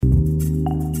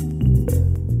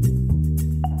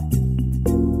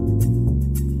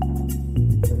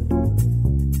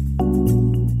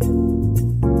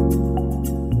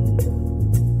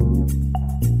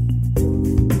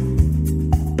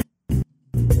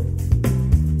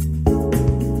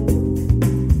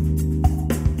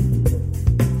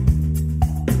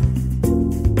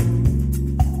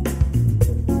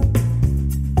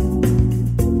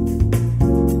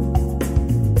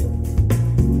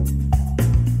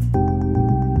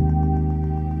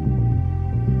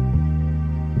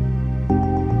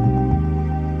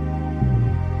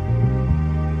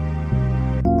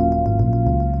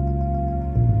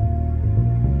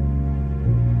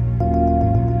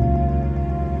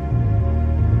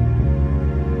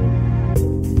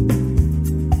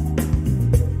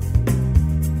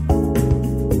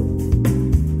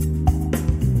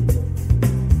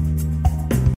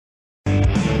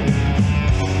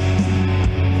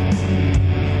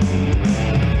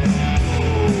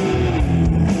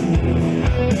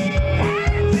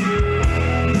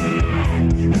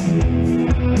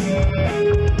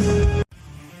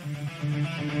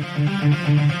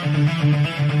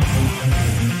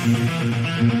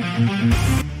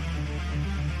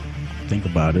Think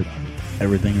about it.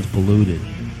 Everything is polluted.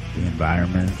 The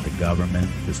environment, the government,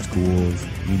 the schools,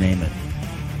 you name it.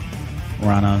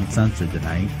 We're on Uncensored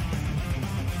tonight.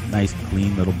 Nice,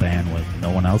 clean little bandwidth. No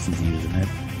one else is using it.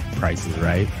 Price is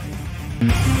right.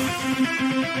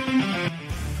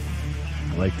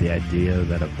 I like the idea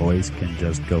that a voice can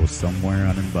just go somewhere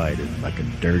uninvited, like a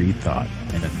dirty thought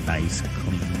in a nice,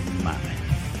 clean mind.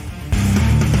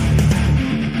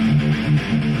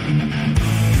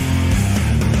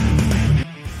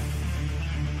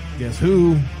 Guess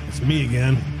who? It's me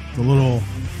again. The little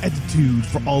attitude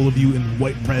for all of you in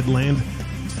white bread land.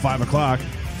 It's 5 o'clock.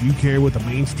 Do you care what the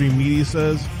mainstream media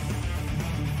says?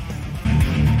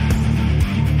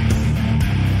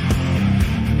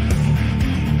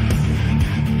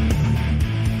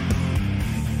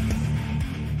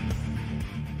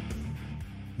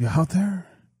 You out there?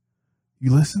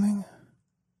 You listening?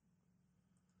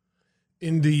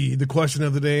 Indeed. The question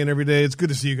of the day and every day. It's good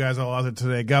to see you guys all out there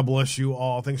today. God bless you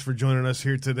all. Thanks for joining us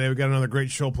here today. We got another great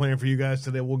show planned for you guys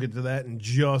today. We'll get to that in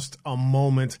just a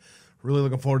moment. Really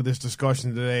looking forward to this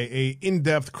discussion today. A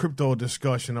in-depth crypto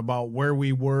discussion about where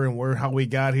we were and how we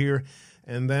got here.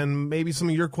 And then maybe some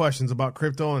of your questions about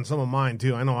crypto and some of mine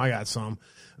too. I know I got some.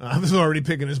 I was already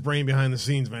picking his brain behind the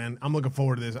scenes, man. I'm looking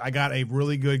forward to this. I got a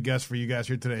really good guest for you guys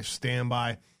here today. Stand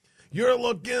by. You're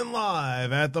looking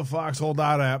live at the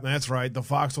Foxhole.app. That's right, the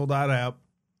Foxhole.app.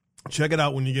 Check it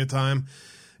out when you get time.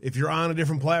 If you're on a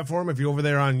different platform, if you're over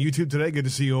there on YouTube today, good to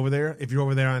see you over there. If you're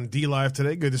over there on DLive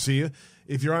today, good to see you.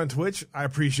 If you're on Twitch, I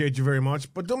appreciate you very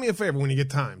much. But do me a favor when you get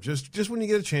time. Just when you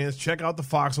get a chance, check out the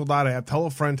Foxhole.app. Tell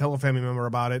a friend, tell a family member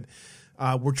about it.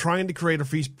 We're trying to create a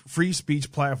free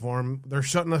speech platform. They're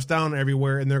shutting us down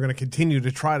everywhere, and they're going to continue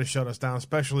to try to shut us down,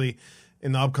 especially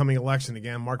in the upcoming election.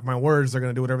 Again, mark my words, they're going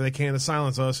to do whatever they can to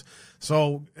silence us.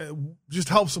 So just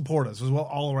help support us is what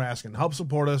all we're asking. Help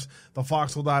support us, the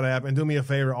Foxhole.app, and do me a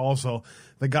favor also.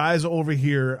 The guys over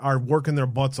here are working their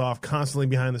butts off constantly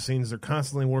behind the scenes. They're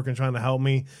constantly working, trying to help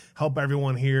me, help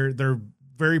everyone here. They're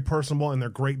very personable, and they're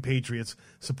great patriots.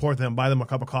 Support them. Buy them a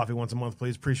cup of coffee once a month,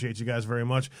 please. Appreciate you guys very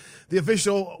much. The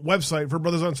official website for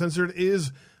Brothers Uncensored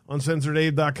is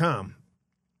uncensoredabe.com.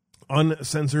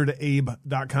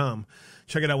 uncensoredabe.com.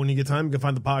 Check it out when you get time. You can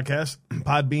find the podcast,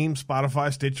 Podbeam,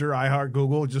 Spotify, Stitcher, iHeart,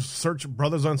 Google. Just search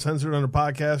Brothers Uncensored under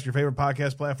podcast, your favorite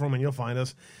podcast platform, and you'll find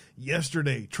us.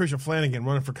 Yesterday, Tricia Flanagan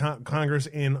running for Congress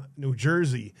in New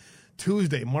Jersey.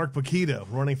 Tuesday, Mark Paquita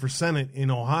running for Senate in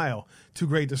Ohio. Two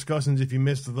great discussions. If you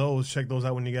missed those, check those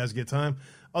out when you guys get time.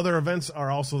 Other events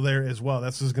are also there as well.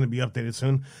 That's just going to be updated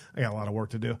soon. I got a lot of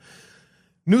work to do.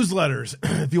 Newsletters.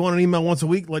 If you want an email once a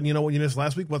week, letting you know what you missed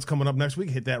last week, what's coming up next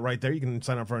week, hit that right there. You can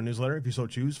sign up for our newsletter if you so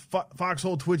choose.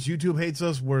 Foxhole, Twitch, YouTube hates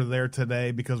us. We're there today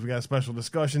because we got a special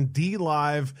discussion.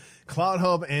 DLive,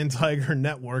 CloutHub, and Tiger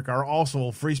Network are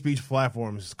also free speech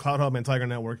platforms. CloutHub and Tiger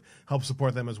Network help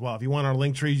support them as well. If you want our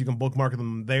link trees, you can bookmark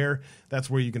them there. That's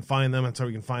where you can find them. That's how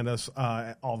you can find us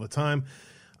all the time.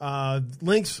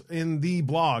 Links in the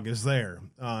blog is there.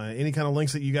 Any kind of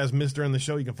links that you guys missed during the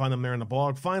show, you can find them there in the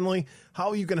blog. Finally,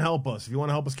 how you can help us. If you want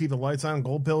to help us keep the lights on,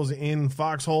 Gold Pills in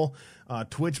Foxhole,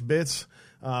 Twitch Bits,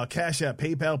 Cash App,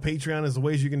 PayPal, Patreon is the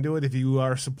ways you can do it. If you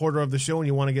are a supporter of the show and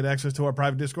you want to get access to our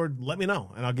private Discord, let me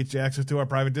know, and I'll get you access to our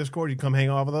private Discord. You come hang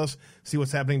out with us, see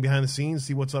what's happening behind the scenes,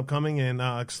 see what's upcoming, and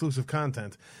exclusive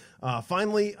content.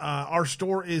 Finally, our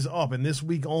store is up, and this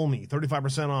week only,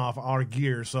 35% off our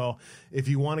gear. So if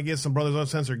you want to get some Brothers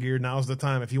Uncensored gear, now's the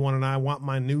time. If you want an I Want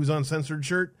My News Uncensored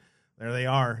shirt, there they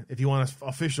are. If you want an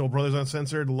official Brothers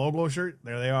Uncensored logo shirt,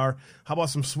 there they are. How about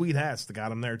some sweet hats? They got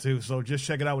them there, too. So just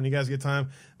check it out when you guys get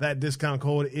time. That discount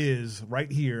code is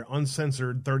right here,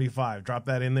 Uncensored35. Drop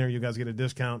that in there. You guys get a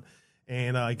discount.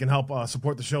 And you can help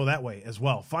support the show that way as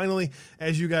well. Finally,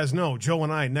 as you guys know, Joe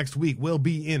and I next week will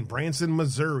be in Branson,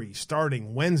 Missouri,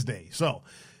 starting Wednesday. So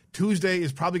Tuesday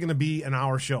is probably going to be an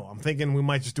hour show. I'm thinking we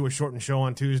might just do a shortened show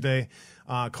on Tuesday,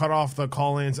 cut off the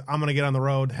call-ins. I'm going to get on the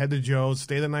road, head to Joe's,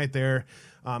 stay the night there,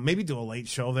 maybe do a late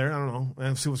show there. I don't know,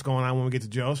 and see what's going on when we get to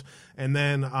Joe's. And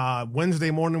then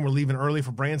Wednesday morning, we're leaving early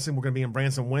for Branson. We're going to be in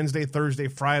Branson Wednesday, Thursday,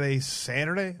 Friday,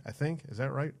 Saturday, I think. Is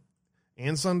that right?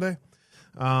 And Sunday?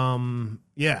 And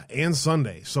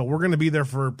Sunday. So we're going to be there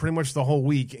for pretty much the whole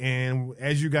week. And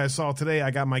as you guys saw today,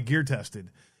 I got my gear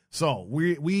tested. So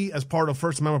we as part of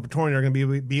First Amendment Praetorian are going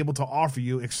to be able to offer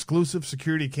you exclusive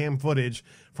security cam footage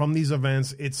from these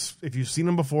events. If you've seen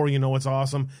them before, you know it's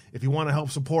awesome. If you want to help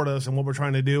support us and what we're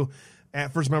trying to do,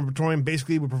 at First Amendment Praetorian.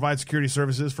 Basically, we provide security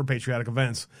services for patriotic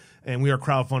events, and we are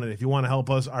crowdfunded. If you want to help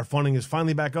us, our funding is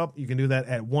finally back up. You can do that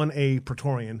at 1A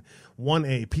Praetorian,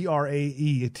 1A,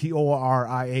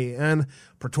 Praetorian,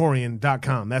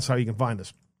 Praetorian.com. That's how you can find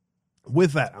us.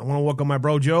 With that, I want to welcome my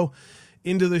bro Joe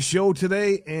into the show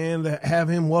today and have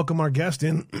him welcome our guest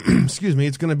in. Excuse me.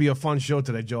 It's going to be a fun show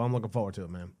today, Joe. I'm looking forward to it,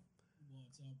 man.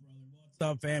 What's up, brother?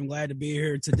 What's up, fam? Glad to be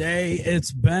here today.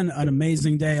 It's been an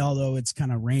amazing day, although it's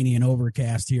kind of rainy and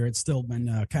overcast here. It's still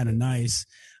been kind of nice.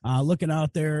 Looking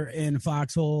out there in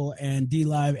Foxhole and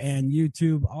D-Live and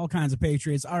YouTube, all kinds of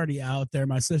Patriots already out there.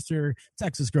 My sister,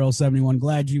 Texas Girl 71,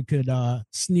 glad you could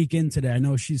sneak in today. I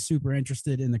know she's super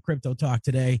interested in the crypto talk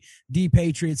today. D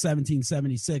Patriot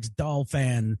 1776, Doll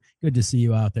fan. Good to see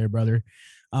you out there, brother.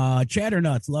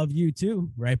 Chatternuts, love you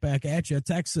too. Right back at you.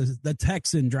 Texas, the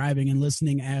Texan driving and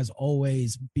listening as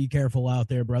always. Be careful out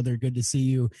there, brother. Good to see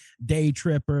you. Day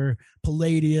Tripper,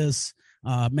 Palladius.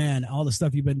 Man, all the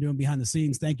stuff you've been doing behind the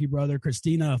scenes. Thank you, brother.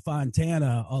 Christina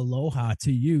Fontana, aloha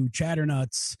to you.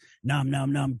 Chatternuts, nom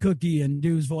nom nom, Cookie and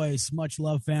Dew's voice. Much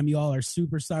love, fam. You all are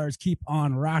superstars. Keep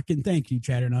on rocking. Thank you,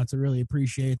 Chatternuts. I really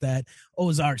appreciate that.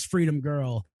 Ozarks, Freedom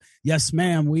Girl. Yes,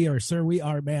 ma'am. We are, sir. We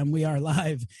are, ma'am. We are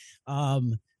live.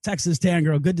 Texas Tan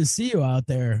Girl, good to see you out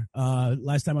there.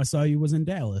 Last time I saw you was in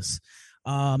Dallas.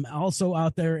 Also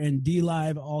out there in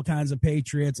D-Live, all kinds of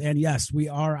Patriots. And yes, we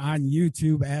are on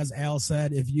YouTube, as Al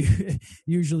said. If you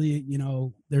usually,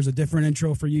 there's a different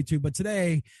intro for YouTube, but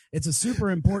today it's a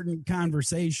super important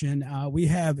conversation. We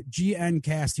have GN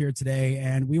Cast here today,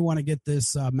 and we want to get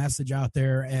this message out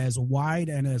there as wide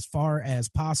and as far as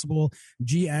possible.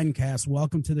 GN Cast,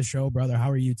 welcome to the show, brother. How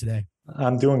are you today?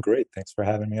 I'm doing great. Thanks for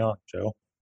having me on, Joe.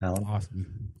 Alan.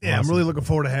 Awesome. Yeah, I'm really looking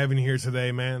forward to having you here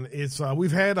today, man. It's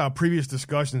we've had previous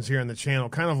discussions here on the channel,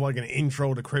 kind of like an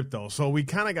intro to crypto. So we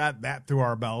kind of got that through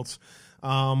our belts.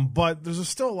 But there's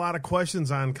still a lot of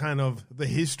questions on kind of the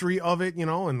history of it,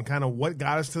 and kind of what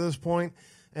got us to this point.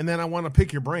 And then I want to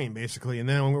pick your brain, basically. And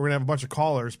then we're going to have a bunch of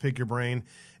callers pick your brain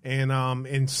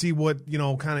and see what,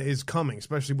 kind of is coming,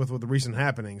 especially with the recent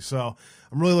happenings. So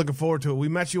I'm really looking forward to it. We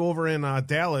met you over in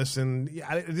Dallas, and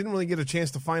I didn't really get a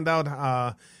chance to find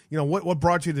out, what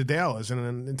brought you to Dallas.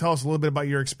 And tell us a little bit about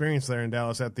your experience there in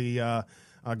Dallas at the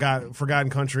Forgotten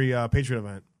Country Patriot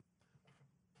event.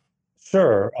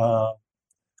 Sure.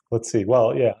 Let's see.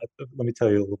 Well, yeah, let me tell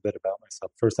you a little bit about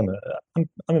myself. First, I'm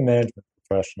a management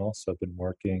professional, so I've been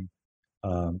working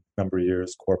number of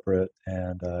years corporate,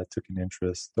 and I took an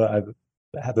interest. I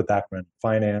have a background in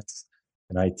finance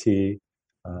and IT,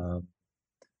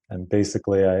 and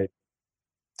basically I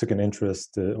took an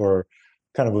interest, or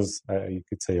kind of was, you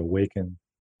could say, awakened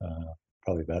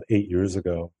probably about 8 years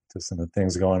ago to some of the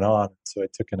things going on. So I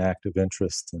took an active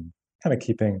interest in kind of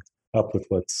keeping up with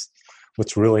what's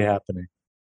really happening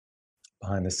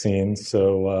behind the scenes.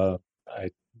 So I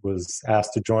was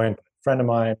asked to join by a friend of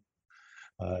mine,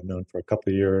 known for a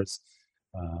couple of years,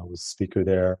 was a speaker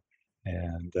there.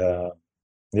 And it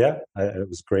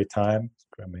was a great time.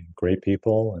 Great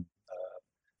people, and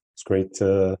it's great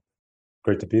to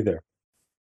be there.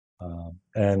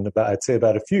 And I'd say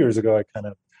about a few years ago,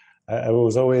 I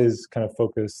was always kind of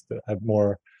focused,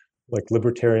 more like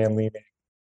libertarian leaning,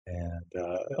 and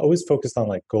always focused on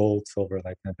like gold, silver,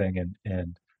 that kind of thing.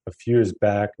 And a few years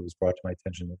back, it was brought to my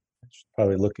attention that I should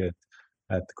probably look at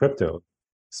the crypto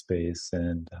space,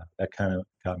 and that kind of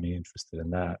got me interested in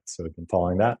that. So I've been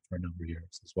following that for a number of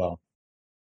years as well.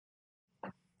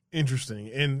 Interesting.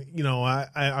 And,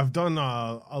 I've done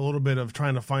a little bit of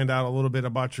trying to find out a little bit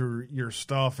about your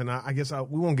stuff, and I guess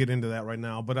we won't get into that right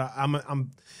now, but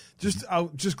I'm just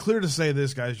clear to say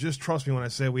this, guys. Just trust me when I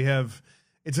say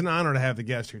it's an honor to have the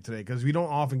guest here today, because we don't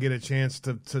often get a chance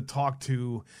to talk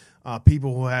to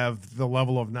people who have the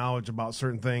level of knowledge about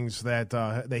certain things that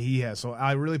he has. So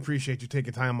I really appreciate you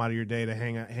taking time out of your day to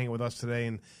hang with us today.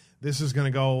 And this is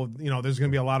going to go, there's going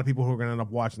to be a lot of people who are going to end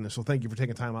up watching this. So thank you for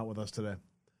taking time out with us today.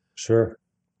 Sure.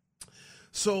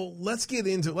 So let's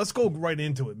go right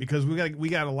into it, because we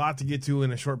got a lot to get to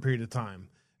in a short period of time.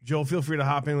 Joe, feel free to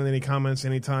hop in with any comments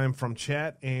anytime from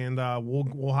chat, and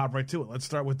we'll hop right to it. Let's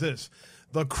start with this: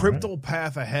 the crypto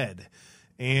path ahead.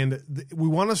 And we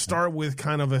want to start with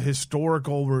kind of a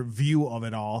historical review of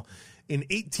it all. In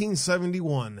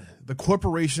 1871, the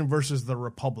corporation versus the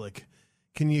republic.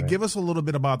 Can you give us a little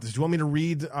bit about this? Do you want me to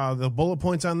read the bullet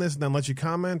points on this and then let you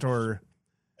comment, or?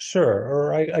 Sure,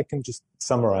 or I can just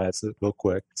summarize it real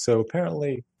quick. So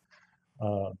apparently,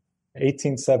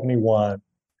 1871,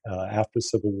 after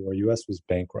Civil War, U.S. was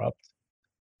bankrupt,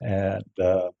 and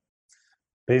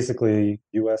basically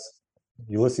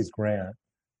Ulysses Grant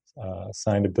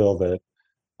signed a bill that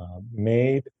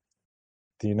made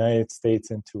the United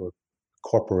States into a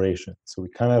corporation. So we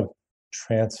kind of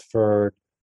transferred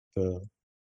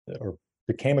or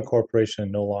became a corporation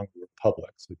and no longer a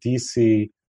republic. So DC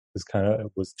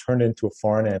was turned into a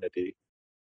foreign entity,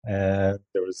 and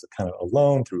there was a kind of a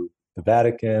loan through the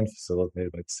Vatican,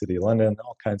 facilitated by the City of London,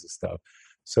 all kinds of stuff.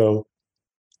 So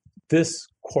this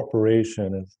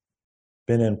corporation has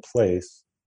been in place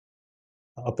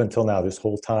up until now, this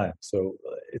whole time. So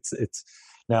it's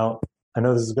now, I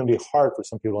know this is going to be hard for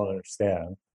some people to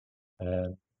understand,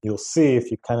 and you'll see if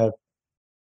you kind of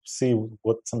see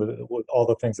what all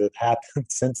the things that have happened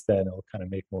since then, it'll kind of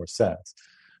make more sense.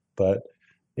 But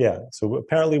yeah, so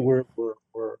apparently we're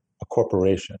a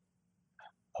corporation.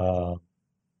 And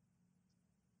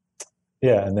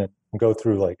then go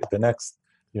through like the next,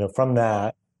 from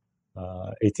that,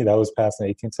 that was passed in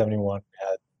 1871. We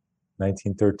had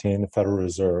 1913, the Federal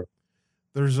Reserve.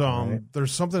 There's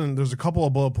a couple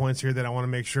of bullet points here that I want to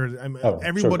make sure.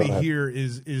 Everybody here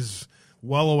is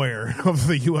well aware of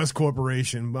the U.S.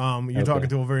 corporation. You're talking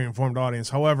to a very informed audience.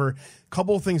 However, a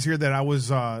couple of things here that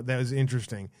was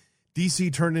interesting.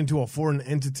 D.C. turned into a foreign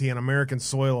entity on American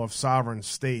soil of sovereign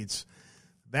states.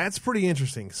 That's pretty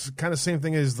interesting. It's kind of same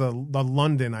thing as the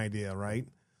London idea, right?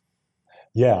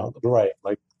 Yeah, right.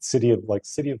 Like City of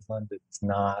London is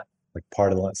not like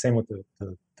part of the same with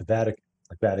the Vatican.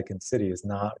 Like Vatican City is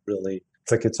not really.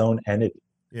 It's like its own entity.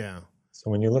 Yeah.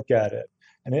 So when you look at it,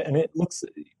 and it looks,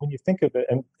 when you think of it,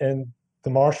 and the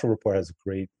Marshall Report has a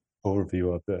great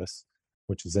overview of this,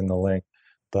 which is in the link.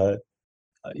 But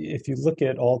if you look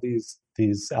at all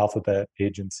these alphabet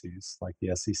agencies like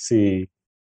the SEC,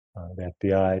 the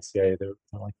FBI, CIA, they're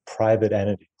like private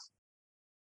entities.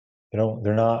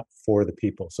 They're not for the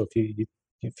people. So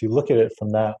if you look at it from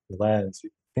that lens,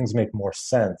 things make more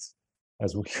sense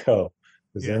as we go.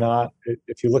 Because they're not,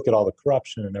 if you look at all the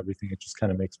corruption and everything, it just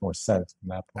kind of makes more sense from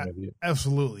that point of view.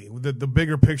 Absolutely. The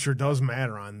bigger picture does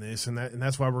matter on this, and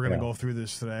that's why we're going to go through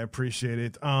this today. I appreciate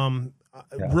it.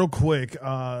 Real quick,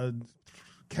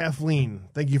 Kathleen,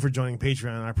 thank you for joining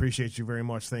Patreon. I appreciate you very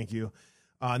much. Thank you.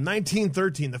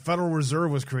 1913, the Federal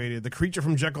Reserve was created. The Creature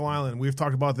from Jekyll Island. We've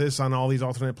talked about this on all these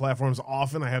alternate platforms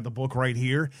often. I have the book right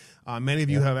here. Many of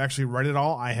you have actually read it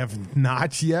all. I have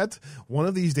not yet. One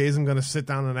of these days, I'm going to sit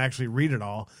down and actually read it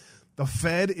all. The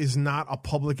Fed is not a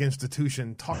public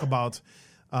institution. Talk about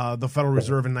the Federal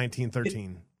Reserve in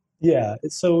 1913.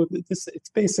 So it's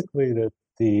basically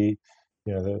the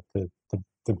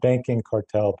banking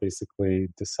cartel basically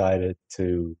decided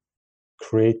to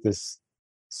create this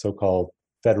so-called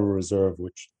Federal Reserve,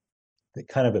 which it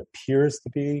kind of appears to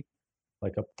be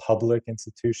like a public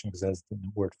institution because it has the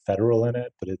word federal in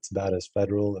it, but it's about as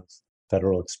federal as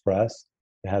Federal Express.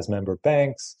 It has member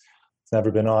banks. It's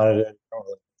never been audited. I don't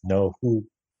really know who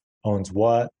owns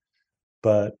what.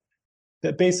 But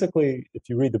basically, if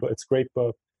you read the book, it's a great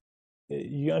book,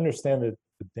 you understand that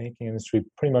the banking industry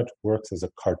pretty much works as a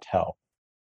cartel.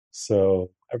 So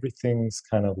everything's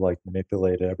kind of like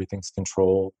manipulated, everything's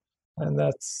controlled. And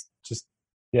that's just,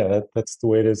 that's the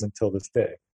way it is until this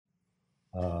day.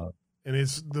 And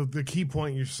it's the key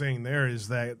point you're saying there is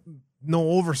that no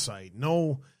oversight,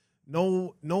 no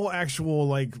actual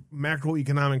like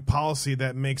macroeconomic policy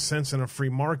that makes sense in a free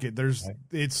market.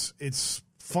 It's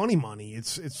funny money.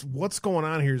 It's what's going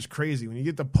on here is crazy. When you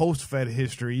get the post-Fed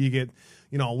history, you get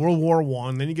World War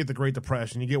I, then you get the Great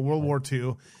Depression, you get World War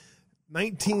II.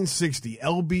 1960,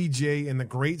 LBJ and the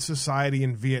Great Society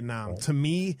in Vietnam. To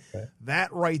me,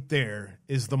 that right there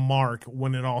is the mark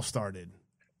when it all started.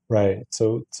 Right.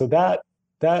 So that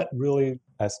really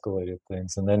escalated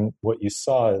things. And then what you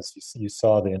saw is you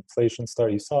saw the inflation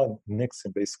start. You saw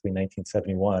Nixon basically in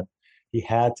 1971. He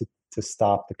had to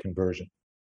stop the conversion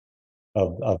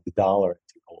of the dollar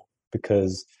to gold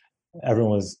because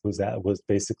everyone was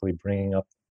basically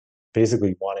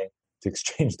wanting to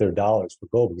exchange their dollars for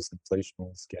gold because inflation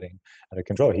was getting out of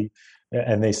control.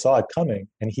 And they saw it coming,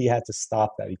 and he had to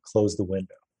stop that. He closed the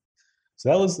window. So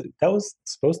that was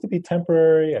supposed to be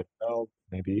temporary. I don't know,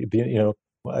 maybe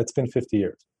it's been 50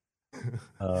 years.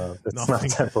 It's not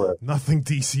temporary. Nothing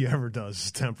DC ever does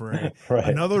is temporary. Right.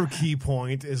 Another key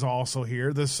point is also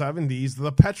here, the 70s,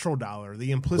 the petrodollar,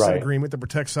 the implicit agreement to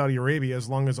protect Saudi Arabia as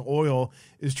long as oil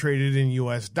is traded in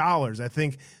U.S. dollars. I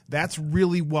think that's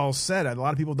really well said. A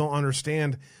lot of people don't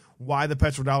understand why the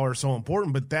petrodollar is so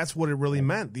important, but that's what it really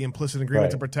meant, the implicit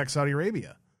agreement to protect Saudi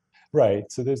Arabia. Right.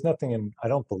 So there's nothing I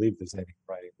don't believe there's anything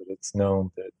in writing, but it's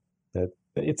known that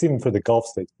it's even for the Gulf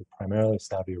states, but primarily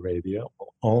Saudi Arabia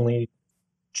will only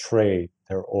trade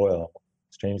their oil,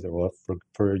 exchange their oil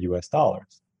for U.S.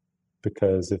 dollars.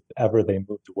 Because if ever they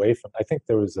moved away from, I think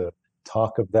there was a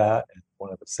talk of that in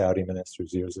one of the Saudi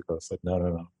ministers years ago said,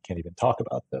 no, can't even talk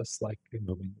about this, like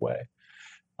moving away.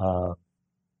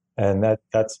 And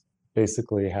that's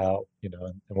basically how, and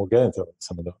we'll get into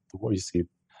some of what you see,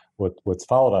 what's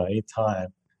followed on. Any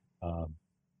time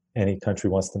any country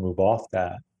wants to move off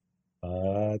that,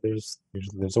 there's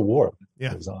a war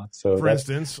that goes on. So for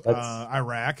instance,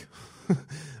 Iraq,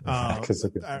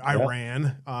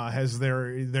 Iran has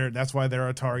their that's why they're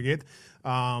a target.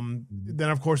 Then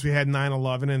of course we had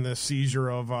 9/11 and the seizure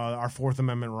of our Fourth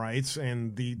Amendment rights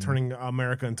and the turning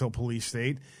America into a police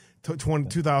state.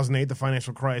 2008, the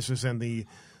financial crisis and the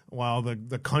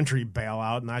country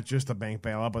bailout, not just the bank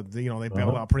bailout, but they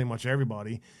bailed out pretty much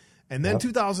everybody. And then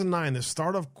 2009, the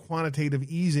start of quantitative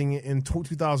easing in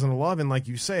 2011, like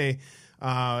you say,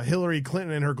 Hillary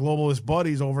Clinton and her globalist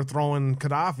buddies overthrowing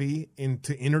Gaddafi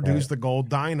to introduce the gold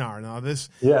dinar. Now these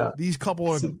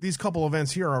couple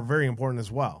events here are very important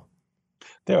as well.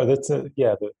 The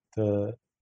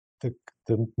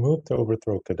move to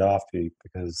overthrow Gaddafi,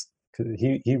 because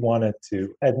he wanted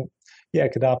to, and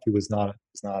Gaddafi was not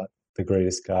the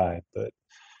greatest guy, but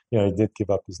he did give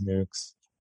up his nukes,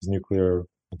 his nuclear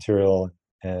material,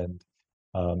 and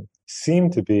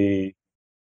seemed to be,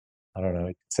 I don't know,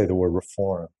 you could say the word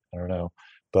reform, I don't know,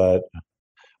 but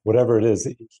whatever it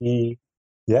is, he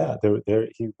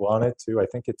wanted to, I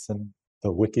think it's in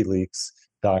the WikiLeaks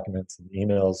documents and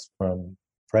emails from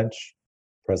French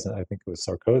president, I think it was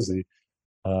Sarkozy,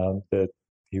 that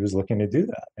he was looking to do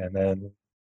that. And then,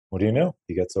 what do you know?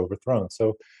 He gets overthrown.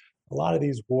 So a lot of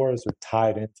these wars are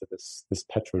tied into this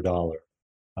petrodollar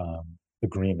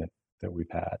agreement that we've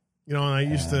had. And I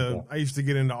used to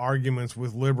get into arguments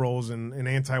with liberals and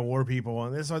anti-war people,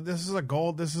 and this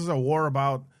is a war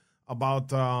about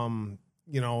the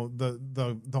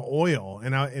oil,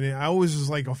 and I was just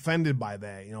like offended by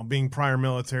that. Being prior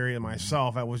military and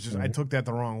myself, I took that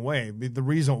the wrong way. The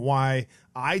reason why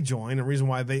I joined, the reason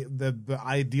why the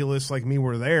idealists like me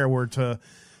were there, were to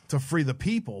free the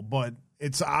people. But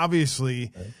it's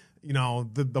obviously,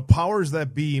 the powers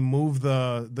that be move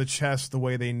the chess the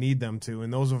way they need them to,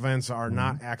 and those events are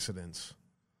not accidents.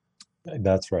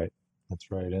 That's right.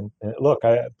 And look,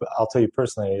 I'll tell you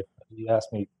personally, you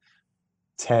asked me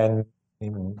 10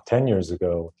 years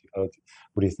ago,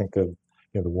 what do you think of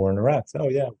the war in Iraq? So,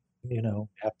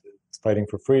 it's fighting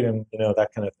for freedom, that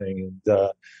kind of thing.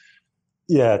 And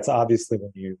it's obviously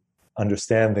when you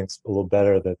understand things a little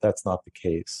better that's not the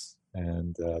case,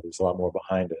 and there's a lot more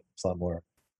behind it. There's a lot more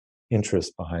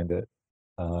interest behind it.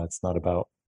 It's not about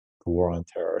the war on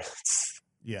terror.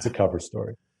 It's a cover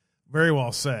story. Very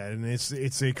well said. And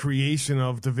it's a creation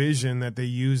of division that they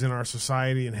use in our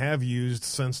society and have used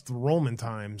since the Roman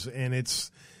times. And it's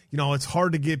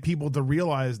hard to get people to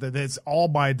realize that it's all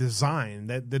by design,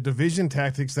 that the division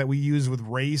tactics that we use with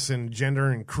race and gender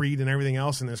and creed and everything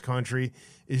else in this country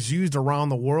is used around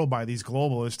the world by these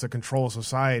globalists to control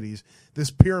societies.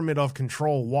 This pyramid of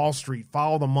control, Wall Street,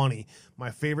 follow the money.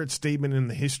 My favorite statement in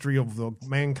the history of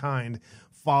mankind,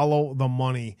 follow the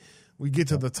money. We get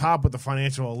to the top with the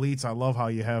financial elites. I love how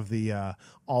you have the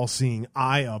all-seeing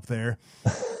eye up there.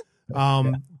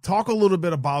 Talk a little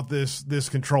bit about this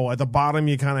control. At the bottom,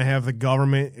 you kind of have the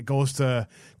government. It goes to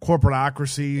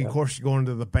corporatocracy. Of course, you go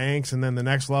into the banks, and then the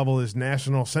next level is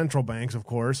national central banks, of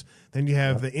course. Then you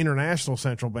have the international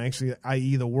central banks,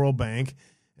 i.e. the World Bank,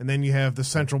 and then you have the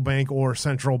central bank or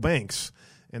central banks,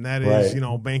 and that is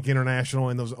Bank International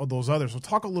and those others. So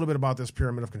talk a little bit about this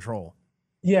pyramid of control.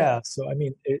 Yeah, so I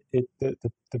mean, the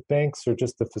banks are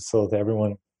just the facility.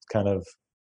 Everyone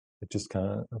it just kind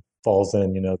of falls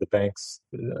in. The banks,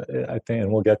 I think,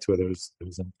 and we'll get to it.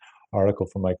 There's an article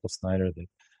from Michael Snyder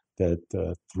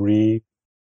that three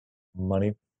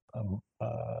money,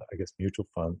 I guess, mutual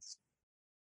funds,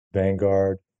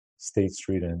 Vanguard, State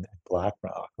Street, and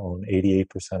BlackRock own 88%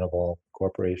 of all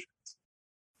corporations.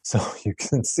 So you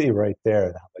can see right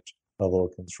there how much level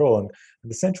of control. And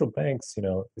the central banks,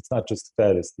 it's not just the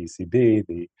Fed, it's the ECB,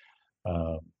 the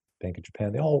Bank of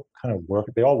Japan. They all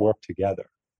work together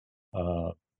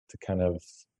to kind of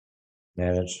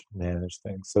manage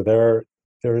things. So they're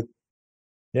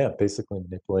basically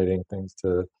manipulating things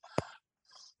to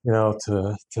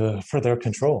for their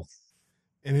control.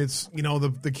 And it's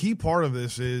the key part of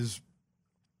this is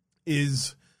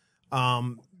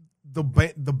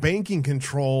the banking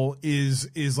control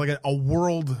is like a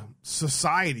world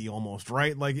society almost,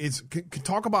 right? Like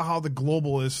talk about how the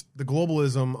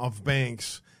globalism of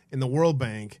banks in the World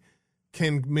Bank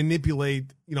can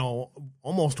manipulate,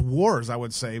 almost wars, I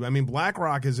would say. I mean,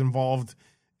 BlackRock is involved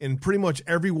in pretty much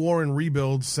every war and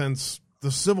rebuild since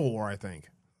the Civil War, I think.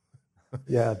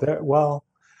 Yeah,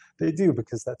 they do,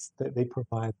 because they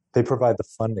provide the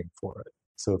funding for it.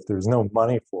 So if there's no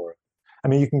money for it, I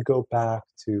mean, you can go back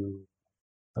to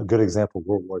a good example,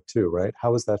 World War II, right?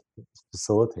 How was that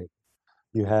facilitated?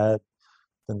 You had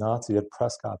the Nazi, you had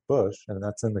Prescott Bush, and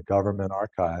that's in the government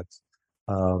archives,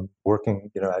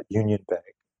 working, at Union Bank,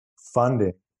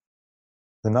 funding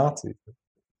the Nazis,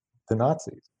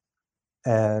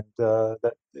 and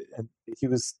and he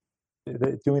was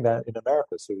doing that in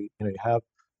America. So you have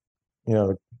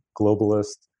the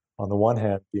globalist on the one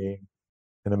hand being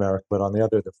in America, but on the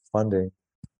other, the funding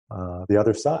the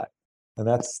other side, and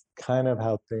that's kind of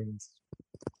how things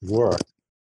work.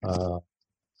 And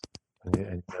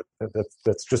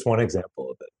that's just one example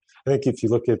of it. I think if you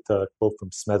look at a quote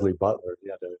from Smedley Butler, he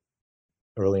had an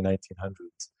early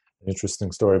 1900s. An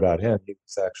interesting story about him. He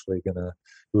was actually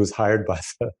he was hired by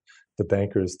the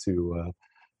bankers to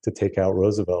take out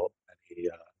Roosevelt, and he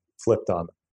flipped on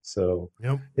them. So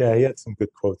yeah, he had some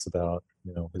good quotes about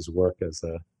his work as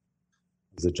a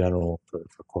general for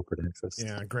corporate interests.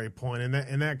 Yeah, great point.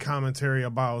 And that commentary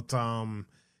about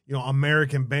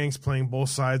American banks playing both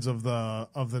sides of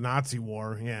the Nazi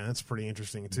war. Yeah, that's pretty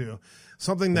interesting too.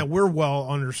 Something that we're well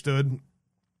understood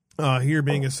here,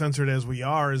 being as censored as we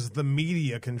are, is the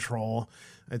media control.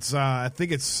 It's I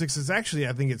think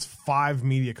it's 5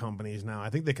 media companies now. I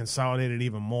think they consolidated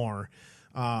even more.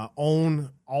 Own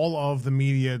all of the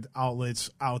media outlets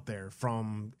out there,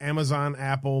 from Amazon,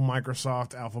 Apple,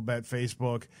 Microsoft, Alphabet,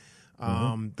 Facebook.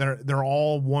 They're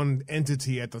all one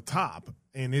entity at the top,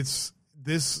 and it's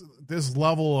this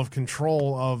level of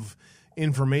control of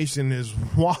information is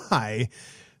why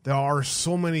there are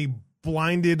so many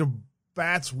blinded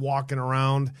bats walking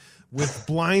around with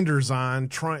blinders on,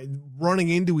 running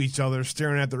into each other,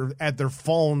 staring at their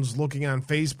phones, looking on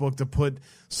Facebook to put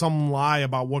some lie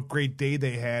about what great day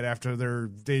they had after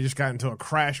they just got into a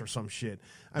crash or some shit.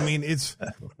 I mean, it's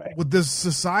right. With this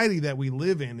society that we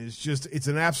live in it's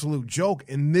an absolute joke,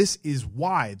 and this is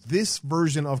why this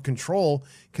version of control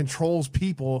controls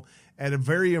people at a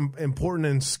very important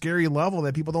and scary level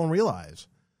that people don't realize.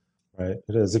 Right,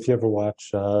 it is. If you ever watch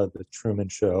The Truman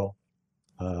Show,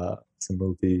 it's a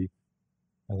movie,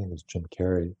 I think it was Jim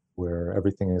Carrey, where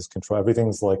everything is controlled.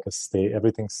 Everything's like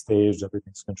everything's staged,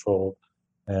 everything's controlled.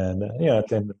 And, at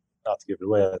the end, not to give it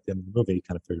away, at the end of the movie, he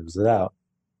kind of figures it out,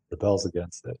 rebels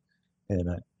against it.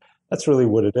 And that's really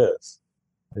what it is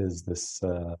this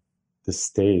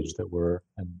stage that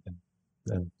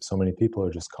and so many people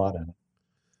are just caught in it.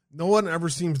 No one ever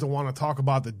seems to want to talk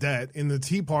about the debt. In the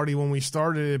Tea Party, when we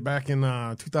started it back in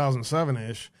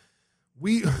 2007-ish,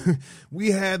 we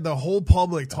had the whole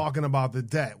public talking about the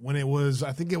debt when it was,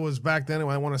 I think it was back then,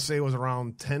 I want to say it was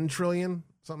around 10 trillion,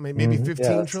 something, maybe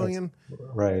 15 trillion.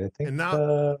 Right. I think and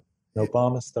now,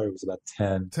 Obama started was about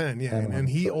 10. 10, yeah. 10, and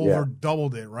he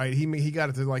doubled it, right? He got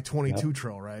it to like 22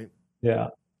 trill, right? Yeah.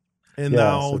 And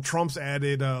now Trump's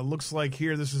added, looks like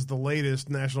here, this is the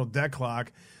latest national debt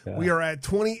clock. Yeah. We are at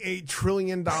 $28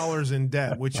 trillion in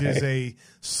debt, which right. is a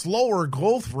slower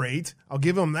growth rate. I'll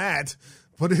give him that.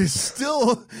 But it's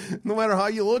still, no matter how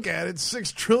you look at it,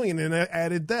 $6 trillion in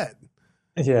added debt.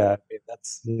 Yeah, I mean,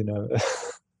 that's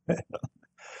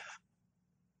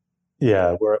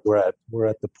yeah, we're at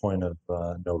the point of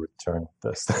no return.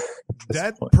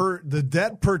 The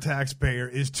debt per taxpayer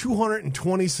is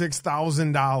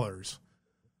 $226,000.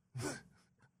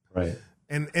 Right.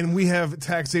 And we have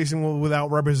taxation without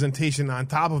representation on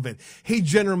top of it. Hey,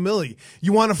 General Milley,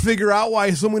 you want to figure out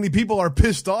why so many people are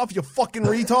pissed off, you fucking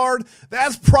retard?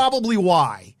 That's probably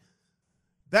why.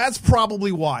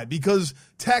 Because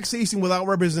taxation without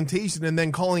representation and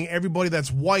then calling everybody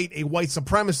that's white a white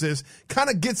supremacist kind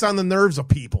of gets on the nerves of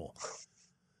people.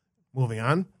 Moving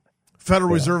on.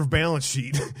 Federal Reserve balance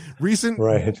sheet. Recent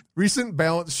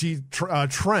balance sheet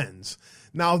trends.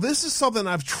 Now, this is something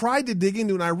I've tried to dig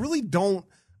into, and I really I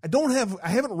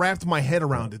haven't wrapped my head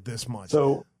around it this much.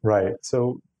 So, right.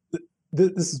 So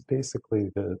this is basically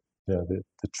the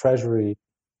Treasury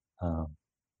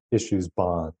issues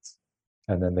bonds,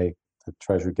 and then the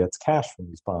Treasury gets cash from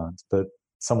these bonds, but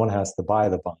someone has to buy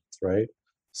the bonds, right?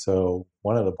 So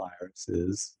one of the buyers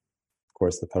is, of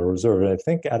course, the Federal Reserve. And I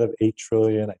think out of $8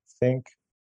 trillion, I want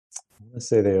to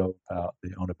say they own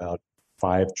about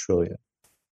 $5 trillion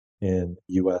in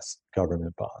U.S.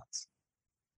 government bonds.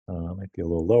 Might be a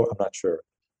little lower, I'm not sure,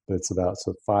 but it's about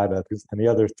 5, and the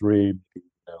other 3,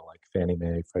 like Fannie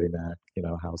Mae, Freddie Mac,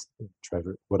 House,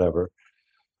 Treasury, whatever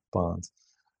bonds.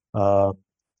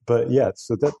 But yeah,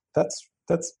 so that's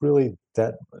really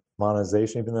debt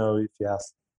monetization. Even though if you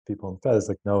ask people in the Fed, it's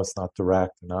like, no, it's not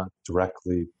direct, not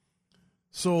directly.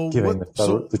 So giving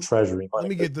the Treasury money. Let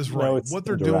me get this right. What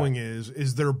they're doing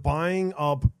is they're buying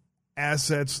up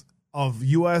assets of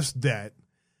U.S. debt,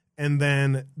 and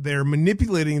then they're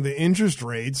manipulating the interest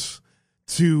rates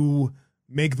to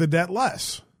make the debt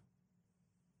less.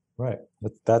 Right.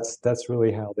 That's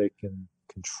really how they can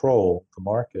control the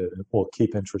market and will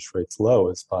keep interest rates low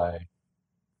is by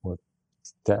what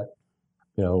debt,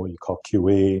 what you call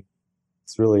QE.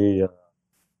 It's really,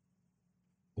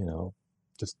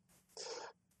 just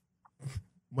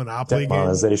monopoly debt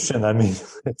monetization. I mean,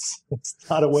 it's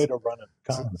not a way to run an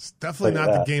economy. It's definitely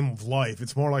not the game of life.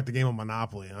 It's more like the game of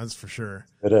Monopoly. That's for sure.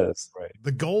 It is, right.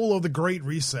 The goal of the Great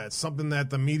Reset, something that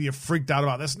the media freaked out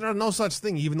about. There's no such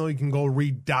thing, even though you can go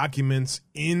read documents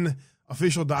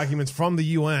official documents from the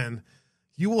UN.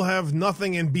 You will have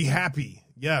nothing and be happy.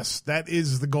 Yes, that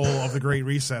is the goal of the Great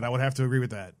Reset. I would have to agree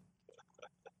with that.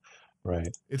 Right.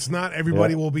 It's not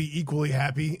everybody will be equally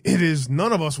happy. It is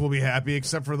none of us will be happy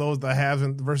except for those that have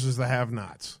versus the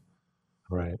have-nots.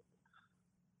 Right.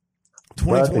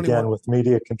 But again, with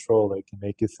media control, they can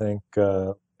make you think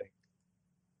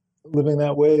living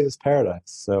that way is paradise.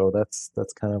 So that's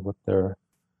kind of what they're.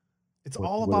 It's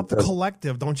all about the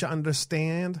collective. Don't you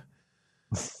understand?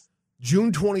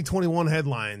 June 2021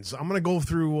 headlines. I'm going to go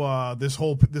through this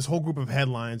whole group of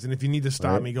headlines, and if you need to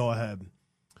stop me, go ahead.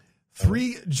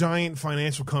 3 giant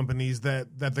financial companies that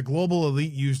the global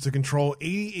elite use to control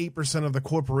 88% of the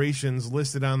corporations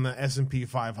listed on the S&P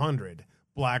 500.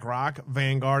 BlackRock,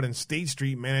 Vanguard, and State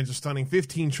Street manage a stunning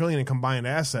 $15 trillion in combined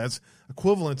assets,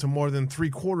 equivalent to more than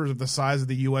 3/4 of the size of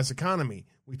the U.S. economy.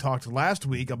 We talked last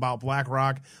week about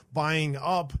BlackRock buying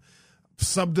up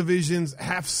subdivisions,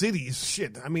 half cities,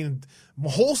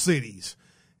 whole cities.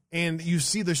 And you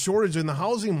see the shortage in the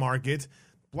housing market.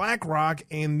 BlackRock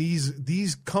and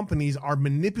these companies are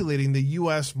manipulating the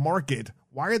U.S. market.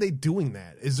 Why are they doing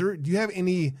that? Do you have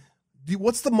any?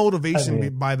 What's the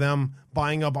motivation by them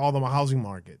buying up all the housing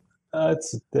market?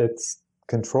 It's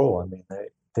control. I mean,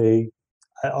 they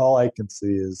all I can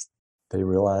see is they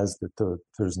realize that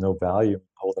there's no value in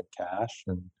holding cash,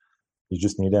 and you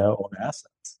just need to own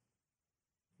assets.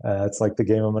 It's like the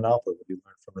game of Monopoly. What you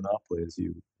learn from Monopoly is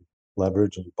you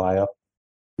leverage and you buy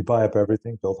up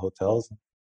everything, build hotels,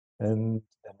 and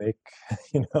make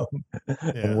and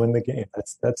win the game.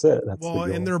 That's it.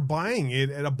 And they're buying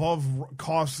it at above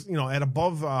cost, at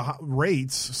above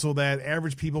rates, so that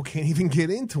average people can't even get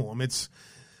into them. It's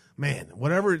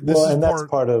whatever. That's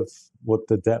part of what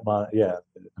the debt. I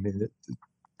mean,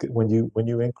 when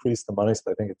you increase the money, so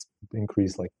I think it's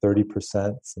increased like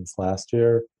 30% since last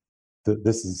year.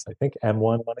 This is, I think,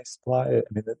 M1 money supply. I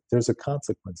mean, there's a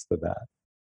consequence to that.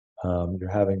 You're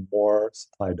having more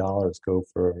supply dollars go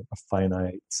for a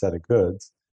finite set of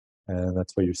goods, and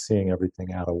that's why you're seeing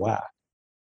everything out of whack.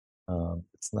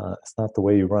 It's not the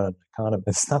way you run an economy.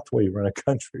 It's not the way you run a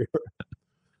country.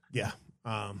 Yeah,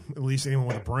 at least anyone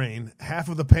with a brain. Half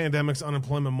of the pandemic's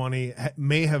unemployment money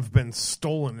may have been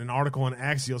stolen. An article on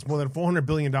Axios: more than $400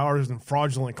 billion in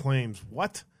fraudulent claims.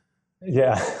 What?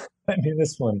 Yeah, I mean,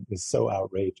 this one is so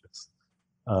outrageous.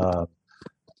 I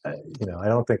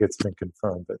don't think it's been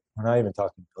confirmed, but we're not even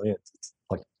talking billions. It's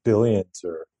like billions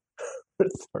are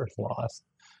lost,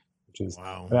 which is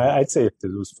wow. I'd say if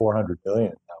it was 400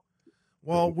 billion.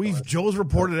 Well, Joe's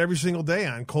reported every single day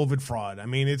on COVID fraud. I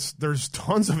mean, there's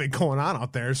tons of it going on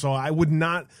out there. So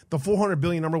the 400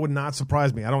 billion number would not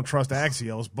surprise me. I don't trust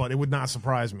Axios, but it would not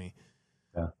surprise me.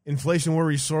 Yeah. Inflation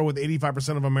worries soar with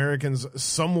 85% of Americans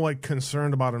somewhat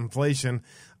concerned about inflation.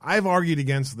 I've argued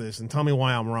against this, and tell me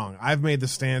why I'm wrong. I've made the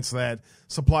stance that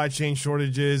supply chain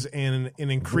shortages and an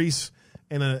increase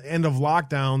in an end of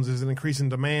lockdowns is an increase in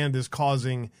demand is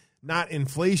causing not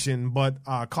inflation, but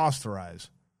costs to rise.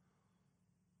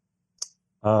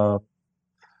 I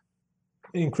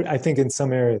think in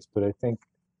some areas, but I think,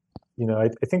 I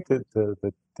think that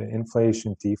the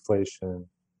inflation deflation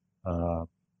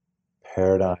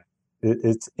paradigm,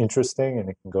 it's interesting, and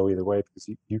it can go either way, because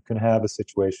you can have a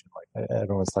situation like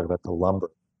everyone's talking about the lumber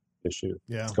issue.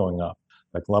 Yeah. It's going up.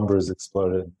 Like lumber has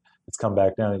exploded. It's come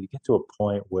back down. And you get to a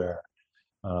point where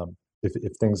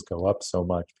if things go up so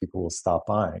much, people will stop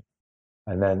buying.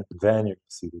 And then you're going to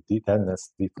see then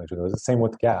this deflation goes. The same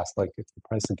with gas. Like if the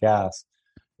price of gas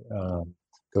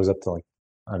goes up to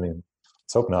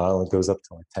let's hope not, it goes up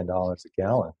to like $10 a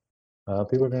gallon,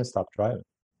 people are going to stop driving.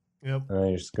 Yep. And then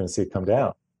you're just going to see it come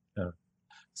down.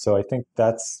 So I think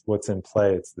that's what's in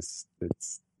play. It's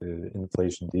the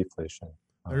inflation deflation.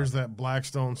 There's that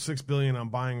Blackstone $6 billion on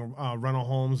buying rental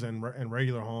homes and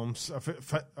regular homes.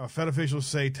 Fed officials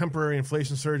say temporary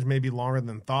inflation surge may be longer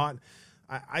than thought.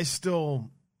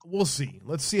 We'll see.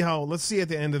 Let's see at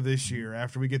the end of this year,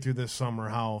 after we get through this summer,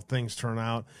 how things turn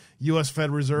out. U.S.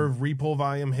 Fed Reserve repo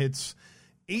volume hits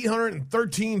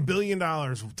 $813 billion.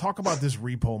 Talk about this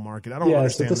repo market. I don't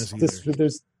understand this either.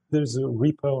 there's a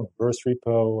repo and reverse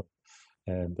repo,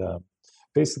 and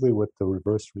basically what the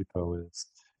reverse repo is,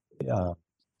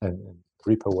 and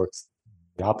repo works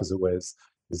the opposite ways.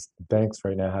 Is banks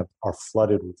right now are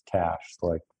flooded with cash,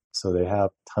 so they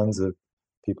have tons of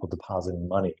people depositing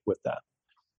money with them,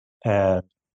 and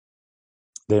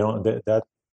they don't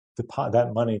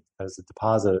that money as a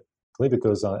deposit. I believe it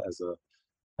goes on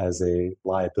as a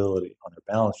liability on their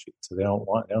balance sheet. So they don't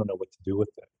know what to do with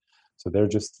it. So they're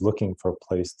just looking for a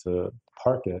place to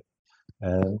park it,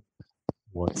 and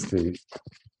what's the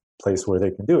place where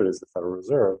they can do it is the Federal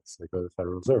Reserve. So they go to the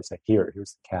Federal Reserve, say, here's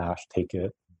the cash, take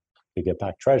it. They get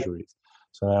back treasuries.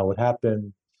 So now what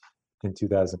happened in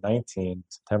 2019,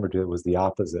 September, was the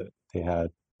opposite. They had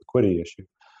liquidity issue.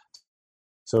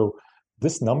 So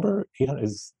this number, 800,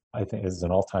 I think is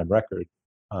an all-time record,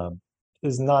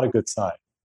 is not a good sign.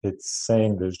 It's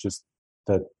saying there's just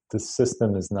that the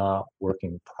system is not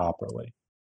working properly.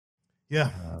 Yeah,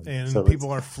 and so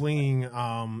people are fleeing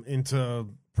into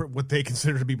what they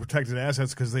consider to be protected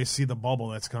assets because they see the bubble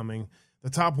that's coming. The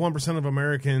top 1% of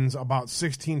Americans, about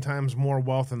 16 times more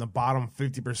wealth than the bottom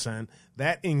 50%.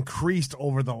 That increased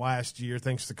over the last year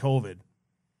thanks to COVID.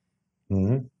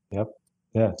 Mm-hmm. Yep.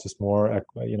 Yeah, it's just more,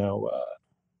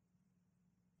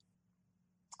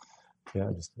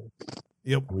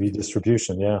 Yep.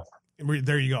 Redistribution, yeah.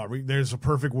 There you go. There's a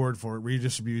perfect word for it.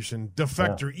 Redistribution.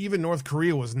 Defector. Yeah. Even North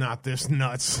Korea was not this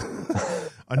nuts.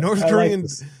 A North Korean.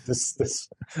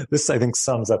 This I think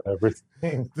sums up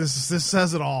everything. This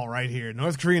says it all right here.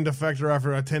 North Korean defector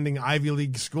after attending Ivy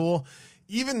League school.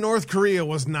 Even North Korea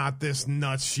was not this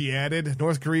nuts, she added.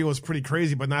 North Korea was pretty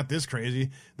crazy, but not this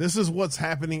crazy. This is what's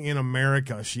happening in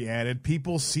America, she added.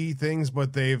 People see things,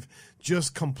 but they've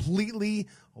just completely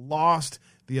lost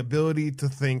the ability to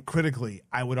think critically.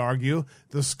 I would argue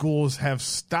the schools have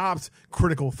stopped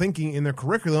critical thinking in their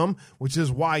curriculum, which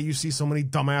is why you see so many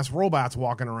dumbass robots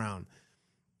walking around.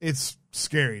 It's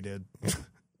scary, dude.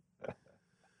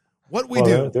 What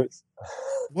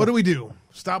do we do?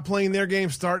 Stop playing their game,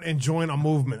 start and join a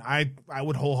movement. I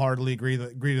would wholeheartedly agree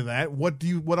to that.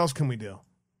 What else can we do?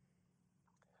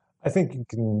 I think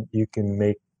you can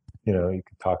make, you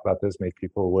can talk about this, make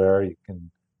people aware. You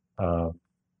can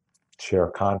share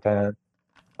content,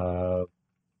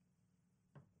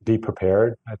 be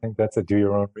prepared. I think that's do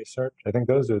your own research. I think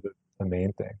those are the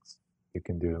main things you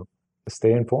can do to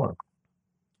stay informed.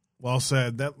 Well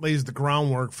said. That lays the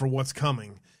groundwork for what's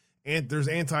coming. And there's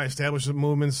anti-establishment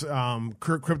movements,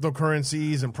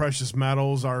 cryptocurrencies and precious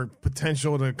metals are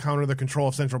potential to counter the control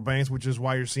of central banks, which is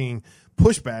why you're seeing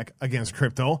pushback against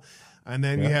crypto. And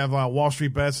then you have Wall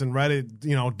Street Bets and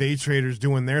Reddit, day traders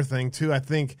doing their thing too. I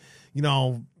think,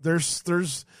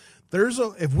 there's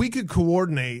if we could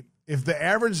coordinate, if the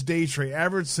average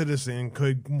average citizen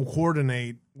could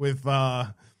coordinate with,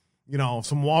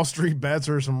 some Wall Street Bets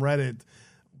or some Reddit,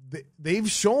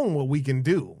 they've shown what we can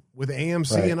do with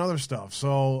AMC and other stuff.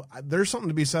 So there's something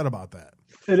to be said about that.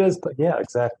 It is, yeah,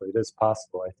 exactly. It is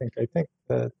possible. I think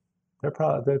that they're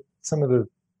probably some of the,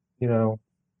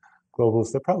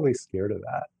 globals, they're probably scared of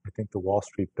that. I think the Wall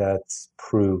Street Bets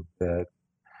prove that,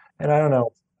 and I don't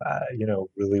know,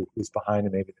 really who's behind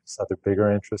it. Maybe there's other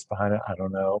bigger interests behind it. I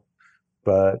don't know,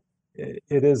 but it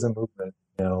is a movement.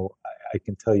 I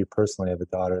can tell you personally, I have a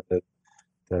daughter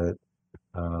that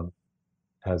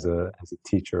has a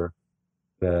teacher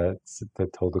that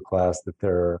told the class that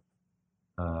their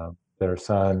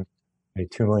son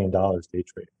made $2 million day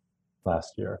trading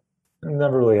last year and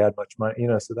never really had much money.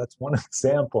 So that's one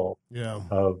example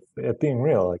of it being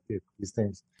real. Like these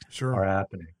things are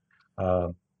happening.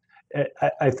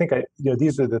 I think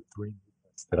these are the three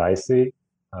movements that I see,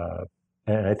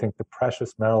 and I think the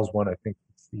precious metals one. I think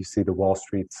you see the Wall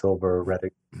Street silver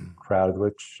Reddit crowd,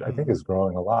 which I think is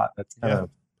growing a lot. That's kind of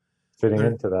fitting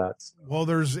into that. Well,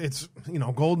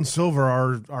 gold and silver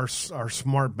are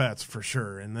smart bets for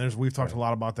sure, and we've talked a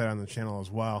lot about that on the channel as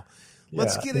well.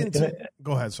 Let's get into.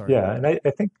 Go ahead, sorry. Yeah, and I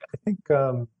think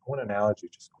one analogy,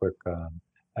 just quick.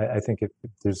 I think if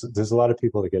there's a lot of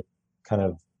people that get kind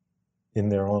of in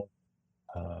their own,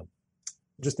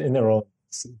 just in their own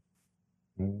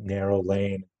narrow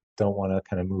lane, don't want to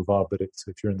kind of move up. But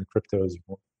if you're in the cryptos,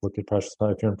 you look at precious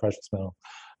metal. If you're in precious metal,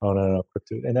 oh no,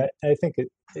 crypto. And I think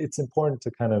it's important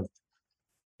to kind of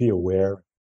be aware,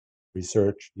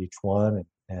 research each one,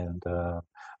 and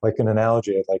like an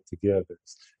analogy I'd like to give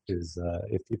is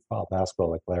if you follow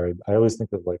basketball like Larry, I always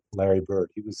think of like Larry Bird.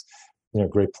 He was a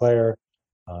great player.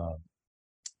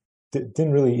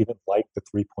 Didn't really even like the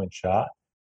 3-point shot,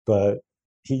 but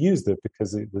he used it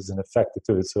because it was an effective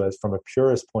tool. So as from a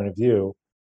purist point of view,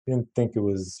 he didn't think it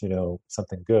was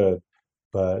something good,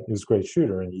 but he was a great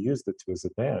shooter and he used it to his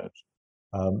advantage.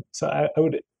 So I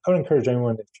would encourage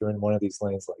anyone, if you're in one of these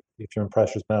lanes, like if you're in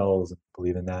precious metals and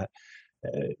believe in that,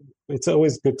 it's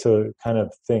always good to kind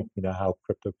of think, how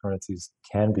cryptocurrencies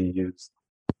can be used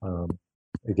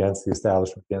against the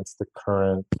establishment, against the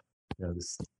current,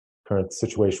 this current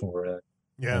situation we're in.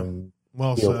 Yeah,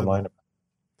 well said.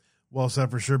 Well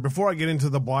said for sure. Before I get into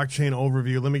the blockchain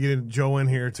overview, let me get Joe in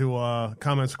here to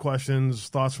comments, questions,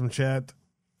 thoughts from chat.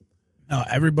 No,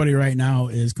 everybody right now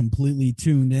is completely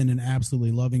tuned in and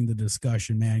absolutely loving the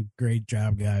discussion, man. Great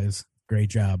job, guys. Great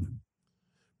job.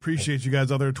 Appreciate you guys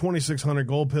out there. 2,600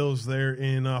 gold pills there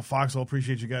in Foxhole.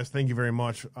 Appreciate you guys. Thank you very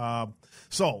much.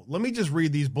 So let me just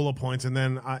read these bullet points, and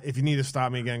then if you need to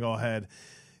stop me again, go ahead.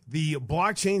 The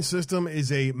blockchain system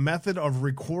is a method of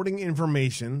recording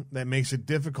information that makes it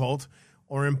difficult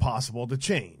or impossible to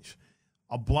change.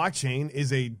 A blockchain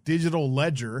is a digital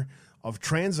ledger of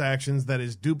transactions that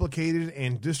is duplicated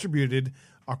and distributed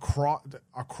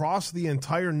across the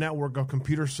entire network of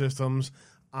computer systems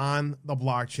on the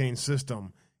blockchain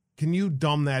system. Can you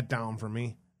dumb that down for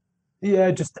me?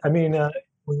 Yeah,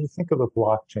 when you think of a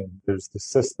blockchain, there's the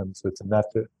system, so it's a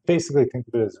method. Basically, think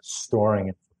of it as storing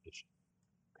information.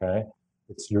 Okay,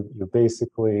 you're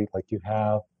basically like you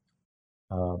have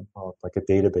like a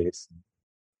database,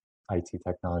 in IT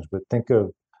technology. But think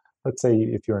of, let's say,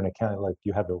 if you're an accountant, like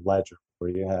you have a ledger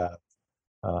where you have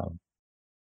a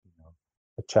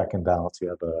check and balance, you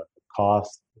have a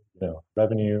cost,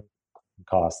 revenue,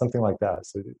 cost, something like that.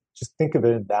 So just think of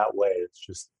it in that way. It's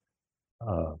just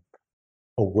a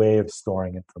way of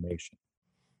storing information.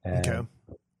 And okay.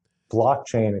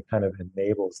 Blockchain, it kind of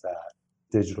enables that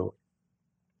digitally,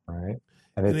 right?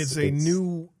 And it's a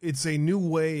new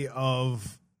way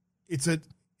of it's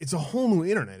a whole new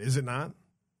internet, is it not?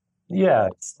 Yeah,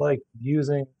 it's like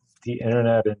using the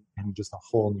internet in just a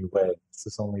whole new way. It's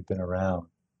just only been around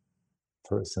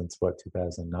since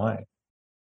 2009.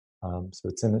 So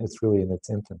it's really in its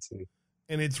infancy.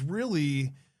 And it's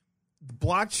really,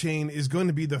 blockchain is going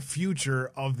to be the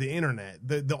future of the internet.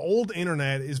 The old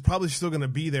internet is probably still going to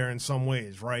be there in some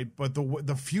ways, right? But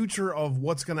the future of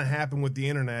what's going to happen with the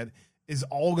internet is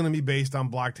all going to be based on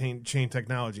blockchain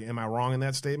technology. Am I wrong in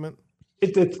that statement?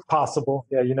 It's possible.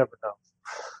 Yeah, you never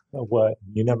know what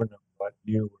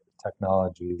new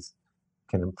technologies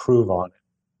can improve on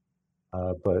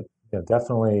it. But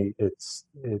definitely it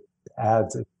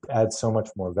adds so much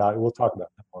more value. We'll talk about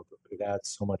that more, but it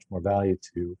adds so much more value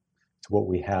to what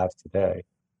we have today.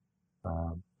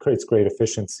 Creates great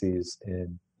efficiencies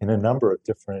in a number of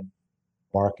different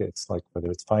markets, like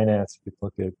whether it's finance. You could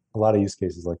look at a lot of use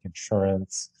cases like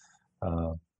insurance,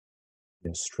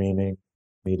 streaming,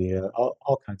 media,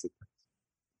 all kinds of things.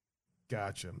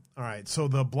 Gotcha. All right. So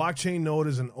the blockchain node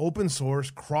is an open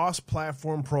source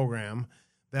cross-platform program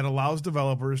that allows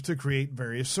developers to create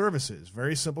various services.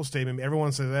 Very simple statement.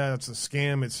 Everyone says that it's a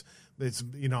scam. It's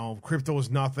crypto is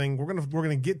nothing. We're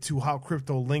gonna get to how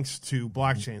crypto links to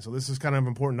blockchain. So this is kind of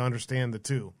important to understand the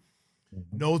two.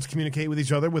 Mm-hmm. Nodes communicate with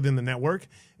each other within the network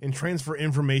and transfer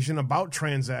information about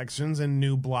transactions and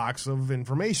new blocks of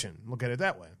information. Look at it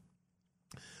that way.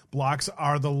 Blocks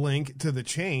are the link to the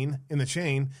chain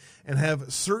and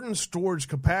have certain storage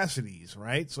capacities,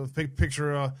 right? So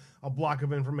picture a block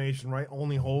of information, right?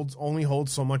 Only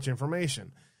holds so much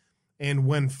information. And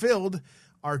when filled,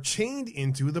 are chained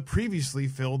into the previously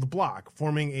filled block,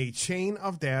 forming a chain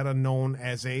of data known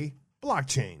as a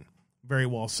blockchain. Very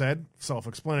well said,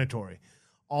 self-explanatory.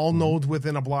 All nodes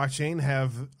within a blockchain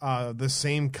have the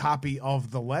same copy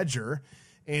of the ledger.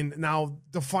 And now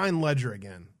define ledger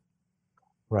again.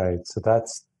 Right. So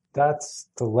that's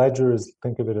the ledgers.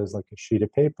 Think of it as like a sheet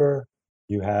of paper.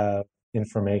 You have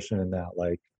information in that,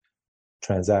 like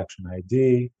transaction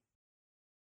ID,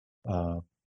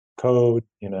 code,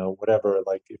 whatever.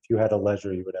 Like if you had a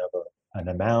ledger, you would have an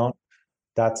amount.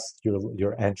 That's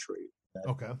your entry.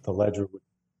 Okay. The ledger would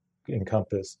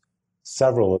encompass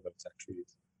several of those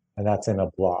entries, and that's in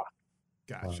a block.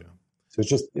 Gotcha. So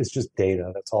it's just data.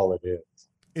 That's all it is.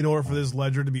 In order for this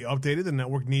ledger to be updated, the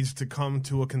network needs to come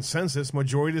to a consensus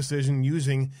majority decision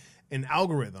using an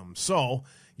algorithm. So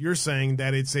you're saying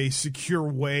that it's a secure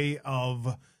way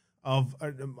of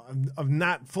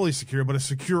not fully secure, but a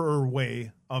securer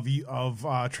way of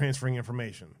transferring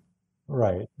information.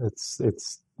 Right. It's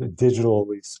a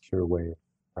digitally secure way.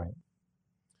 Right.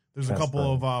 There's a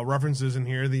couple of references in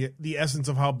here. The essence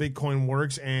of how Bitcoin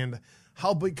works and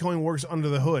how Bitcoin works under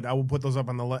the hood. I will put those up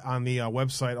on the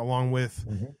website along with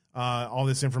all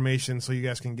this information so you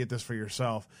guys can get this for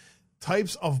yourself.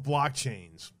 Types of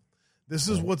blockchains. This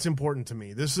is what's important to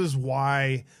me. This is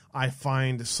why I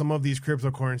find some of these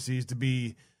cryptocurrencies to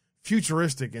be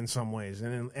futuristic in some ways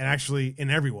and actually in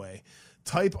every way.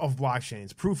 Type of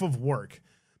blockchains, proof of work.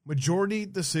 Majority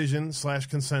decision /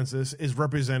 consensus is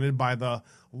represented by the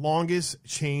longest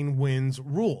chain wins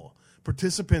rule.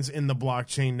 Participants in the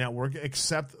blockchain network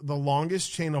accept the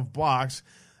longest chain of blocks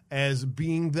as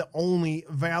being the only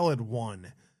valid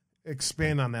one.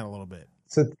 Expand on that a little bit.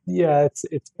 So yeah,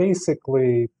 it's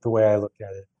basically, the way I look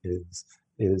at it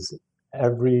is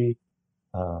every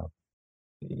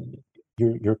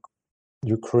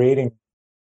you're creating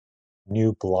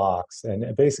new blocks,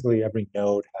 and basically every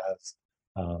node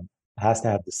has to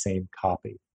have the same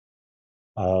copy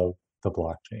of the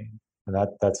blockchain, and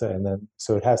that's it. And then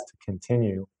so it has to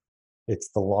continue. It's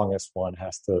the longest one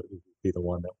has to be the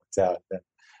one that wins out. And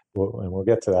we'll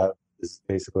get to that. Is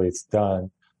basically it's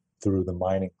done through the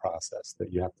mining process,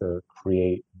 that you have to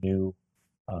create new.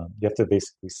 You have to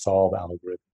basically solve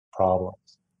algorithmic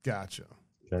problems. Gotcha.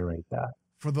 To generate that.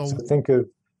 So think of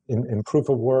in proof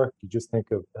of work, you just think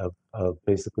of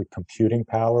basically computing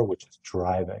power, which is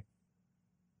driving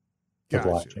the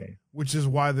blockchain. Which is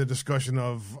why the discussion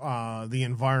of the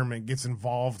environment gets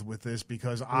involved with this,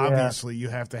 because obviously you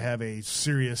have to have a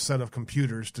serious set of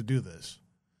computers to do this.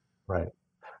 Right.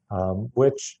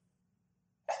 Which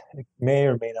may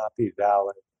or may not be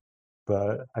valid,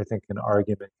 but I think an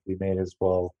argument can be made as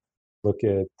well. Look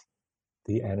at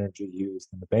the energy used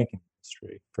in the banking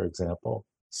industry, for example.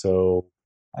 So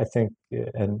I think,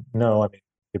 and no, I mean,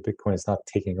 Bitcoin is not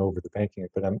taking over the banking,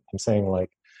 but I'm saying,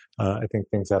 like, I think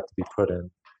things have to be put in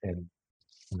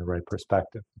the right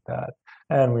perspective with that.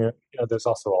 And there's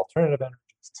also alternative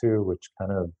energies too, which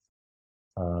kind of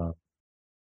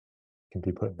can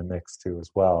be put in the mix too as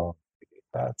well.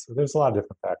 So there's a lot of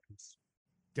different factors.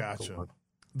 Gotcha.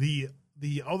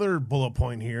 The other bullet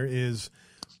point here is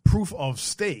proof of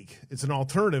stake. It's an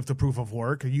alternative to proof of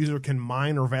work. A user can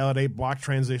mine or validate block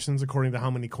transitions according to how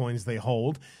many coins they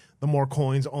hold. The more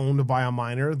coins owned by a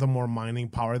miner, the more mining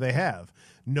power they have.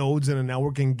 Nodes in a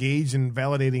network engage in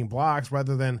validating blocks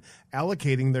rather than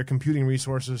allocating their computing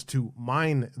resources to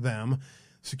mine them.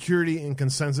 Security and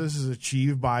consensus is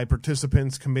achieved by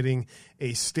participants committing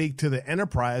a stake to the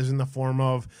enterprise in the form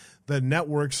of the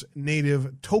network's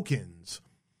native tokens.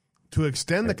 To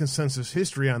extend the consensus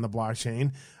history on the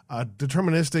blockchain, a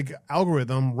deterministic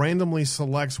algorithm randomly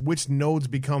selects which nodes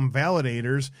become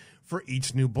validators for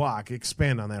each new block.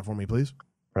 Expand on that for me, please.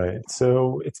 Right.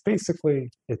 So it's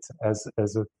basically, it's as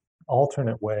an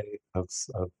alternate way of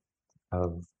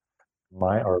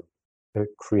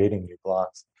creating new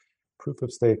blocks. Proof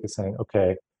of stake is saying,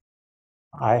 okay,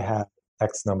 I have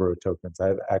X number of tokens. I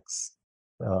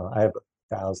have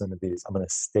 1,000 of these. I'm going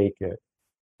to stake it.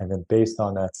 And then based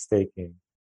on that staking,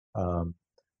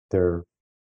 they're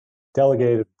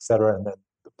delegated, et cetera, and then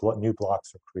the new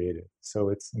blocks are created. So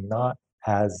it's not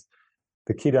as,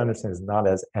 the key to understand is not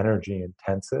as energy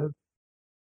intensive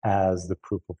as the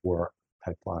proof of work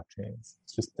type blockchains.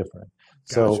 It's just different.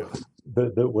 Gotcha. So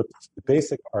the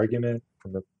basic argument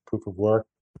from the proof of work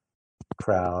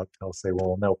crowd, they'll say,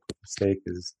 well, no, proof of stake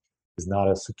is not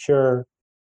as secure.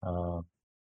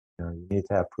 You need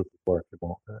to have proof of work. It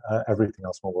won't. Everything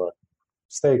else won't work.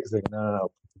 Stake is like, no.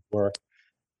 Proof of work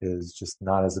is just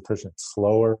not as efficient,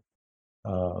 slower,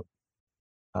 not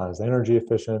as energy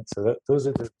efficient. So those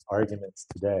are the arguments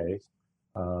today.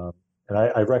 And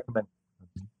I recommend,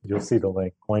 you'll see the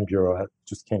link. Coin Bureau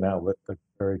just came out with a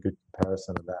very good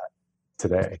comparison of that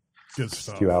today. Good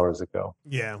stuff. A few hours ago.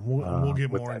 Yeah, we'll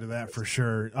get more into that for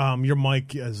sure. Your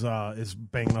mic is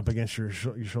banging up against your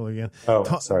shoulder again.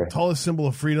 Oh, sorry. Tallest symbol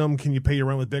of freedom. Can you pay your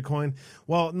rent with Bitcoin?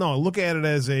 Well, no. Look at it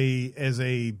as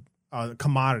a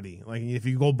commodity. Like if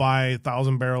you go buy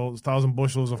 1,000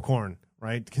 bushels of corn,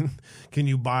 right? Can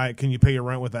you pay your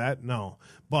rent with that? No.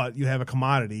 But you have a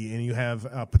commodity, and you have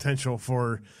a potential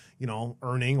for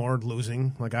earning or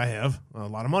losing, like I have, a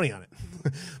lot of money on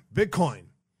it. Bitcoin.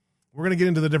 We're going to get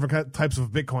into the different types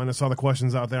of Bitcoin. I saw the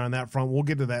questions out there on that front. We'll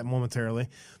get to that momentarily.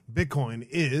 Bitcoin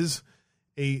is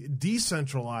a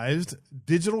decentralized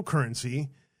digital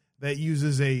currency that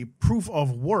uses a proof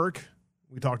of work,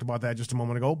 we talked about that just a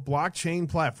moment ago, blockchain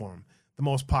platform, the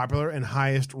most popular and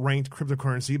highest ranked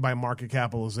cryptocurrency by market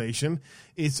capitalization.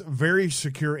 It's very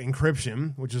secure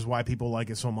encryption, which is why people like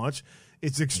it so much.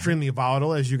 It's extremely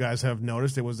volatile, as you guys have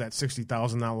noticed. It was at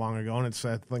 60,000 not long ago, and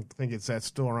I think it's at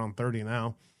still around 30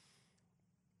 now.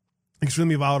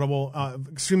 Extremely volatile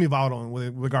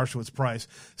with regards to its price.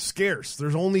 Scarce.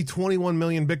 There's only 21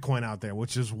 million Bitcoin out there,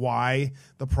 which is why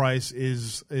the price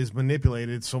is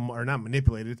manipulated so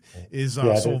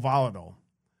volatile.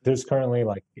 There's currently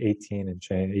like 18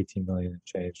 million and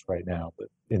change right now, but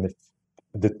in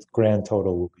the grand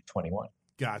total will be 21.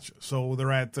 Gotcha. So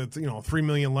they're at 3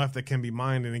 million left that can be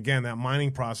mined, and again, that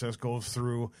mining process goes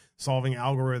through solving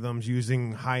algorithms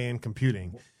using high-end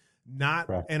computing, not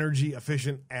Correct. energy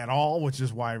efficient at all, which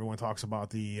is why everyone talks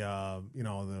about the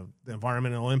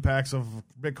environmental impacts of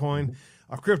Bitcoin,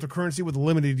 a cryptocurrency with a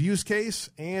limited use case,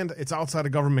 and it's outside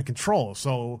of government control.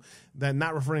 So that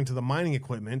not referring to the mining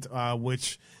equipment,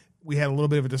 which we had a little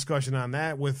bit of a discussion on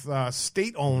that with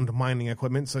state-owned mining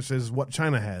equipment, such as what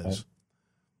China has.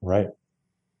 Right.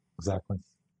 Exactly.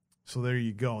 So there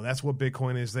you go. That's what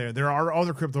Bitcoin is there. There are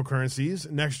other cryptocurrencies,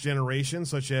 next generation,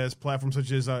 such as platforms such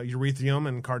as Ethereum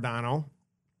and Cardano,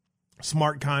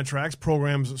 smart contracts,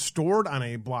 programs stored on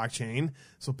a blockchain.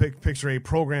 So picture a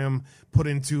program put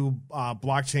into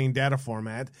blockchain data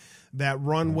format that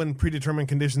run when predetermined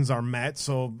conditions are met.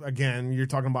 So again, you're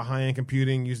talking about high-end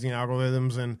computing, using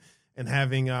algorithms and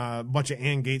having a bunch of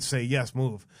AND gates say, yes,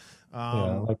 move.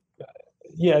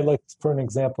 Like for an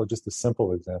example, just a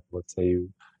simple example, let's say you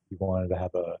wanted to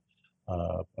have a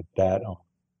bet on,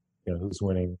 who's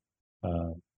winning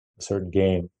a certain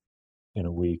game in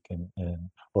a week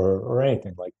or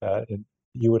anything like that. And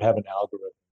you would have an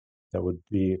algorithm that would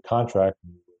be a contract.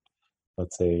 And you would,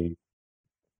 let's say,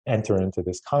 enter into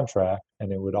this contract,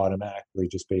 and it would automatically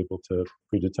just be able to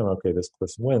predetermine, okay, this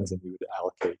person wins, and you would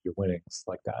allocate your winnings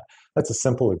like that. That's a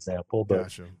simple example, but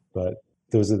Gotcha. But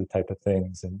those are the type of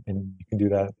things, and you can do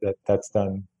that's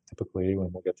done typically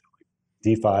when we'll get to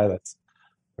DeFi. That's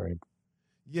very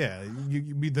yeah.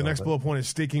 The next bullet point is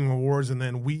staking rewards, and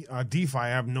then DeFi. I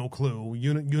have no clue.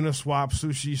 Uniswap,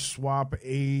 Sushi Swap,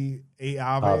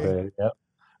 Aave. Yep.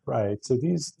 Right. So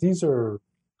these are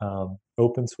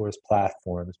open source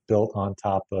platforms built on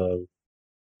top of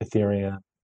Ethereum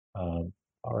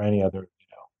or any other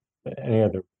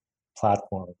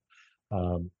platform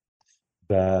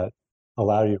that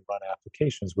allow you to run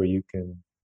applications where you can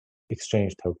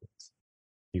exchange tokens,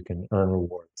 you can earn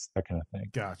rewards, that kind of thing.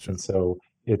 Gotcha. And so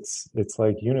it's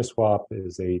like Uniswap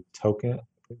is a token.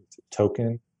 It's a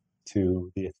token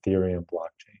to the Ethereum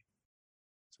blockchain.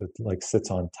 So it like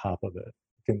sits on top of it.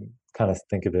 You can kind of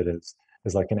think of it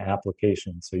as like an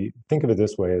application. So you think of it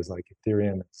this way: as like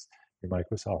Ethereum is your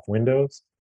Microsoft Windows,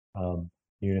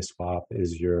 Uniswap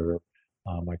is your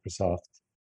Microsoft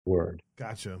Word.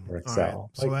 Gotcha. Or Excel. Right.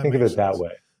 So like think of it that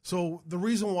way. So the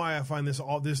reason why I find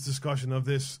all this discussion of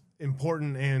this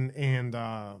important and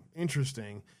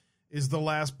interesting is the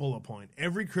last bullet point.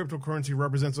 Every cryptocurrency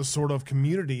represents a sort of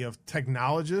community of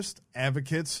technologists,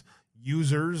 advocates,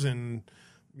 users, and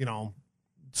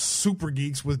super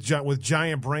geeks with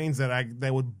giant brains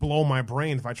that would blow my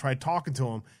brain if I tried talking to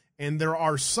them. And there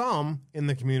are some in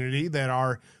the community that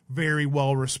are very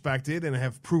well respected and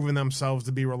have proven themselves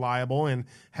to be reliable and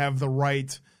have the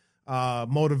right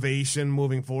motivation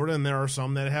moving forward. And there are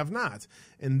some that have not.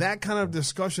 And that kind of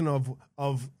discussion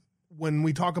of when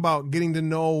we talk about getting to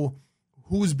know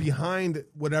who's behind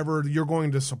whatever you're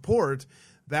going to support,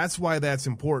 that's why that's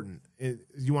important.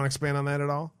 You want to expand on that at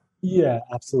all? Yeah,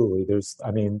 absolutely. There's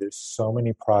so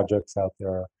many projects out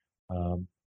there.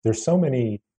 There's so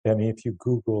many. If you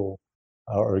Google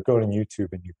or go to YouTube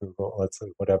and you Google, let's say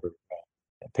whatever,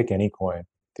 pick any coin,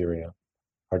 Ethereum,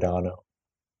 Cardano,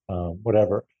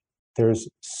 whatever. There's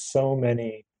so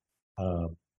many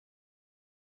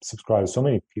subscribers, so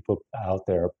many people out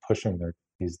there pushing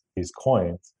these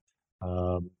coins,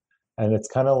 and it's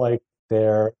kind of like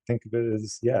think of it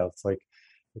as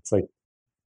it's like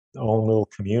own little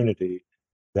community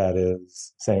that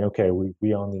is saying, okay,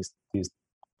 we own these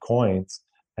coins,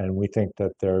 and we think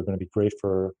that they're going to be great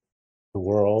for the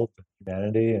world,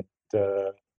 humanity, and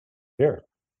here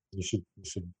you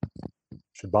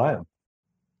should buy them.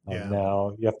 Yeah.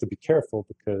 Now you have to be careful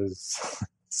because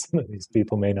some of these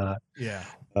people may not. Yeah.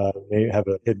 May have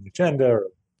a hidden agenda or.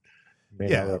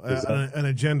 An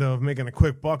agenda of making a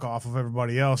quick buck off of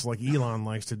everybody else, like Elon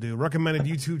likes to do. Recommended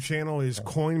YouTube channel is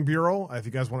Coin Bureau. If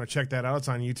you guys want to check that out, it's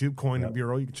on YouTube. Coin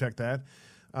Bureau, you can check that.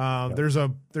 There's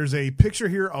a picture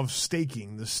here of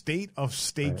staking, the state of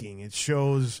staking. Right. It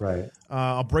shows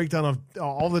a breakdown of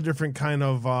all the different kind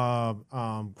of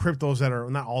cryptos that are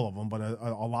not all of them, but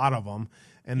a lot of them,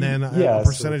 and then a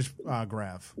percentage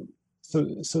graph.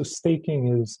 So staking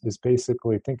is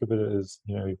basically, think of it as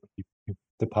you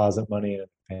deposit money in a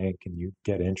bank and you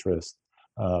get interest.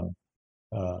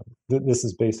 This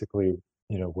is basically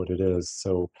what it is.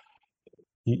 So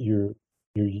you're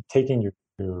taking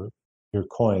your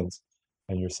coins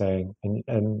and you're saying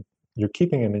and you're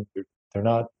keeping them in. They're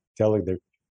not delegated. They're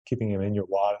keeping them in your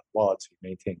wallet, so you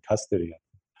maintain custody of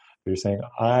them. You're saying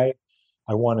I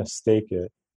want to stake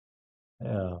it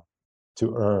to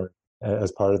earn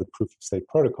as part of the proof of stake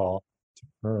protocol to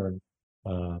earn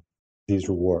these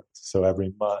rewards. So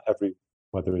every month,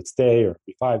 whether it's day or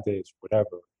every 5 days,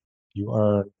 whatever, you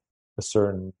earn a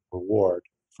certain reward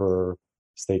for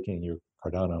staking your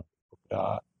Cardano,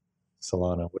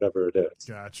 Solana, whatever it is.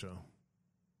 Gotcha.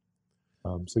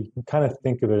 So you can kind of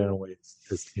think of it in a way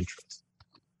as interest.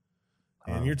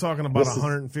 And you're talking about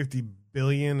 150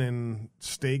 billion in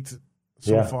staked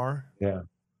so far? Yeah,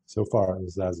 so far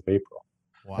as of April.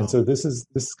 Wow. And so this is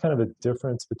kind of a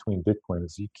difference between Bitcoin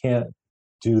is you can't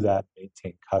do that,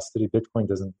 maintain custody. Bitcoin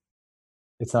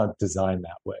it's not designed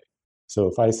that way. So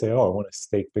if I say, I want to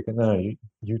stake Bitcoin, no,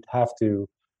 you'd have to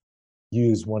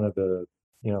use one of the,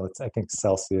 I think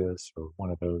Celsius or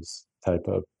one of those type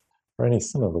of, or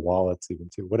some of the wallets even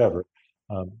too, whatever.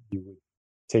 You would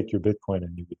take your Bitcoin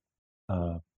and you would,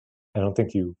 I don't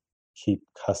think you keep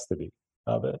custody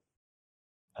of it.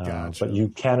 Gotcha. But you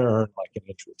can earn like an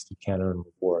interest. You can earn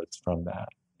rewards from that.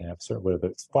 You have certain, whether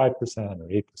it's 5% or 8%,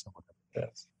 whatever it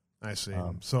is. I see.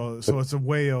 So it's a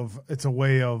way of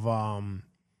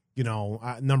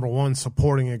number one,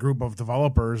 supporting a group of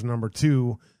developers. Number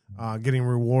two, getting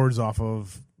rewards off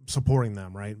of supporting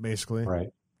them. Right. Basically.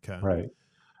 Right. Okay. Right.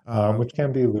 Which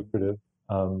can be lucrative,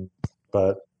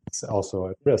 but it's also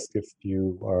at risk if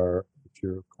your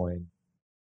coin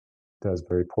does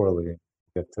very poorly.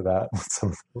 Get to that, some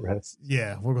of the rest.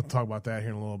 Yeah, we're going to talk about that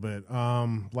here in a little bit.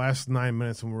 Last 9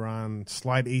 minutes and we're on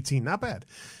slide 18. Not bad.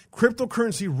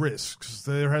 Cryptocurrency risks.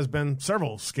 There has been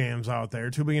several scams out there.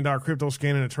 $2 billion crypto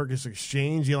scam in a Turkish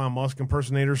exchange. Elon Musk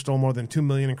impersonator stole more than $2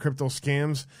 million in crypto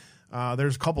scams.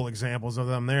 There's a couple examples of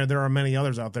them there. There are many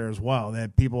others out there as well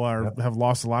that people have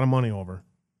lost a lot of money over.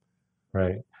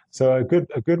 Right. So a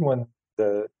good one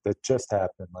that just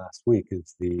happened last week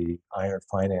is the Iron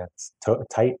Finance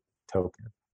Tight token,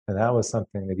 and that was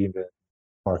something that even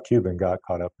Mark Cuban got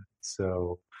caught up in.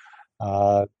 So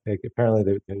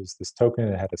apparently there's this token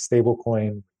that had a stable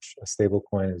coin, which a stable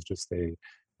coin is just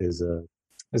is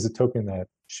a token that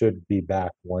should be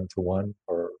backed 1-to-1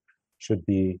 or should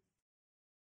be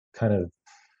kind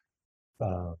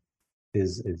of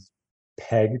is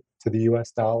pegged to the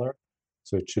US dollar,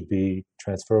 so it should be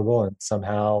transferable. And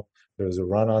somehow there was a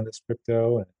run on this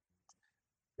crypto and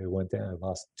it went down and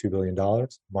lost $2 billion.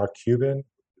 Mark Cuban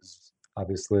is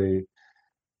obviously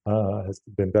has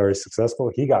been very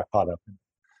successful. He got caught up in it.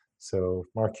 So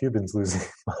Mark Cuban's losing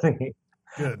money.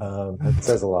 Good. It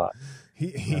says a lot.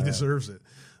 He deserves it.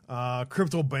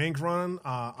 Crypto bank run.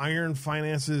 Iron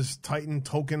Finance's Titan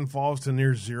token falls to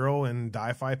near zero and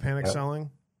DeFi panic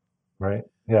selling. Right.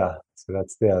 Yeah. So that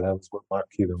was what Mark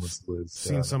Cuban was.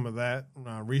 Seen some of that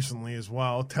recently as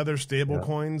well. Tether stable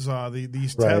coins.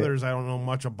 These tethers I don't know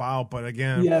much about, but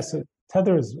again. Yeah, so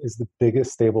Tether is the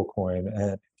biggest stable coin.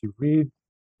 And if you read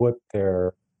what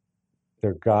their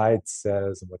guide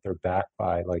says and what they're backed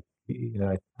by, like,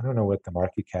 I don't know what the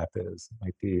market cap is. It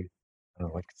might be, I don't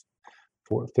know, like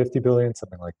 50 billion,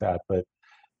 something like that. But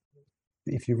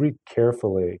if you read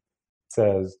carefully, it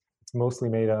says it's mostly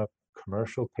made up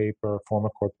commercial paper, former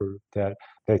corporate debt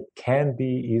that can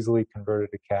be easily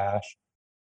converted to cash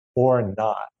or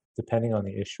not, depending on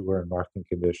the issuer and market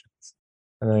conditions.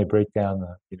 And then they break down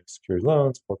the secured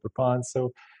loans, corporate bonds.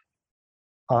 So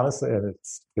honestly, and it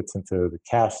gets into the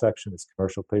cash section, is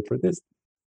commercial paper.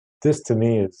 This to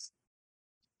me is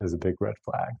a big red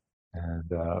flag. And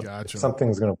Gotcha. If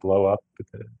something's going to blow up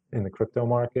in the crypto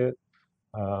market,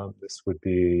 this would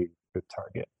be a good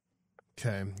target.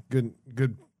 Okay,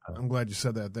 good. I'm glad you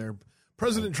said that there.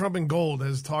 President Trump and gold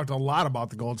has talked a lot about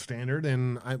the gold standard,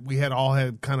 and we had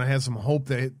some hope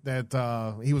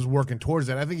that he was working towards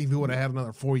that. I think if he would have had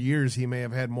another 4 years, he may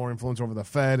have had more influence over the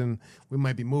Fed, and we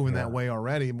might be moving that way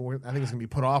already. But I think it's going to be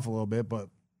put off a little bit. But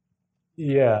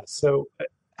so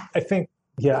I think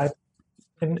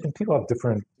and people have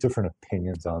different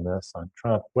opinions on this, on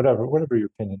Trump, whatever your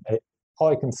opinion. All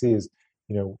I can see is,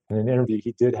 in an interview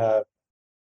he did have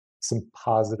some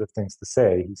positive things to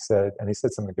say. He said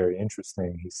something very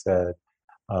interesting. He said,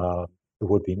 it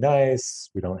would be nice.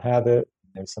 We don't have it.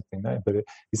 There's something nice. But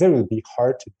he said it would be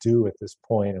hard to do at this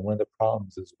point. And one of the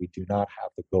problems is we do not have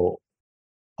the gold.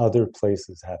 Other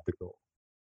places have the gold.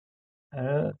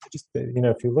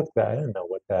 If you look at that, I don't know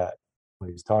what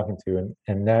he was talking to.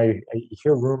 And now you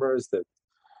hear rumors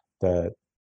that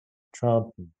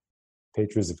Trump and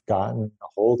Patriots have gotten a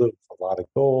hold of a lot of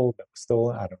gold that was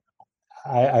stolen. I don't know.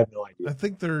 I have no idea. I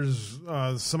think there's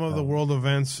some of the world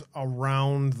events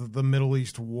around the Middle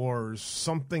East wars.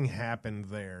 Something happened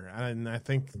there, and I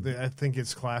think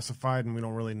it's classified, and we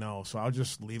don't really know. So I'll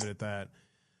just leave it at that.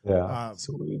 Yeah,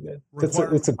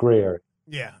 it's a gray area.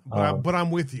 Yeah, but I'm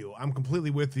with you. I'm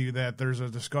completely with you that there's a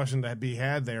discussion to be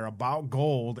had there about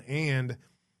gold, and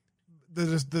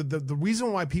the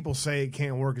reason why people say it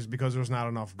can't work is because there's not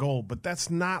enough gold, but that's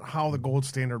not how the gold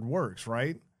standard works,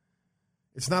 right?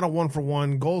 It's not a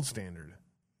 1-for-1 gold standard.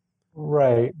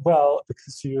 Right. Well,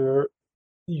 because you're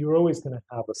always going to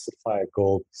have a supply of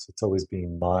gold, so it's always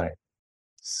being mined.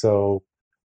 So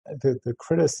the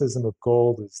criticism of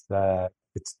gold is that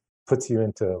it puts you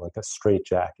into like a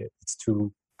straitjacket. It's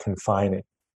too confining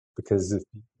because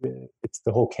it's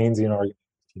the whole Keynesian argument.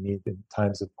 You need, in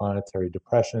times of monetary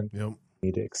depression, you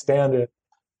need to expand it.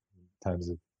 In times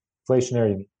of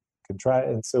inflationary, you need to contract.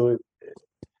 And so,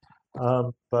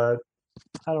 but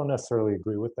I don't necessarily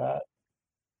agree with that.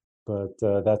 But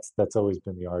that's always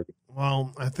been the argument.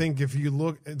 Well, I think if you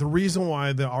look, the reason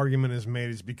why the argument is made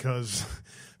is because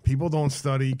people don't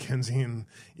study Keynesian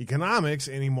economics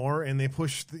anymore, and they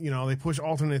push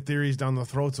alternate theories down the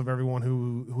throats of everyone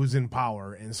who's in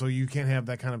power, and so you can't have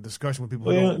that kind of discussion with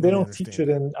people. They don't teach it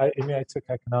in. I took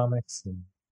economics in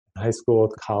high school,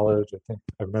 at college. I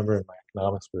remember in my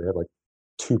economics where they had like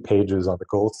 2 pages on the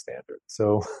gold standard.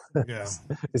 So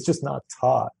it's just not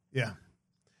taught. Yeah.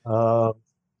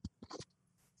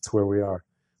 That's where we are.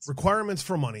 Requirements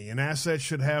for money. An asset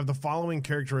should have the following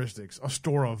characteristics: a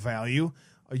store of value,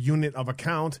 a unit of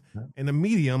account, and a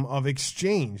medium of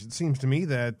exchange. It seems to me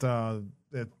that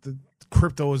that the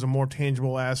crypto is a more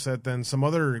tangible asset than some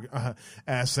other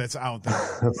assets out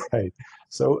there. Right.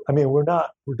 So, I mean, we're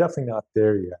definitely not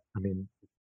there yet. I mean,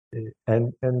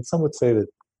 and some would say that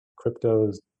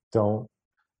crypto doesn't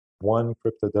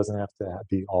have to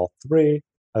be all 3.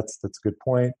 That's a good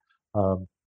point.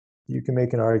 You can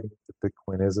make an argument that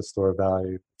Bitcoin is a store of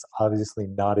value. It's obviously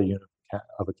not a unit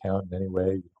of account in any way.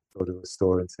 You don't go to a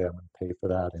store and say, I'm going to pay for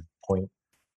that in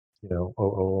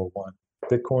 0.0001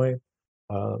 Bitcoin.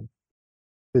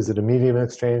 Is it a medium of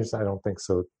exchange? I don't think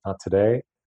so. Not today.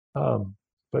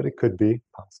 But it could be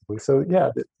possibly. So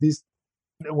yeah,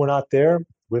 we're not there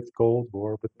with gold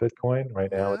or with Bitcoin right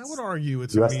now. I would argue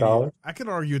it's US dollar. I could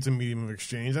argue it's a medium of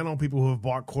exchange. I know people who have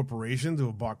bought corporations, who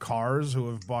have bought cars, who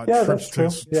have bought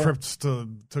trips to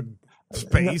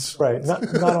space. Right. Not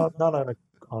on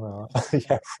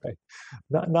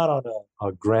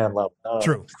a grand level.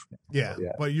 True. Yeah.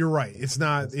 But you're right. It's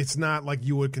not like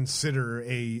you would consider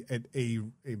a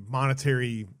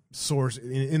monetary source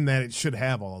in that it should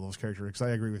have all of those characteristics.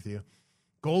 I agree with you.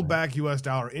 Gold-backed U.S.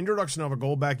 dollar. Introduction of a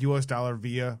gold-backed U.S. dollar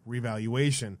via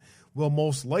revaluation will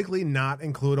most likely not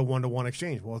include a 1-to-1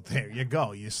 exchange. Well, there you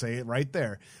go. You say it right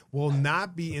there. Will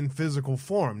not be in physical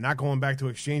form. Not going back to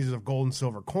exchanges of gold and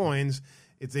silver coins.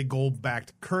 It's a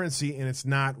gold-backed currency, and it's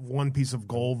not one piece of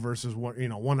gold versus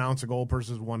 1 ounce of gold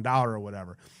versus $1 or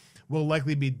whatever. Will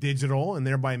likely be digital and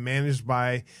thereby managed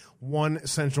by one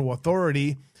central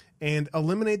authority, and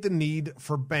eliminate the need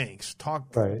for banks.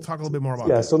 Talk a little bit more about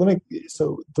that. Yeah,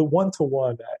 so the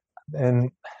 1-to-1, and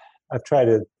I've tried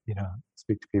to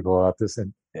speak to people about this,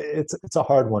 and it's a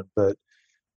hard one, but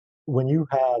when you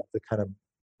have the kind of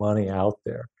money out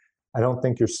there, I don't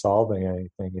think you're solving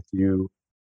anything if you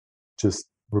just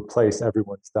replace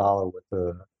everyone's dollar with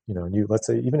let's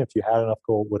say even if you had enough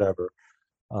gold, whatever,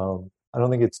 I don't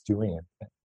think it's doing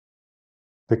anything,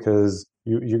 because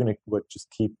you're going to just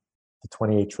keep the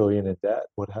 28 trillion in debt.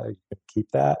 How you can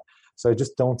keep that? So I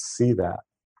just don't see that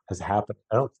as happening.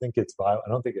 I don't think it's viable. I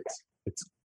don't think it's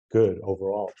good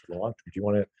overall for the long term. Do you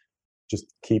want to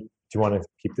keep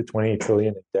the 28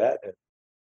 trillion in debt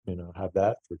and have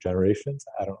that for generations?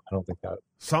 I don't think that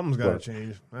something's got to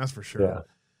change. That's for sure. Yeah.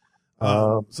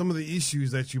 Some of the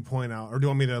issues that you point out, or do you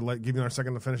want me to give you our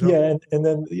second to finish up? Yeah, and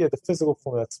then the physical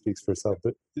form, that speaks for itself.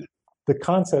 But the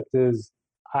concept is,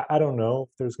 I don't know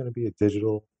if there's going to be a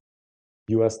digital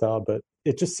U.S. dollar, but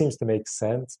it just seems to make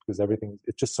sense because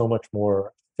it's just so much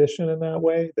more efficient in that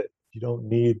way that you don't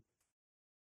need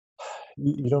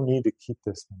to keep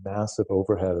this massive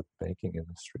overhead of the banking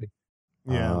industry.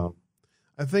 Yeah,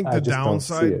 I think the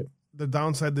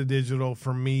downside to digital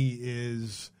for me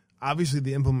is obviously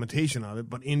the implementation of it,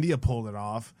 but India pulled it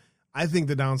off. I think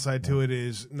the downside to it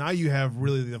is now you have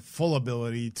really the full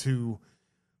ability to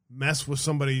mess with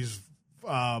somebody's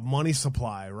money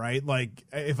supply, right? Like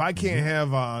if I can't have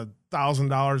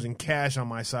 $1,000 in cash on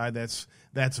my side, that's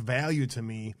value to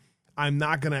me. I'm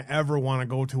not going to ever want to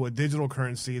go to a digital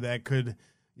currency that could,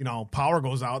 power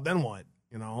goes out, then what,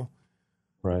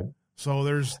 Right. So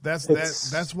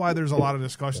that's why there's a lot of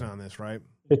discussion on this, right?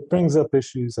 It brings up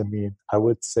issues. I mean, I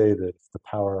would say that if the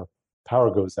power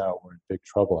goes out, we're in big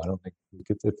trouble. I don't think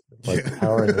the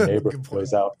power in the neighborhood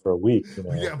goes out for a week.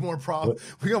 We got more problems.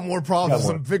 We got more problems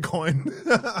than Bitcoin.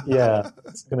 Yeah,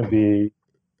 it's going to be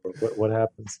what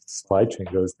happens if the supply chain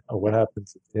goes down, or what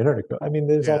happens if the internet goes. I mean,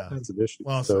 there's all kinds of issues.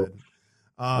 Well said.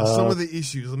 Some of the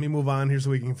issues. Let me move on here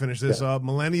so we can finish this up.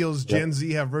 Millennials, Gen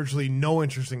Z have virtually no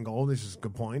interest in gold. This is a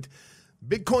good point.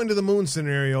 Bitcoin to the moon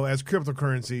scenario as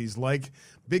cryptocurrencies like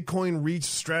Bitcoin reach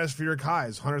stratospheric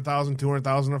highs, 100,000,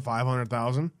 200,000, or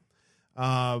 500,000,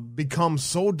 become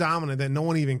so dominant that no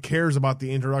one even cares about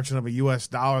the introduction of a U.S.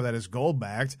 dollar that is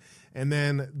gold-backed, and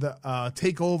then the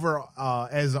takeover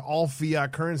as all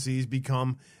fiat currencies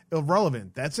become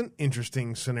irrelevant. That's an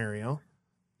interesting scenario.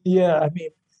 Yeah, I mean,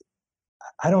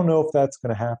 I don't know if that's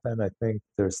going to happen. I think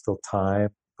there's still time,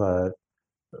 but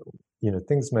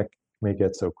things may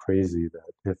get so crazy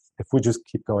that if we just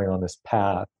keep going on this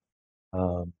path,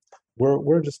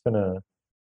 we're just going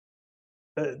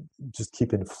to just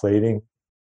keep inflating,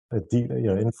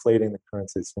 inflating the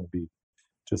currency. It's going to be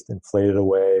just inflated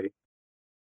away,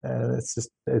 and it's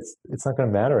not going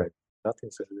to matter anymore.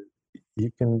 Nothing's going to.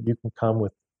 You can come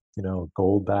with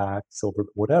gold back, silver,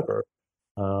 whatever.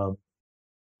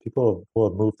 People will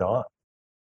have moved on.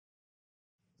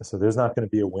 So there's not going to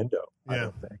be a window, I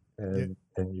don't think.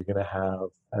 And you're going to have,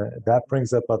 that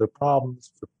brings up other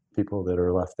problems for people that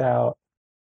are left out.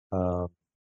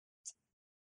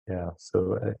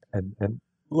 So, and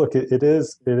look, it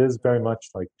is very much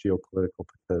like geopolitical,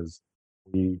 because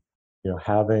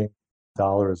having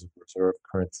dollars as reserve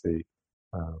currency,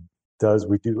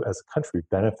 we do as a country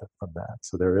benefit from that.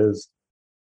 So there is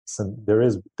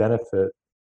benefit.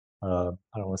 I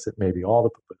don't want to say maybe all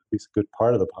but at least a good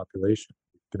part of the population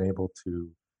have been able to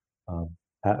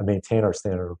maintain our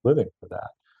standard of living for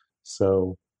that.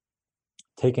 So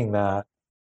taking that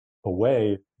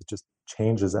away, it just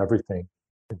changes everything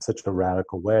in such a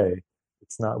radical way.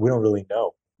 We don't really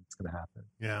know what's going to happen.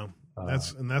 Yeah.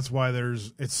 That's why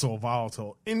it's so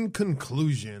volatile. In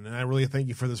conclusion, and I really thank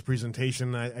you for this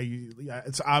presentation.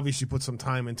 It's obvious you put some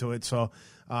time into it, so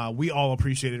we all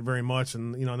appreciate it very much.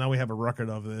 And now we have a record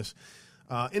of this.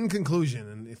 In conclusion,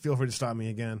 and feel free to stop me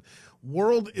again.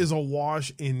 World is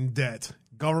awash in debt,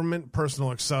 government,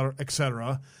 personal,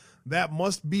 etc. That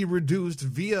must be reduced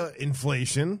via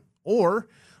inflation or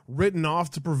written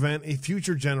off to prevent a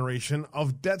future generation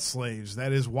of debt slaves.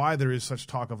 That is why there is such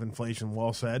talk of inflation.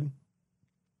 Well said.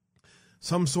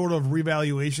 Some sort of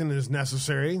revaluation is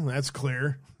necessary. That's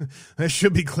clear. That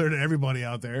should be clear to everybody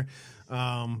out there.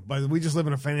 But we just live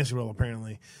in a fantasy world,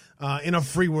 apparently. In a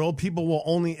free world, people will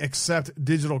only accept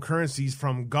digital currencies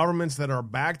from governments that are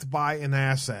backed by an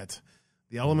asset.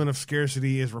 The element of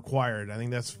scarcity is required. I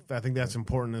think that's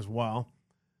important as well.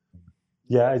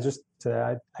 Yeah, I just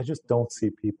don't see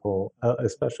people,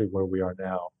 especially where we are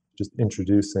now, just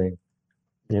introducing,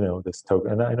 this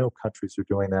token. And I know countries are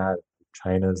doing that.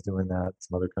 China is doing that.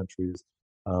 Some other countries.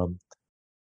 You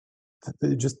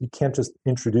can't just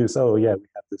introduce. Oh yeah, we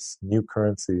have this new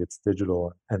currency. It's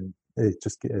digital, and they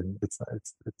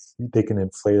can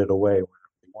inflate it away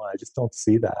whenever they want. I just don't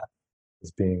see that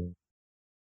as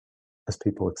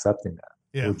people accepting that.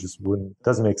 Yeah. It just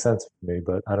doesn't make sense for me,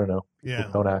 but I don't know. People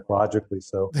don't act logically,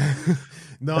 so.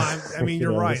 No, I mean,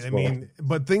 you're right. I mean,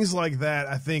 but things like that,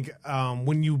 I think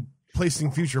when you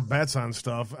placing future bets on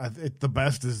stuff, the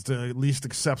best is to at least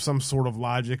accept some sort of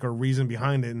logic or reason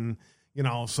behind it. And,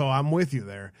 so I'm with you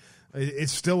there.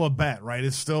 It's still a bet, right?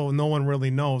 It's still, no one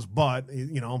really knows, but,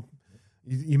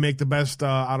 you make the best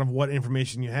out of what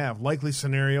information you have. Likely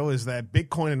scenario is that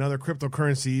Bitcoin and other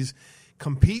cryptocurrencies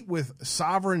compete with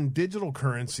sovereign digital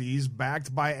currencies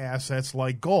backed by assets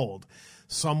like gold.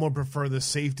 Some would prefer the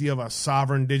safety of a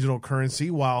sovereign digital currency,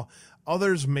 while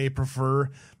others may prefer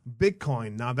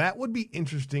Bitcoin. Now, that would be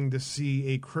interesting to see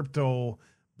a crypto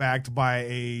backed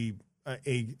by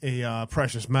a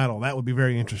precious metal. That would be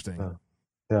very interesting.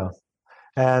 Yeah.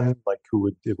 And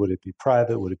would it be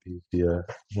private? Would it be via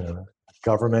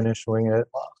government issuing it?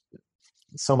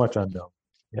 So much unknown.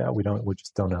 Yeah, we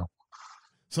just don't know.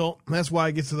 So that's why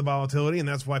it gets to the volatility, and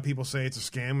that's why people say it's a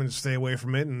scam and stay away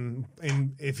from it. And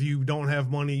if you don't have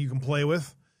money you can play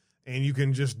with, and you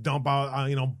can just dump out,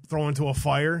 throw into a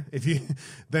fire,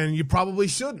 then you probably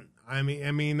shouldn't. I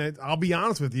mean, I'll be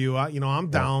honest with you. I'm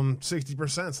down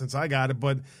 60% since I got it,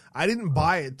 but I didn't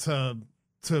buy it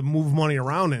to move money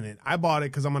around in it. I bought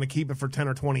it because I'm going to keep it for 10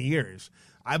 or 20 years.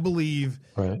 I believe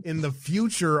in the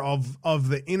future of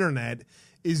the internet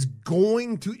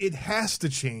it has to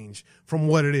change from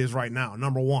what it is right now.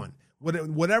 Number one,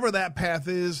 whatever that path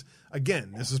is,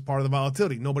 again, this is part of the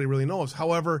volatility. Nobody really knows.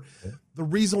 However, the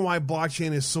reason why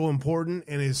blockchain is so important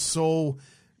and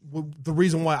the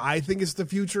reason why I think it's the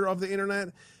future of the internet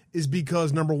is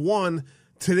because, number one,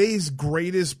 today's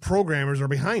greatest programmers are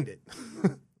behind it.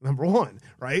 Number one,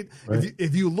 right?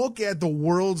 If you look at the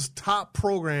world's top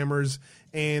programmers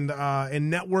and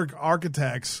network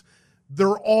architects,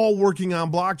 they're all working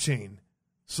on blockchain.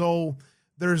 So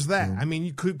there's that. I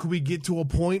mean, could we get to a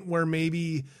point where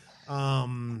maybe a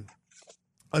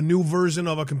new version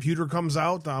of a computer comes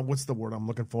out? What's the word I'm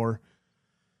looking for?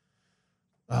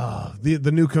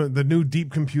 The new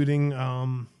deep computing,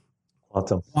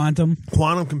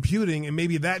 quantum computing, and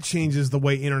maybe that changes the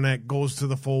way internet goes to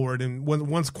the forward. And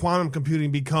once quantum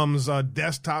computing becomes a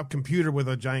desktop computer with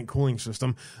a giant cooling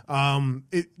system,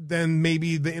 then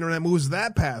maybe the internet moves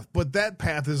that path. But that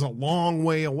path is a long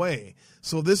way away.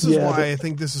 So this is why I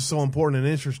think this is so important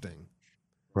and interesting.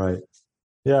 Right.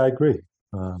 Yeah, I agree.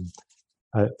 From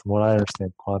what I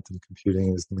understand, quantum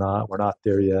computing is we're not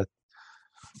there yet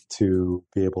to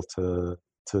be able to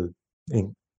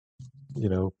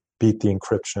beat the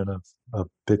encryption of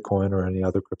Bitcoin or any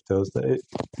other cryptos.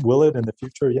 Will it in the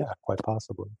future? Yeah, quite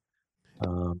possibly.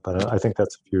 But I think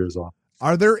that's a few years off.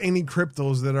 Are there any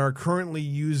cryptos that are currently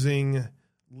using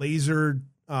laser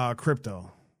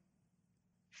crypto?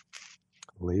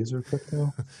 Laser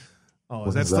crypto? Oh,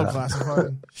 is that still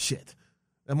classified? Shit.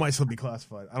 That might still be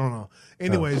classified. I don't know.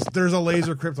 Anyways, there's a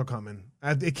laser crypto coming.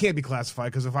 It can't be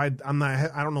classified because I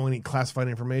don't know any classified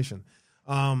information.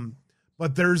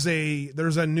 But there's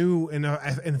a new,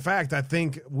 in fact, I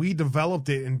think we developed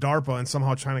it in DARPA and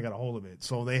somehow China got a hold of it.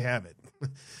 So they have it,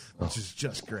 which is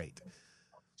just great.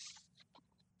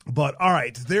 But all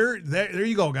right, there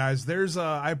you go, guys.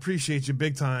 I appreciate you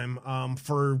big time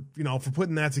for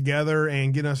putting that together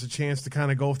and getting us a chance to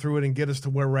kind of go through it and get us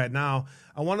to where we're at now.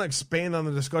 I want to expand on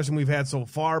the discussion we've had so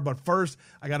far, but first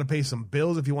I got to pay some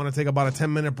bills. If you want to take about a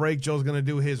 10-minute break, Joe's going to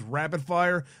do his rapid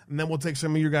fire, and then we'll take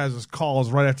some of your guys' calls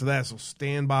right after that. So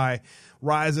stand by.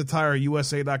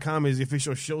 RiseAttireUSA.com is the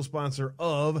official show sponsor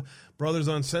of Brothers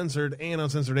Uncensored and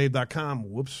UncensoredAbe.com.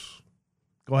 Whoops.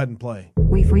 Go ahead and play.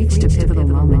 We've reached a pivotal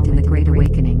moment in the Great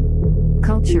Awakening.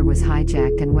 Culture was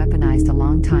hijacked and weaponized a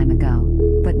long time ago,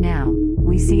 but now,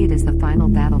 we see it as the final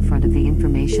battlefront of the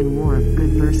information war of good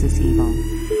versus evil.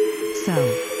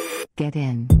 So, get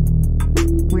in.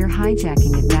 We're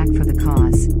hijacking it back for the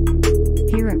cause.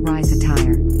 Here at Rise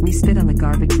Attire, we spit on the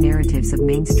garbage narratives of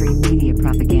mainstream media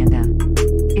propaganda.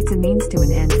 It's a means to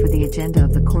an end for the agenda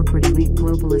of the corporate elite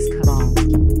globalist cabal.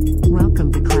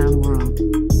 Welcome to Clown World.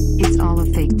 It's all a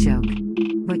fake joke.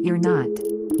 But you're not.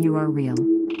 You are real.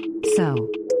 So,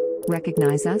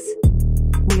 recognize us?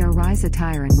 We are Rise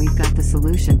Attire and we've got the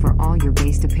solution for all your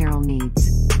based apparel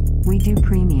needs. We do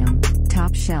premium,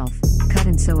 top shelf, cut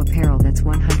and sew apparel that's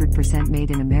 100%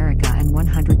 made in America and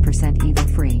 100%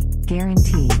 evil-free,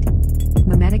 guaranteed.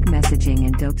 Mimetic messaging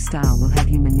and dope style will have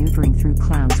you maneuvering through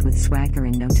clowns with swagger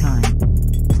in no time.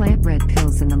 Plant red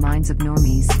pills in the minds of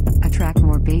normies, attract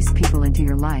more base people into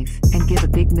your life, and give a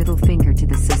big middle finger to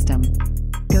the system.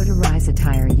 Go to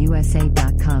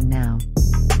RiseAttireUSA.com now.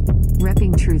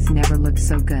 Repping truth never looked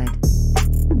so good.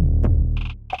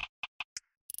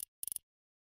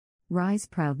 Rise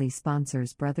proudly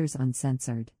sponsors Brothers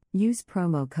Uncensored. Use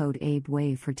promo code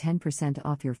ABEWAVE for 10%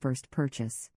 off your first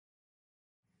purchase.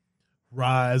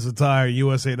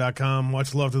 RiseAttireUSA.com.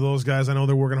 Much love to those guys. I know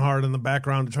they're working hard in the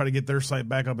background to try to get their site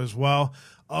back up as well.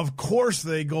 Of course,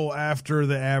 they go after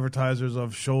the advertisers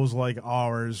of shows like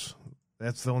ours.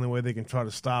 That's the only way they can try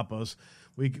to stop us.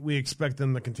 We expect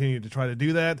them to continue to try to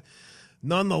do that.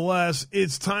 Nonetheless,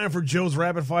 it's time for Joe's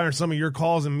Rapid Fire and some of your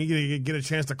calls and me to get a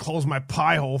chance to close my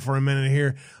pie hole for a minute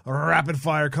here. A Rapid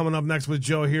Fire coming up next with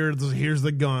Joe. Here's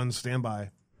the gun. Stand by.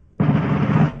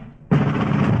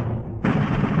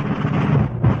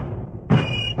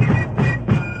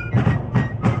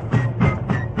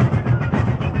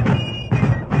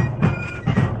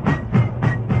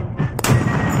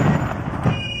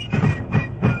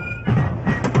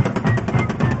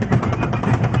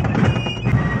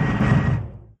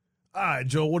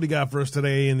 Joe, what do you got for us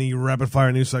today in the Rapid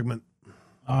Fire News segment?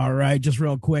 All right, just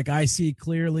real quick. I see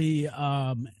clearly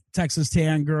Texas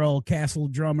Tan Girl, Castle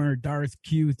Drummer, Darth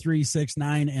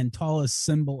Q369, and Tallest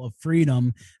Symbol of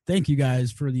Freedom. Thank you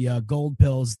guys for the gold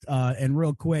pills. And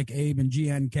real quick, Abe and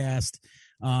GN Cast,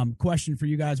 question for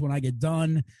you guys when I get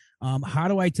done. How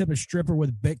do I tip a stripper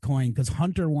with Bitcoin? Because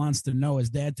Hunter wants to know. His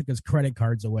dad took his credit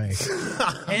cards away.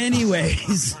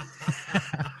 Anyways,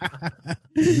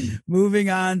 moving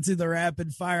on to the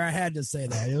rapid fire. I had to say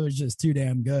that. It was just too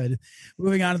damn good.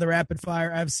 Moving on to the rapid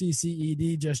fire.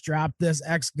 FCCED just dropped this.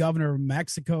 Ex-governor of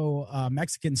Mexico,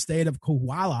 Mexican state of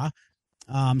Coahuila,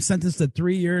 sentenced to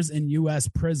 3 years in U.S.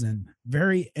 prison.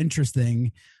 Very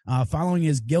interesting. Following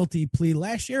his guilty plea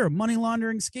last year, a money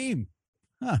laundering scheme.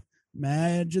 Huh.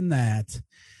 Imagine that.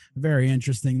 Very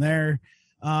interesting there.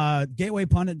 Gateway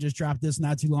Pundit just dropped this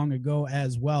not too long ago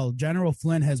as well. General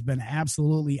Flynn has been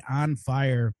absolutely on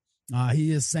fire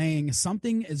He is saying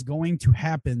something is going to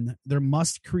happen. There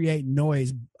must create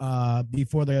noise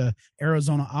before the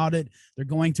Arizona audit. They're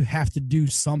going to have to do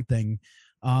something.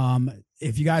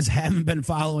 If you guys haven't been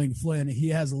following Flynn, he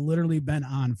has literally been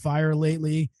on fire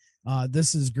lately.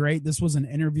 This is great. This was an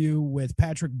interview with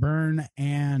Patrick Byrne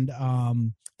and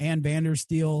Ann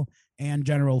Vandersteel and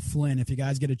General Flynn. If you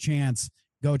guys get a chance,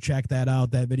 go check that out.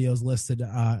 That video is listed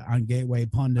on Gateway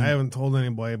Pundit. I haven't told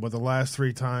anybody, but the last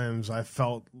 3 times I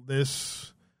felt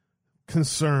this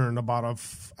concerned about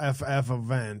a FF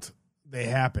event, they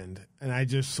happened. And I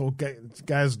just,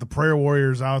 guys, the prayer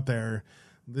warriors out there,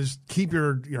 just keep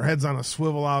your heads on a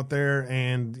swivel out there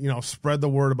and, spread the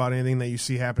word about anything that you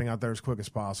see happening out there as quick as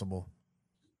possible.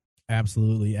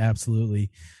 Absolutely,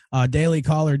 absolutely. Daily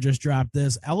Caller just dropped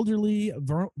this. Elderly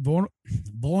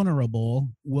vulnerable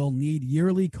will need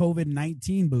yearly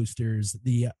COVID-19 boosters,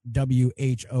 the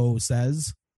WHO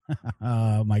says.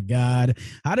 Oh, my God.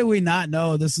 How do we not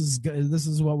know this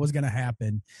is what was going to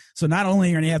happen? So not only are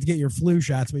you going to have to get your flu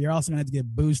shots, but you're also going to have to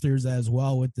get boosters as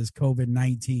well with this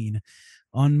COVID-19.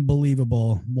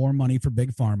 Unbelievable. More money for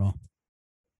Big Pharma.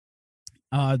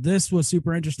 This was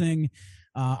super interesting.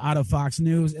 Out of Fox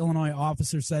News, Illinois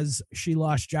officer says she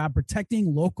lost job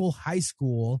protecting local high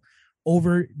school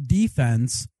over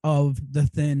defense of the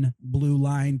thin blue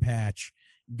line patch.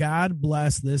 God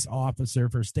bless this officer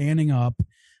for standing up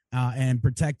and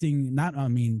protecting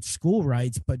school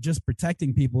rights, but just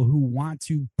protecting people who want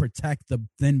to protect the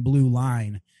thin blue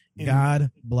line. God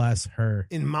bless her.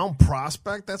 In Mount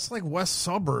Prospect, that's like west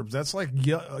suburbs. That's like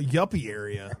yuppie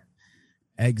area.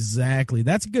 Exactly.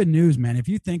 That's good news, man. If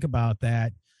you think about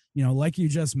that, like you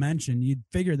just mentioned, you'd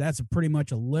figure that's pretty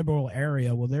much a liberal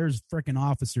area. Well, there's freaking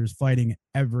officers fighting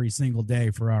every single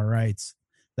day for our rights.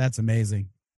 That's amazing.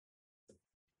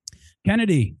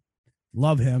 Kennedy,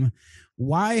 love him.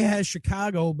 Why has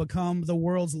Chicago become the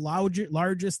world's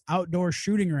largest outdoor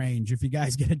shooting range? If you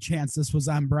guys get a chance, this was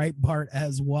on Breitbart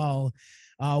as well.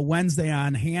 Wednesday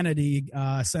on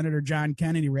Hannity, Senator John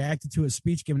Kennedy reacted to a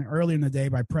speech given earlier in the day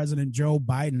by President Joe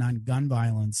Biden on gun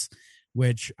violence,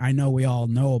 which I know we all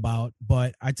know about.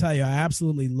 But I tell you, I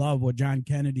absolutely love what John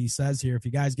Kennedy says here. If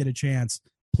you guys get a chance,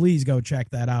 please go check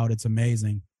that out. It's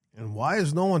amazing. And why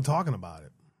is no one talking about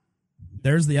it?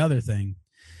 There's the other thing.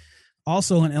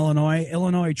 Also in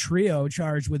Illinois trio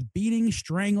charged with beating,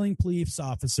 strangling police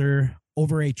officer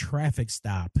over a traffic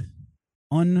stop.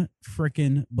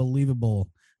 Unfrickin' believable.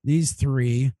 These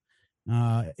 3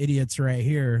 idiots right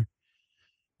here.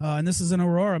 And this is in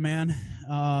Aurora, man.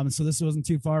 So this wasn't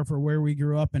too far for where we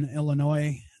grew up in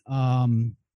Illinois.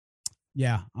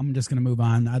 Yeah, I'm just going to move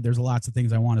on. There's lots of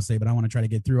things I want to say, but I want to try to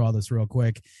get through all this real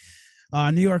quick.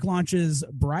 New York launches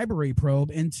bribery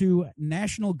probe into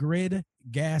National Grid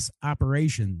gas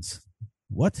operations.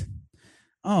 What?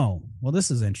 Oh, well,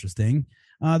 this is interesting.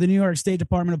 The New York State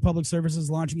Department of Public Services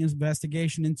launching an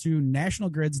investigation into National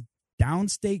Grid's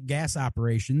downstate gas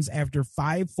operations after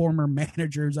 5 former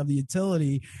managers of the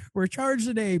utility were charged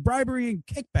in a bribery and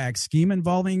kickback scheme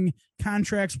involving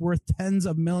contracts worth tens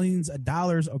of millions of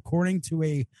dollars, according to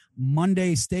a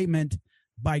Monday statement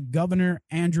by Governor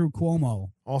Andrew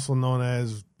Cuomo. Also known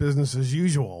as business as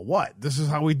usual. What? This is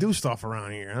how we do stuff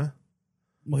around here, huh?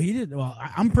 Well,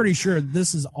 I'm pretty sure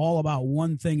this is all about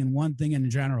one thing and one thing in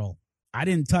general. I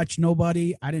didn't touch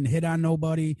nobody. I didn't hit on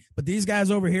nobody. But these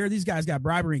guys over here, these guys got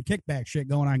bribery and kickback shit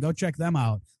going on. Go check them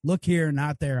out. Look here,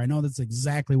 not there. I know that's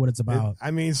exactly what it's about.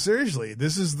 Seriously,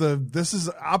 this is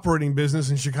operating business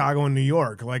in Chicago and New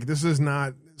York. Like, this is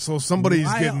not. So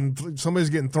somebody's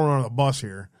getting thrown on the bus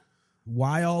here.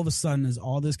 Why all of a sudden is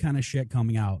all this kind of shit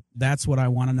coming out? That's what I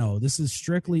want to know. This is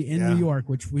strictly in New York,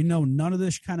 which we know none of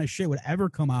this kind of shit would ever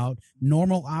come out.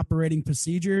 Normal operating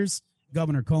procedures.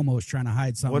 Governor Cuomo is trying to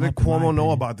hide something. What did Cuomo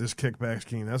know about this kickback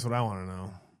scheme? That's what I want to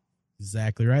know.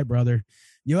 Exactly right, brother.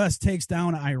 U.S. takes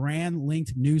down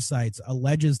Iran-linked news sites,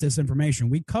 alleges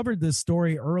disinformation. We covered this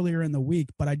story earlier in the week,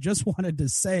 but I just wanted to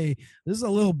say this is a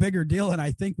little bigger deal, and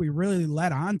I think we really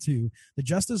led on to. The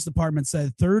Justice Department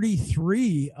said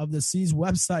 33 of the seized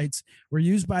websites were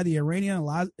used by the Iranian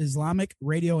Islamic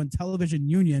Radio and Television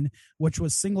Union, which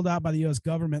was singled out by the U.S.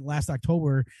 government last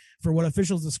October for what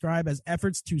officials describe as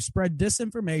efforts to spread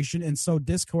disinformation and sow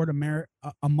discord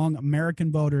among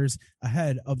American voters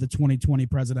ahead of the 2020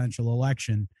 presidential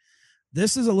election.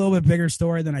 This is a little bit bigger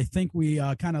story than I think we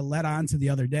kind of led on to the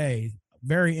other day.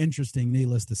 Very interesting,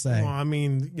 needless to say. Well, I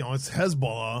mean, it's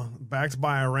Hezbollah backed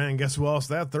by Iran. Guess who else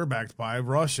they're backed by?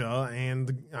 Russia.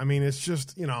 And I mean, it's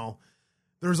just,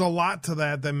 there's a lot to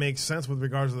that makes sense with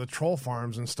regards to the troll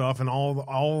farms and stuff and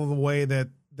all the way that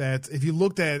that if you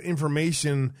looked at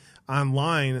information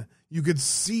online, you could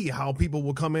see how people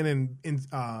will come in and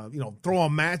throw a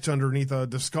match underneath a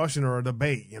discussion or a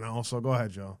debate, So go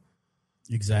ahead, Joe.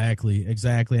 Exactly.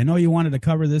 I know you wanted to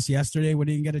cover this yesterday. We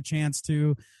didn't get a chance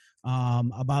to,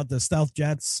 about the stealth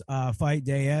jets fight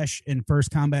Daesh in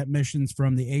first combat missions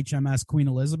from the HMS Queen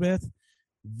Elizabeth.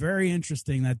 Very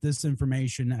interesting that this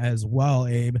information as well,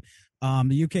 Abe.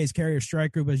 The UK's carrier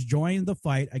strike group has joined the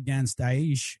fight against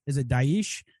Daesh. Is it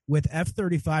Daesh? With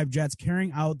F-35 jets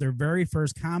carrying out their very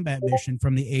first combat mission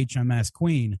from the HMS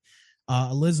Queen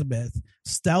Elizabeth.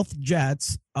 Stealth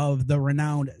jets of the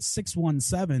renowned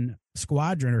 617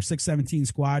 Squadron or 617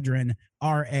 Squadron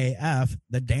RAF,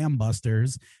 the Dam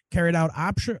Busters, carried out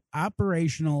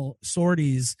operational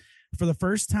sorties for the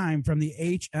first time from the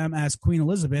HMS Queen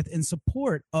Elizabeth in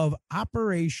support of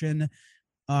Operation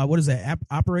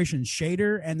Operation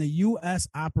Shader and the U.S.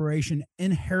 Operation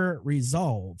Inherent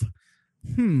Resolve.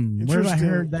 Where have I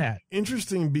heard that?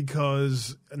 Interesting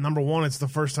because, number one, it's the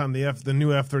first time the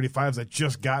new F-35s that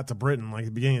just got to Britain, like at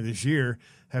the beginning of this year,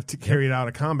 have carried out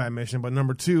a combat mission. But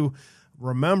number two,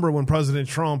 remember when President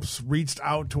Trump reached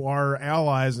out to our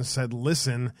allies and said,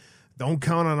 listen, don't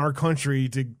count on our country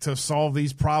to solve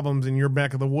these problems in your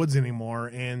back of the woods anymore.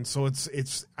 And so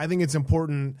I think it's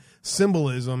important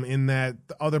symbolism in that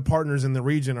the other partners in the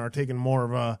region are taking more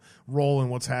of a role in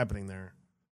what's happening there.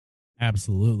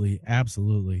 Absolutely.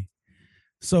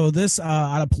 So this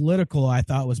out of Political, I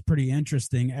thought was pretty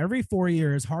interesting. Every 4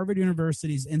 years, Harvard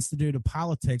University's Institute of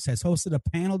Politics has hosted a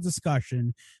panel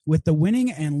discussion with the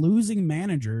winning and losing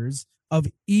managers of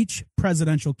each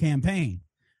presidential campaign.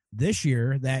 This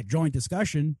year, that joint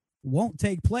discussion won't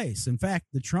take place. In fact,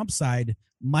 the Trump side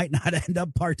might not end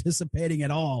up participating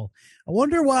at all. I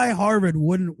wonder why Harvard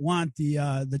wouldn't want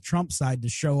the Trump side to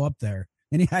show up there.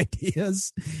 Any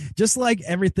ideas? Just like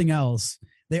everything else,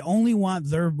 they only want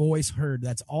their voice heard.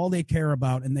 That's all they care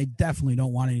about, and they definitely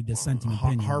don't want any dissenting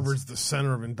opinions. Harvard's the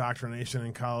center of indoctrination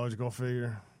in college. Go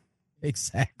figure.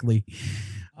 Exactly.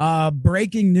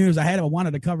 Breaking news. I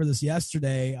wanted to cover this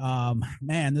yesterday.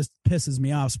 Man, this pisses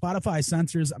me off. Spotify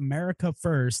censors America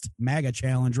First MAGA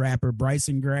challenge rapper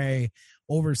Bryson Gray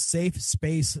over Safe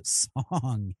Space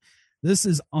song. This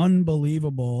is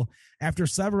unbelievable. After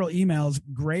several emails,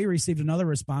 Gray received another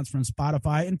response from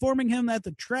Spotify informing him that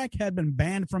the track had been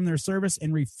banned from their service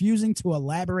and refusing to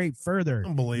elaborate further.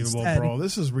 Unbelievable, bro.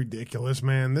 This is ridiculous,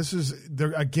 man.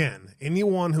 Again,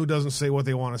 anyone who doesn't say what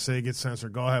they want to say gets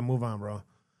censored. Go ahead, move on, bro.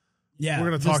 Yeah. We're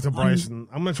going to talk to Bryson.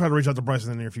 I'm going to try to reach out to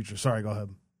Bryson in the near future. Sorry, go ahead.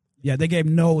 Yeah, they gave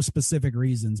no specific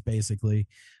reasons, basically.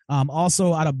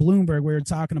 Also, out of Bloomberg, we were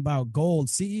talking about gold.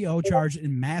 CEO charged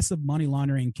in massive money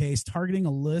laundering case targeting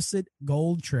illicit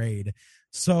gold trade.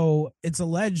 So it's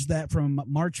alleged that from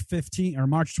March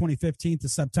 2015 to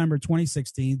September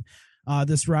 2016,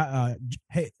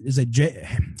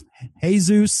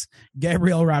 Jesus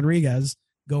Gabriel Rodriguez,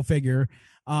 go figure,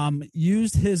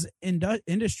 used his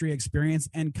industry experience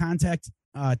and contact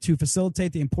to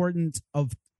facilitate the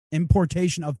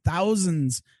importation of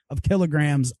thousands of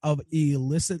kilograms of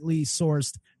illicitly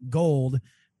sourced gold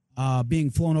being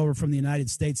flown over from the United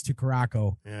States to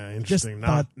Caraco. Yeah, interesting.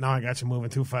 Now I got you moving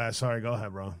too fast. Sorry, go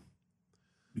ahead, bro.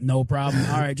 No problem.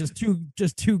 All right, just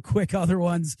two quick other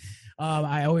ones.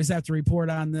 I always have to report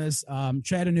on this.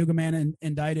 Chattanooga man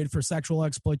indicted for sexual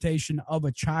exploitation of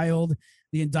a child.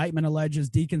 The indictment alleges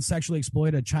Deacon sexually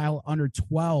exploited a child under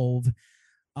 12.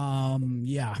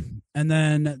 Yeah. And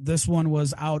then this one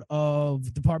was out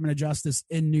of Department of Justice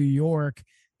in New York,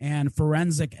 and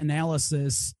forensic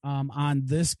analysis on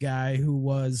this guy who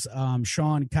was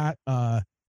Sean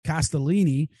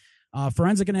Castellini.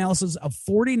 Forensic analysis of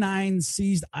 49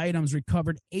 seized items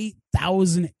recovered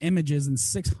 8,000 images and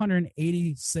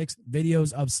 686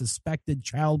 videos of suspected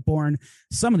child porn.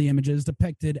 Some of the images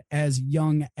depicted as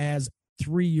young as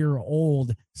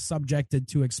 3-year-old, subjected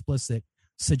to explicit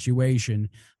situation.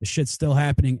 The shit's still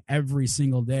happening every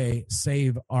single day.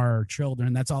 Save our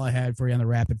children. That's all I had for you on the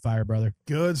rapid fire, brother.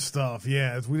 Good stuff.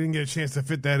 Yeah, we didn't get a chance to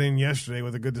fit that in yesterday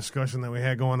with a good discussion that we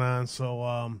had going on.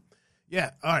 So, yeah.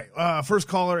 All right. First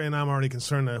caller, and I'm already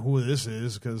concerned at who this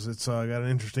is because it's got an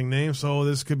interesting name. So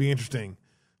this could be interesting.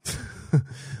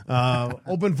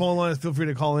 Open phone lines. Feel free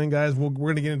to call in, guys. We're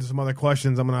going to get into some other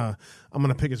questions. I'm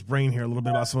gonna pick his brain here a little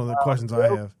bit about some of the questions I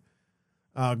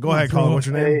have. Go ahead, caller. What's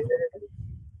your name?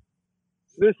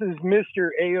 This is Mr.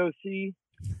 AOC.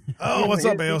 Oh, what's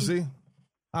up, AOC?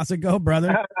 How's it go,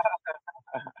 brother?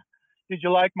 Did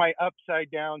you like my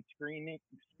upside down screen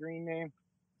name?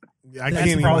 I can't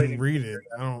even read it.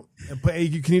 I don't. But hey,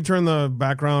 can you turn the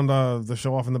background, the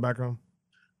show off in the background?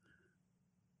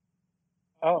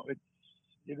 Oh, it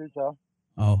is.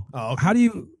 Oh, okay.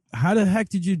 How the heck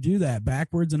did you do that?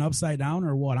 Backwards and upside down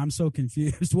or what? I'm so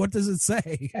confused. What does it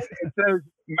say? It says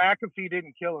McAfee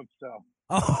didn't kill himself.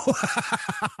 Oh,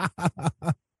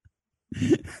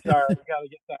 Sorry, we got to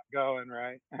get that going,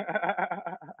 right?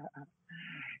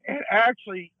 And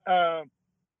actually,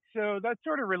 so that's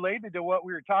sort of related to what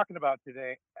we were talking about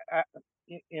today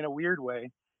in a weird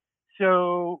way.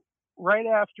 So right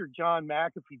after John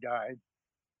McAfee died,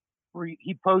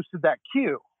 he posted that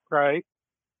Q, right?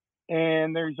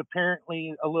 And there's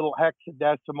apparently a little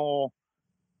hexadecimal.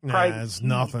 Nah, it's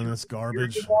nothing. It's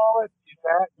garbage. Wallet. Is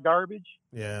that garbage?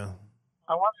 Yeah.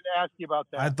 I wanted to ask you about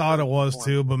that. I thought it was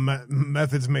too, but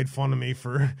Methods made fun of me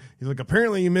for. He's like,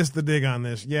 apparently you missed the dig on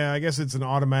this. Yeah, I guess it's an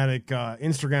automatic.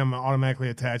 Instagram automatically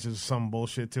attaches some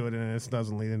bullshit to it, and it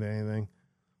doesn't lead into anything.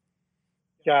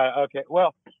 Yeah. Okay.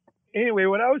 Well, anyway,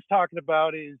 what I was talking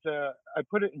about is I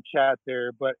put it in chat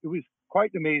there, but it was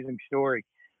quite an amazing story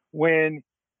when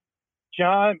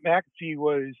John McAfee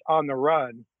was on the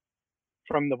run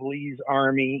from the Belize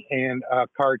Army and drug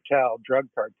cartel.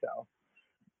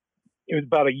 It was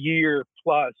about a year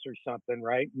plus or something,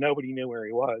 right? Nobody knew where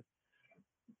he was.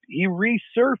 He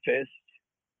resurfaced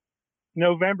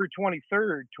November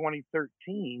 23rd,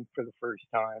 2013 for the first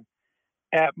time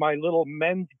at my little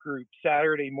men's group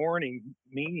Saturday morning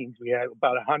meetings. We had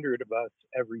about 100 of us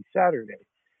every Saturday.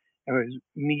 It was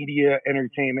media,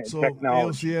 entertainment, and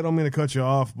technology. AOC, I don't mean to cut you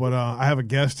off, but I have a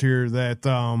guest here that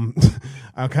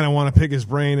I kind of want to pick his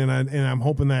brain, and I'm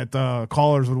hoping that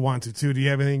callers would want to too. Do you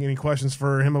have any questions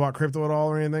for him about crypto at all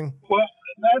or anything? Well,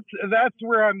 that's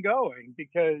where I'm going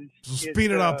because so speed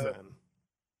it up then.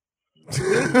 This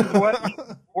is what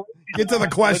get to the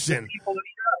question.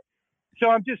 So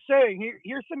I'm just saying,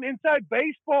 here's some inside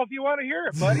baseball if you want to hear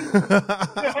it, buddy.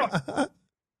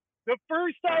 The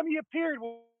first time he appeared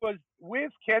was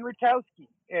with Ken Rakowski,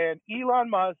 and Elon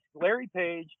Musk, Larry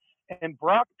Page, and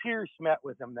Brock Pierce met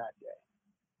with him that day.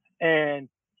 And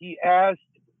he asked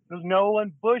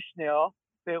Nolan Bushnell,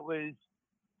 that was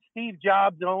Steve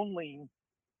Jobs' only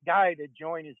guy to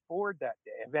join his board that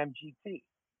day of MGT,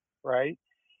 right?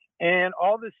 And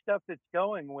all this stuff that's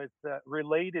going with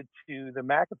related to the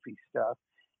McAfee stuff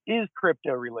is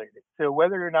crypto related. So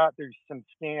whether or not there's some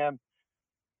scam,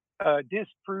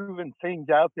 disproven things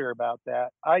out there about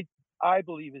that, I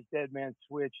believe his Dead Man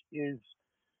Switch is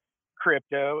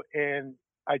crypto, and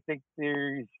I think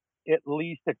there's at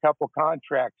least a couple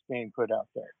contracts being put out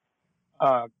there,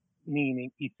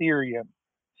 meaning Ethereum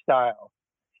style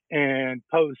and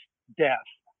post death.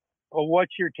 Well,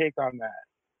 what's your take on that?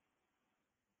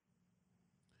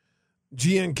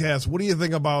 GN Cast, what do you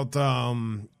think about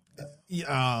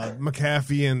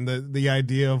McAfee and the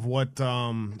idea of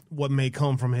what may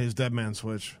come from his Dead Man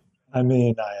Switch? I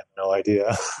mean, I have no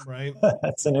idea. Right.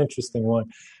 That's an interesting one.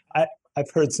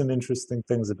 I've heard some interesting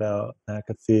things about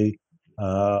McAfee.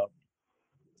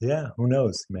 Yeah, who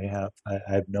knows? May have. I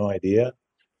have no idea.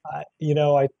 I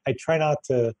try not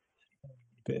to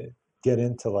get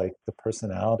into like the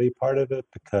personality part of it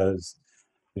because,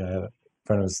 I have a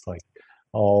friend who's like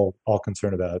all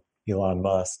concerned about Elon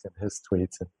Musk and his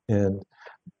tweets, and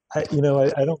I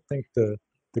don't think the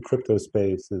crypto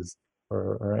space is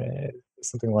or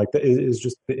something like that is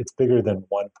just, it's bigger than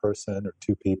one person or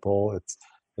two people.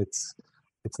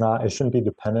 It's not, it shouldn't be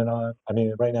dependent on. I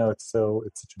mean, right now it's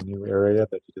such a new area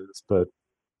that it is, but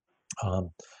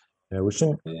it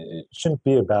shouldn't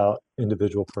be about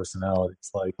individual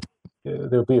personalities. Like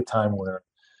there'll be a time where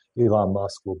Elon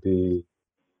Musk will be,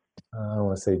 I don't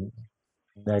want to say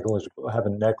have a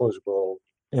negligible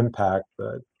impact,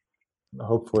 but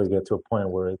hopefully get to a point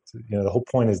where it's, the whole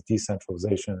point is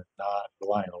decentralization and not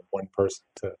relying on one person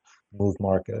to move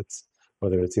markets,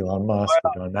 whether it's Elon Musk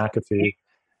or John McAfee.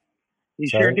 He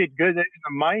sure did good in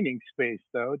the mining space,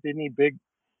 though, didn't he?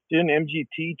 Didn't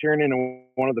MGT turn into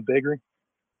one of the bigger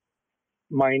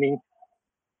mining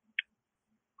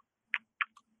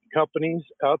companies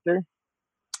out there?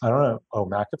 I don't know. Oh,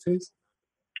 McAfee's?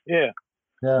 Yeah.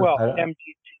 Yeah. Well,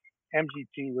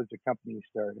 MGT was the company he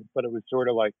started, but it was sort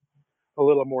of like a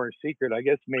little more secret. I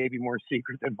guess maybe more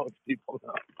secret than most people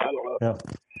know. I don't know. Yeah.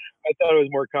 I thought it was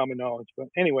more common knowledge. But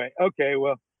anyway, okay,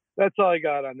 well, that's all I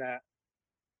got on that.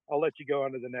 I'll let you go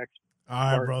on to the next.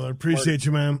 All right, brother. Appreciate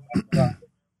you, man.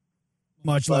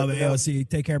 Much love, AOC.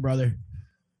 Take care, brother.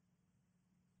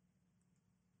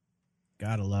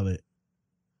 Gotta love it.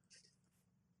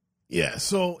 Yeah,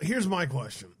 so here's my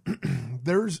question.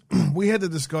 We had the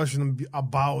discussion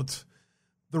about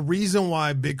the reason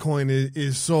why Bitcoin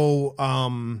is so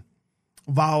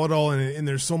volatile and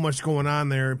there's so much going on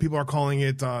there, and people are calling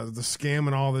it the scam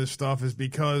and all this stuff, is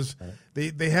because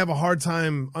they have a hard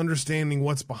time understanding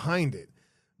what's behind it.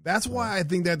 That's why I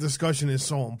think that discussion is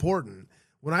so important.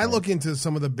 When I look into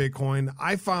some of the Bitcoin,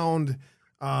 I found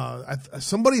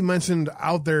somebody mentioned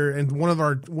out there in one of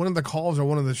the calls or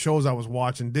one of the shows I was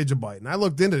watching, Digibyte, and I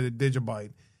looked into the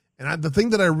Digibyte, and the thing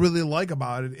that I really like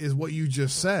about it is what you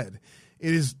just said.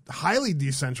 It is highly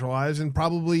decentralized and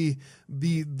probably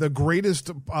the greatest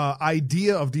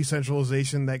idea of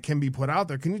decentralization that can be put out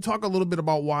there. Can you talk a little bit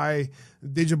about why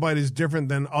Digibyte is different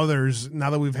than others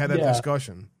now that we've had that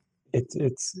discussion?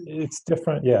 It's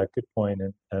different. Yeah, good point.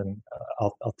 And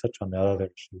I'll touch on that other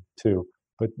issue too.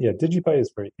 But yeah, Digibyte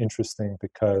is very interesting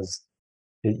because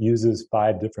it uses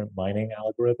 5 different mining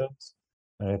algorithms,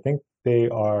 and I think they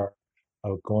are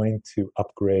going to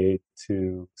upgrade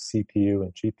to CPU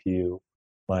and GPU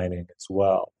mining as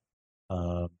well,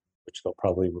 which they'll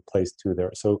probably replace 2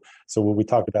 there. So when we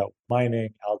talk about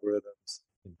mining algorithms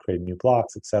and creating new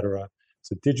blocks, etc.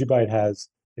 So Digibyte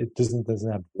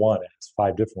doesn't have one; it has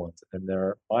 5 different ones, and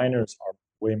their miners are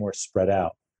way more spread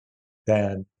out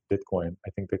than Bitcoin. I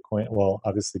think Bitcoin. Well,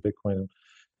 obviously Bitcoin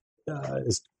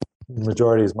is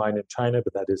majority is mined in China,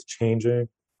 but that is changing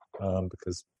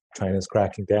because China is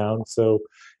cracking down. So,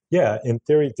 yeah, in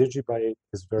theory, Digibyte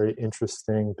is very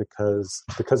interesting because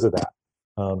of that.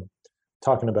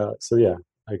 Talking about, so yeah,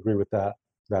 I agree with that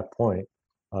point.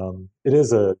 It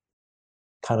is a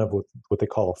kind of what they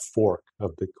call a fork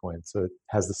of Bitcoin. So it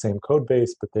has the same code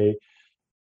base, but they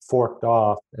forked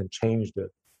off and changed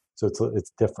it, so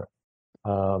it's different.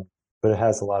 But it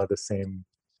has a lot of the same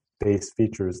base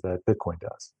features that Bitcoin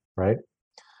does, right?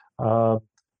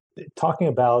 Talking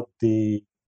about the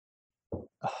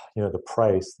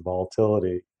price, the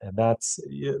volatility, and that's,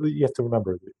 you have to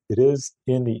remember, it is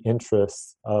in the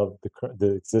interest of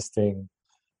the existing,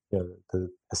 the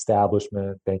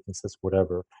establishment, banking system,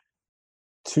 whatever,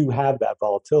 to have that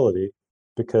volatility,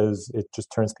 because it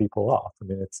just turns people off. I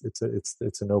mean, it's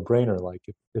a no-brainer. Like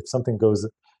if something goes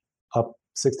up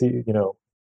 60,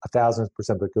 1,000%,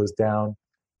 but goes down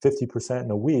 50%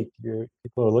 in a week,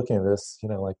 people are looking at this,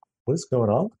 like, what is going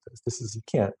on with this? This is, you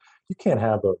can't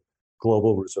have a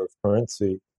global reserve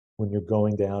currency when you're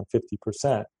going down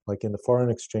 50%. Like in the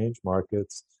foreign exchange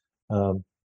markets,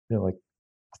 like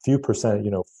a few percent,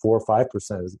 4 or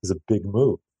 5% is a big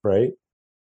move, right?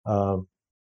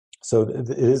 So it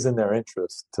is in their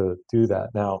interest to do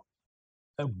that. Now,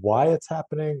 why it's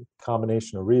happening,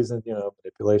 combination of reasons,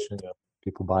 manipulation,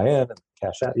 people buy in and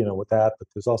cash out, with that, but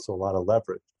there's also a lot of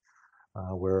leverage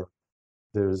where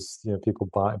there's, people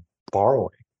borrowing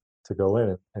to go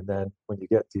in. And then when you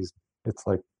get these, it's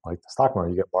like the stock market,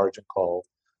 you get margin calls,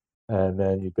 and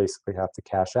then you basically have to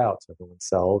cash out. So everyone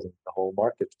sells and the whole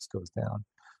market just goes down.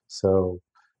 So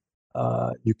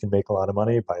you can make a lot of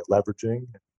money by leveraging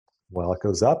while it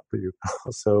goes up, but you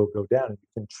also go down, and you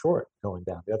can short going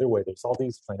down the other way. There's all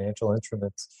these financial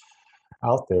instruments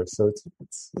out there. So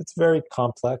it's very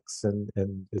complex, and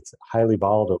it's highly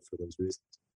volatile for those reasons.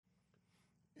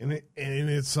 And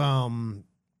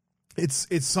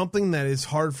it's something that is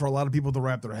hard for a lot of people to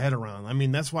wrap their head around. I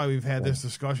mean, that's why we've had this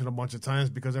discussion a bunch of times,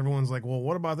 because everyone's like, well,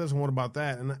 what about this and what about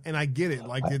that? And I get it.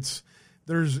 Like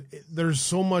there's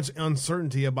so much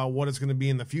uncertainty about what it's going to be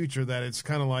in the future that it's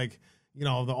kind of like, the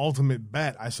ultimate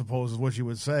bet, I suppose, is what you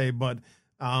would say. But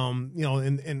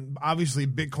and obviously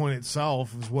Bitcoin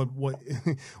itself is what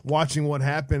watching what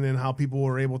happened and how people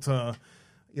were able to,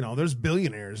 there's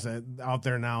billionaires out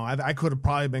there now. I could have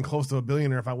probably been close to a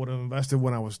billionaire if I would have invested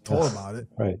when I was told about it.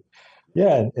 Right.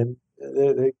 Yeah. And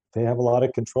they have a lot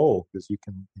of control, because you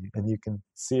can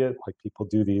see it, like people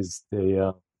do these,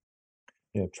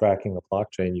 tracking the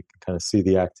blockchain, you can kind of see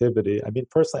the activity. I mean,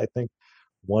 personally, I think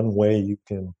one way you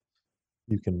can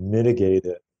mitigate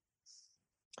it,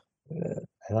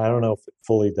 and I don't know if it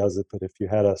fully does it, but if you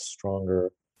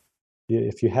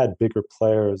had bigger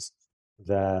players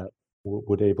that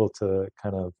would able to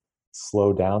kind of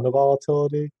slow down the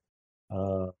volatility,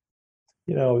 Michael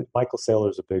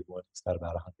Saylor's a big one. He's got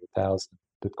about 100,000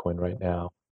 Bitcoin right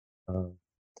now,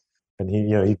 and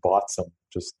he bought some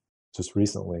just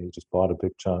recently. He just bought a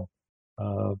big chunk.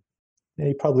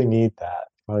 You probably need that.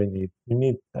 You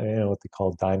need what they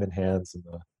call diamond hands in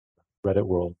the Reddit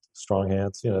world, strong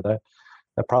hands. That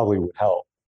probably would help.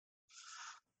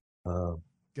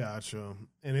 Gotcha.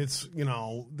 And it's,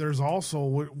 there's also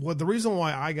what the reason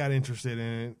why I got interested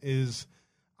in it is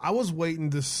I was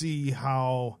waiting to see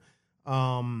how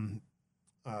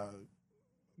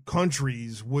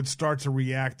countries would start to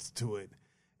react to it.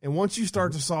 And once you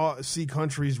start to see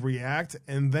countries react,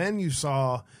 and then you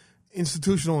saw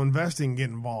institutional investing get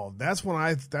involved, that's why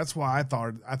I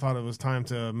thought it was time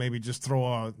to maybe just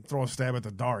throw a stab at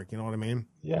the dark. You know what I mean?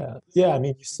 Yeah. I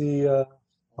mean, you see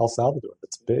El Salvador.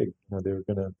 It's big. They're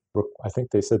going to. I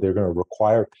think they said they're going to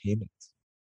require payments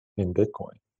in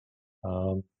Bitcoin,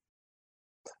 um,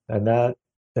 and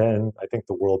I think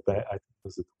the World Bank.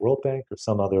 Was it the World Bank or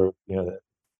some other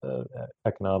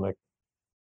economic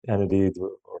entity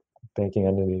or banking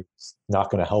entity is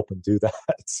not going to help them do that.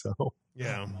 So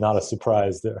yeah, not a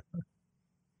surprise there.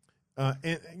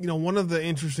 And one of the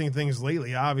interesting things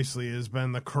lately, obviously, has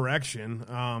been the correction.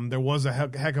 There was a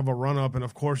heck of a run up, and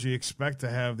of course, you expect to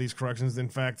have these corrections. In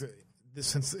fact,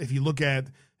 since if you look at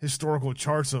historical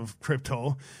charts of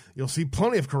crypto, you'll see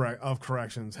plenty of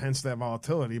corrections. Hence that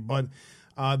volatility. But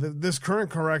this current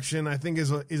correction, I think,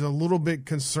 is a little bit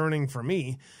concerning for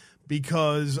me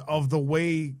because of the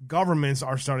way governments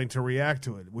are starting to react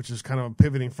to it, which is kind of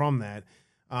pivoting from that.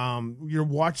 You're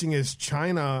watching as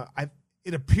China.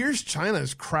 It appears China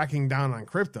is cracking down on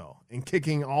crypto and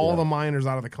kicking all the miners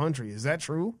out of the country. Is that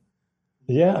true?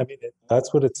 Yeah, I mean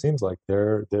that's what it seems like.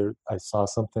 I saw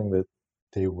something that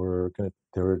there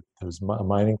was a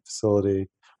mining facility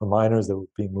or miners that were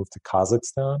being moved to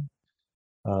Kazakhstan.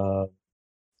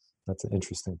 That's an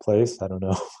interesting place. I don't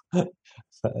know.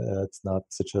 It's not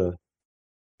such a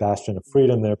bastion of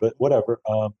freedom there, but whatever.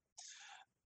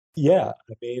 Yeah,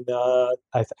 I mean,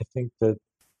 I think that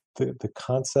the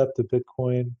concept of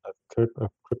Bitcoin, of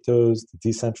cryptos, the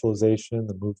decentralization,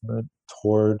 the movement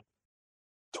toward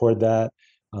that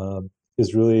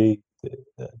is really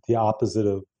the opposite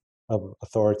of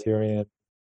authoritarian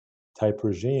type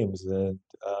regimes, and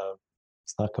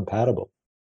it's not compatible.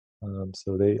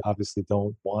 So they obviously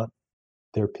don't want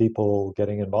their people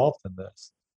getting involved in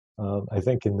this. I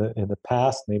think in the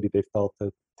past, maybe they felt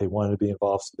that they wanted to be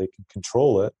involved so they can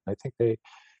control it. I think in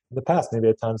the past, maybe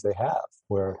at times they have,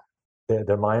 where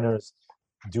their miners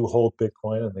do hold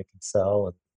Bitcoin and they can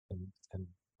sell and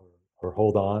or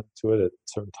hold on to it at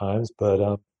certain times.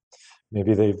 But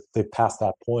maybe they've passed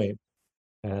that point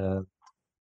and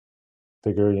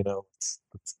figure, let's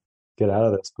get out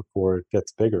of this before it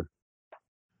gets bigger.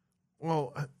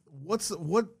 Well,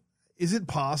 what is it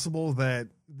possible that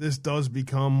this does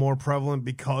become more prevalent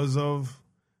because of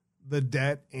the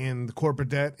debt and the corporate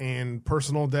debt and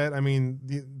personal debt? I mean,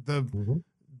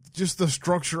 just the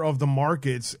structure of the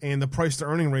markets and the price to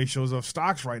earning ratios of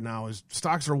stocks right now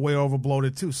stocks are way over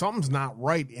bloated too. Something's not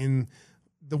right in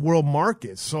the world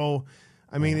markets. So,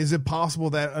 I mean, is it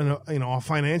possible that a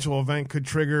financial event could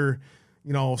trigger,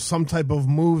 some type of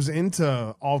moves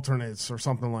into alternates or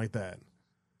something like that?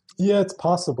 Yeah, it's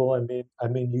possible. I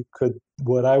mean, you could.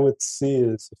 What I would see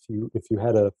is if you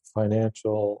had a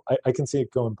financial, I can see it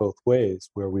going both ways,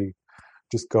 where we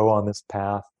just go on this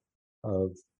path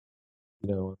of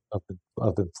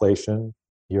inflation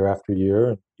year after year,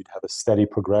 and you'd have a steady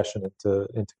progression into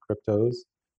cryptos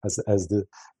as the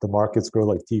markets grow,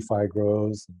 like DeFi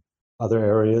grows, and other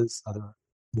areas, other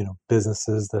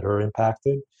businesses that are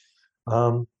impacted.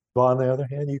 But on the other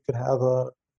hand, you could have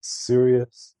a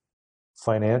serious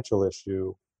financial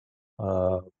issue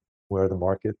where the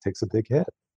market takes a big hit,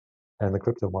 and the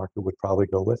crypto market would probably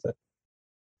go with it.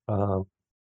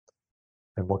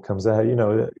 And what comes out,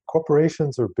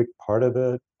 corporations are a big part of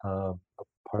it,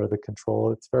 part of the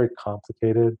control. It's very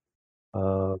complicated.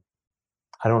 I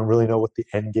don't really know what the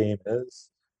end game is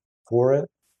for it,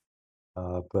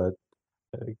 but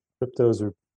cryptos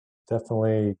are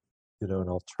definitely, an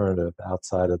alternative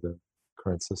outside of the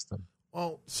current system.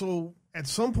 Well, so at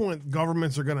some point,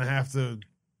 governments are going to have to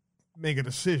make a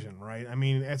decision, right? I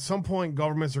mean, at some point,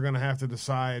 governments are going to have to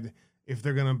decide if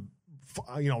they're going to,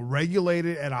 regulate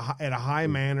it at a high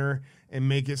manner and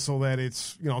make it so that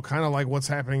it's, kind of like what's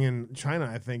happening in China.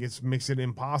 I think makes it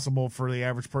impossible for the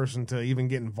average person to even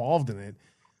get involved in it.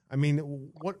 I mean,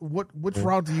 which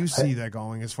route do you see that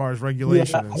going as far as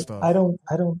regulation and stuff? I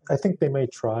think they may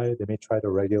try to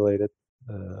regulate it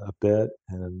a bit,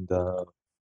 and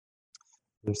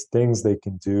there's things they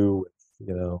can do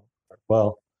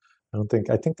with,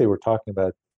 I think they were talking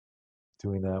about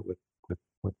doing that with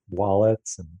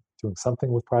wallets and doing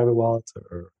something with private wallets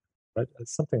or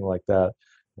something like that.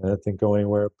 And I think going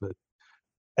anywhere, but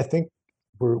I think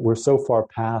we're so far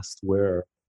past where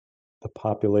the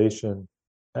population,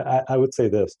 I would say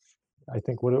this, I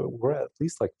think we're at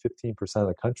least like 15% of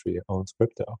the country owns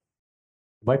crypto.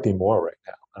 It might be more right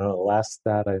now. I don't know. The last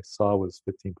stat I saw was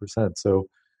 15%. So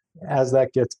as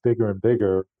that gets bigger and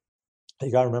bigger,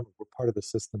 you got to remember we're part of the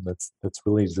system that's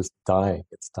really just dying.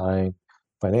 It's dying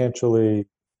financially,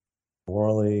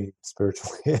 morally,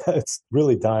 spiritually. It's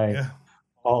really dying,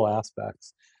 all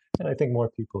aspects. And I think more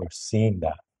people are seeing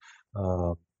that.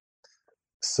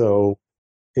 So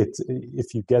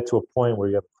if you get to a point where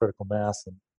you have critical mass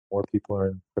and more people are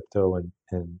in crypto,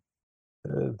 and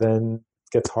then it's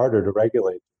gets harder to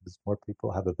regulate because more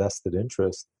people have a vested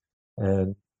interest,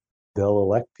 and they'll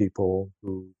elect people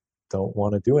who don't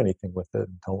want to do anything with it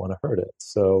and don't want to hurt it.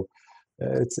 So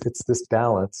it's this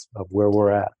balance of where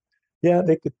we're at. Yeah,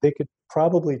 they could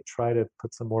probably try to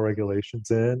put some more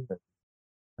regulations in,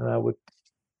 and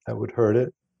that would hurt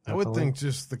it. I would think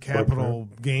just the capital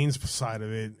gains side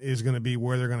of it is going to be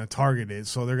where they're going to target it.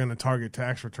 So they're going to target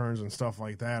tax returns and stuff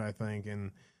like that, I think. And,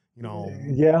 you know.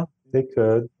 Yeah, they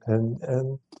could.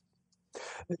 And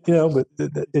you know, but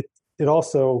it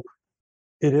also,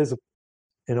 it is,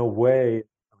 in a way,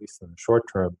 at least in the short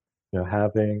term, you know,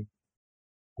 having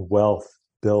wealth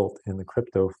built in the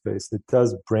crypto space, it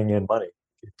does bring in money.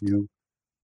 If you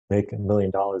make $1 million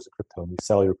of crypto and you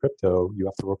sell your crypto, you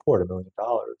have to report $1 million.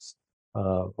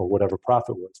 Or whatever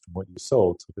profit was from what you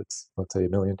sold. So if it's, let's say, $1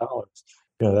 million, you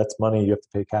know, that's money you have to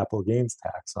pay capital gains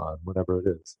tax on, whatever it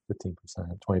is, 15%,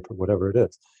 20%, whatever it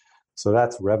is. So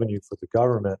that's revenue for the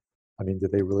government. I mean, do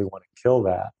they really want to kill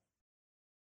that?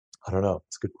 I don't know.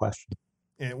 It's a good question.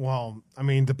 Well, I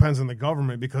mean, depends on the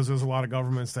government, because there's a lot of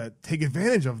governments that take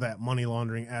advantage of that money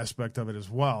laundering aspect of it as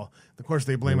well. Of course,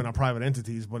 they blame it on private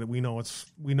entities, but we know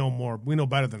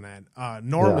better than that.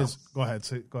 Norm is, go ahead.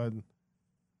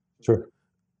 Sure.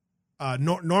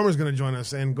 Norm is going to join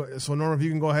us, and so Norm, if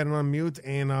you can go ahead and unmute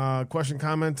and question,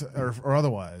 comment, or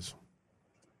otherwise.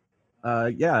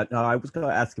 I was going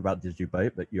to ask about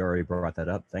DigiByte, but you already brought that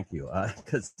up. Thank you.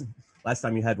 Because last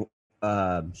time you had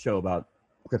a show about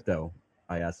crypto,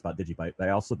 I asked about DigiByte, but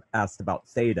I also asked about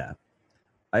Theta.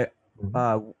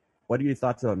 What are your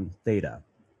thoughts on Theta?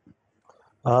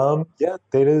 Yeah,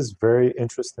 Theta is very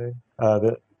interesting.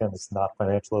 Again, it's not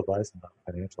financial advice,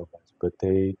 but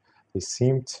they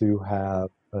seem to have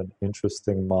an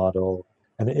interesting model,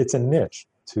 and it's a niche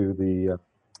to the, I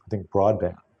think,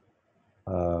 broadband,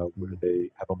 where they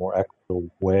have a more equitable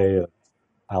way of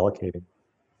allocating,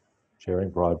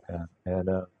 sharing broadband, and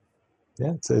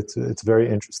it's a very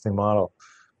interesting model.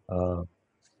 A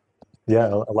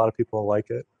lot of people like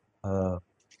it. Have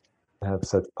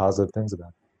said positive things about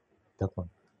it. Definitely.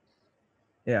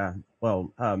 Yeah.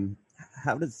 Well,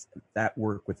 how does that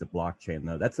work with the blockchain,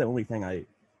 though? That's the only thing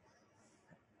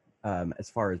as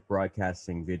far as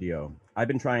broadcasting video. I've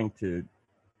been trying to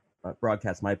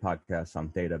broadcast my podcast on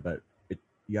Theta, but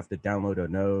you have to download a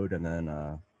node, and then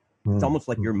it's almost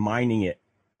like you're mining it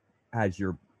as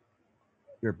you're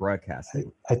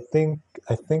broadcasting. I think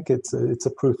it's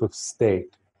a proof of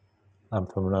stake,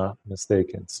 if I'm not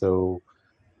mistaken. So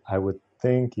I would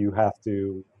think you have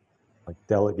to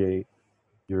delegate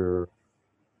your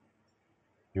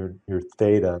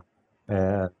Theta,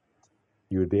 and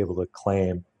you would be able to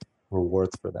claim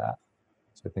rewards for that.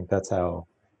 So I think that's how.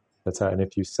 And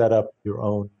if you set up your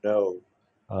own node,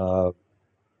 I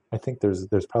think there's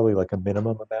probably a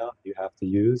minimum amount you have to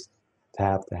use to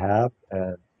have,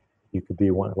 and you could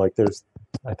be one. There's,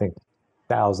 I think,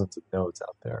 thousands of nodes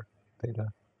out there,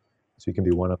 Theta. So you can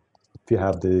be one of, if you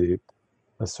have a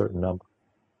certain number.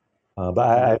 But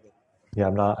I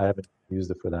haven't used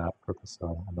it for that purpose,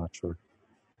 so I'm not sure.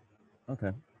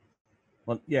 Okay.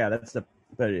 Well, yeah,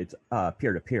 but it's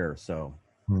peer-to-peer, so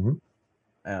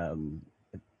I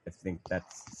think that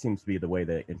seems to be the way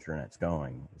the internet's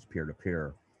going, is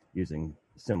peer-to-peer, using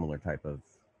similar type of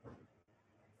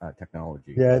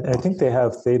technology. Yeah, I think they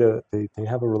have Theta. They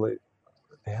have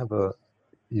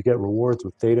you get rewards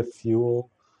with Theta Fuel,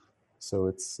 so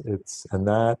it's and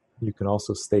that you can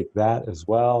also stake that as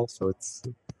well. So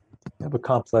you have a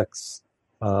complex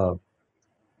blockchain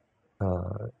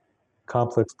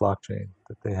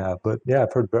that they have. But yeah,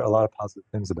 I've heard a lot of positive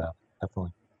things about it,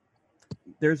 definitely.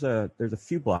 There's a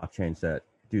few blockchains that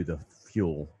do the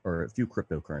fuel, or a few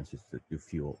cryptocurrencies that do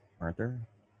fuel, aren't there?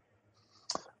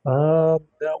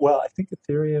 Well, I think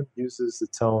Ethereum uses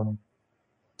its own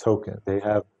token. They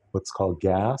have what's called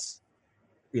gas.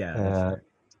 Yeah. That's right.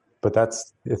 But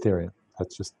that's Ethereum.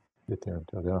 That's just Ethereum.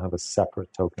 They don't have a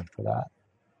separate token for that.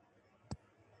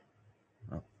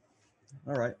 Oh.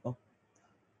 All right. Well,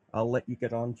 I'll let you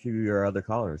get on to your other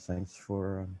callers. Thanks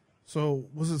for... So,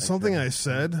 was it something I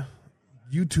said?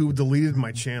 YouTube deleted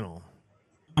my channel.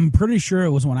 I'm pretty sure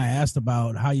it was when I asked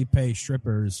about how you pay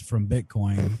strippers from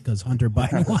Bitcoin, because Hunter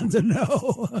Biden wanted to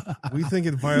know. We think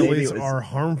it violates our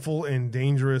harmful and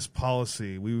dangerous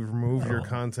policy. We removed your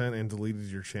content and deleted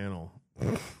your channel.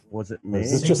 Was it me?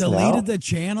 They deleted the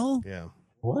channel? Yeah.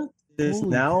 What? This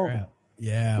now? Crap.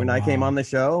 Yeah. When I came on the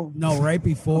show? No, right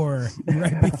before.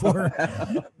 Right before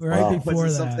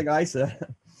that. Something I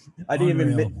said. I didn't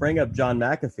even bring up John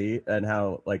McAfee and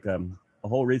how, the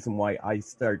whole reason why I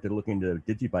started looking into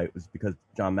DigiByte was because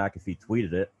John McAfee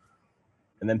tweeted it.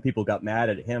 and then people got mad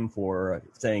at him for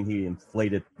saying he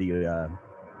inflated the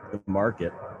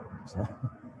market. So.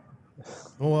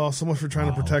 Oh, well, so much for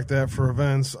trying to protect that for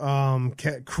events.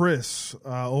 Chris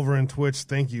over in Twitch,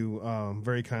 thank you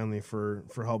very kindly for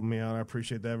helping me out. I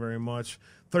appreciate that very much.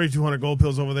 3,200 gold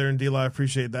pills over there in D-Live.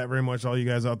 Appreciate that very much. All you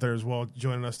guys out there as well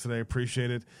joining us today.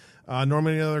 Appreciate it.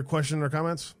 Norman, any other question or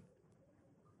comments?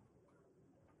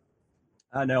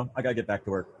 No, I got to get back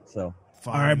to work. So.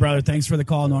 Fine. All right, brother. Thanks for the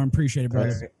call, Norm. Appreciate it,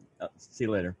 brother. See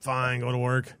you later. Fine. Go to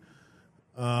work.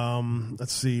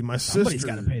 Let's see. My Somebody's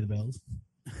sister. got to pay the bills.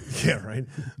 Yeah, right.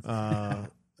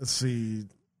 Let's see.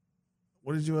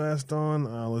 What did you ask, Dawn?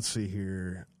 Let's see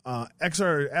here. Ask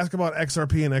about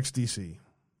XRP and XDC.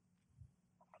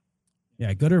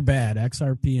 Yeah, good or bad?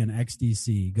 XRP and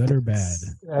XDC, good or bad?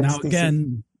 XDC. Now,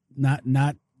 again, not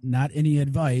any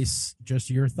advice,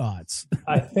 just your thoughts.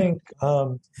 I think,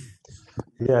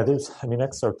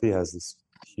 XRP has this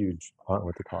huge,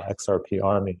 what they call XRP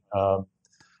army.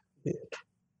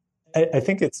 I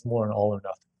think it's more an all or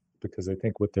nothing, because I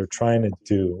think what they're trying to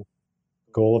do,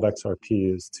 goal of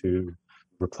XRP is to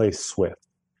replace SWIFT,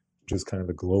 which is kind of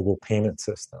a global payment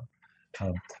system.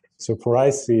 So for what I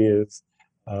see is,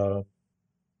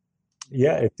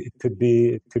 it could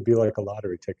be like a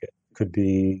lottery ticket. It could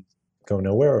be go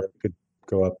nowhere, or it could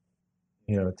go up,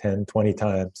 10, 20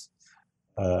 times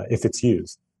if it's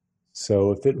used.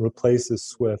 So if it replaces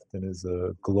SWIFT and is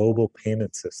a global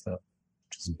payment system,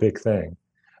 which is a big thing,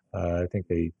 I think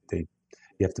you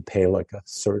have to pay like a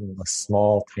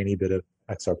small, tiny bit of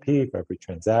XRP for every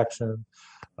transaction.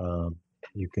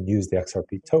 You can use the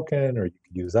XRP token, or you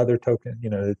can use other token.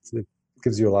 It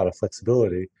gives you a lot of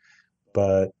flexibility.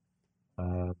 But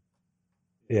to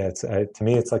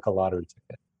me, it's like a lottery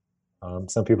ticket.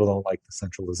 Some people don't like the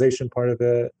centralization part of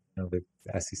it. The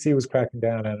SEC was cracking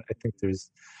down, and I think there's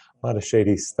a lot of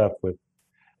shady stuff with.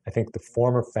 I think the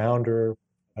former founder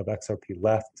of XRP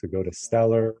left to go to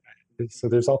Stellar, so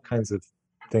there's all kinds of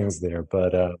things there.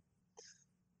 But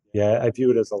I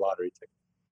view it as a lottery ticket.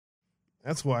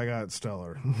 That's why I got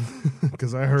Stellar,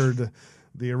 because I heard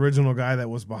the original guy that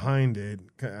was behind it,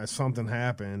 something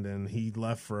happened and he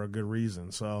left for a good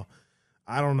reason. So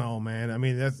I don't know, man. I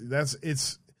mean,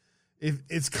 it's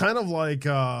kind of like,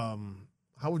 how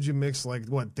would you mix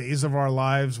Days of Our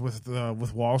Lives with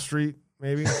Wall Street?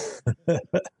 Maybe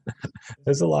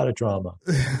there's a lot of drama.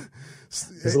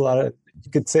 There's a lot of,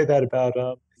 you could say that about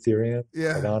Ethereum,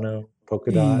 Cardano,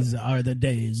 Polkadot. These are the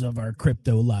days of our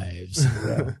crypto lives.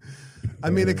 Yeah. I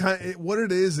mean, what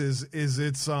it is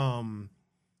it's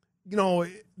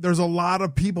there's a lot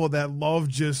of people that love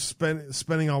just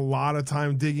spending a lot of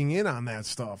time digging in on that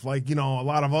stuff. Like, a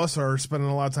lot of us are spending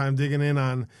a lot of time digging in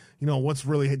on, what's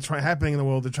really happening in the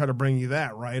world to try to bring you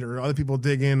that, right? Or other people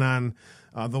dig in on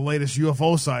the latest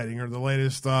UFO sighting or the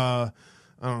latest, Bigfoot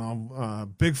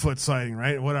sighting,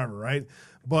 right? Whatever, right?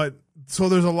 But so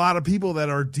there's a lot of people that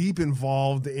are deep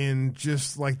involved in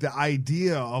just like the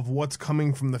idea of what's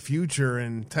coming from the future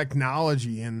and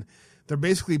technology, and they're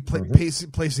basically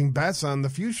placing bets on the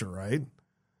future, right?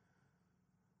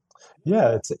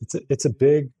 Yeah, it's a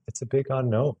big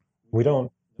unknown. No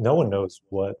one knows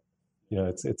what,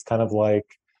 it's kind of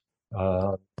like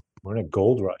we're in a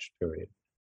gold rush period,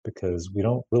 because we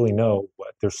don't really know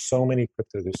there's so many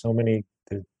crypto, there's so many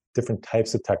different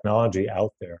types of technology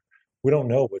out there. We don't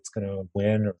know what's going to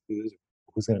win or who's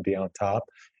going to be on top.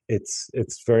 It's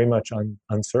very much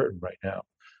uncertain right now.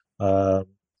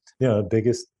 The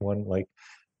biggest one, of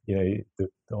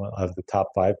the top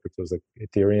 5 cryptos, like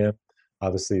Ethereum,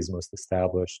 obviously is most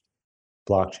established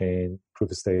blockchain,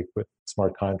 proof of stake with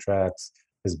smart contracts,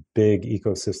 this big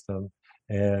ecosystem,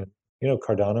 and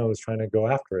Cardano is trying to go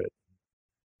after it,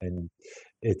 and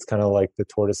it's kind of like the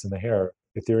tortoise and the hare.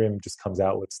 Ethereum just comes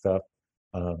out with stuff.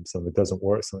 Some of it doesn't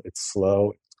work. So it's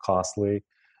slow, it's costly,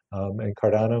 and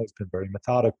Cardano has been very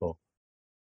methodical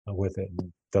with it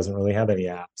and doesn't really have any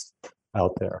apps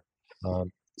out there.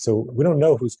 So we don't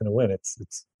know who's going to win. It's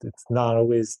not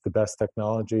always the best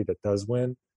technology that does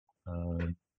win.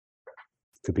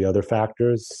 Could be other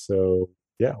factors. So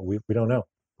we don't know.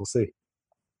 We'll see.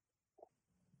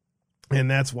 And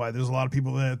that's why there's a lot of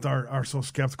people that are so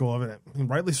skeptical of it, and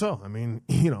rightly so. I mean,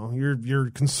 your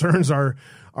concerns are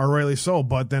rightly so.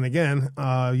 But then again,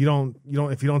 you don't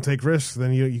if you don't take risks,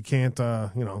 then you can't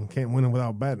can't win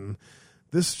without betting.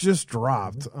 This just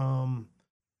dropped.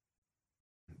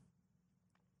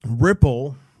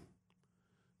 Ripple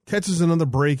catches another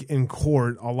break in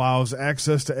court, allows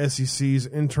access to SEC's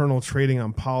internal trading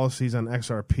on policies on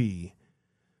XRP.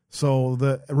 So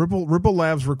the Ripple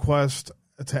Labs request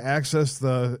to access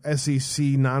the SEC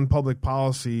non-public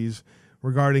policies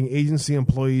regarding agency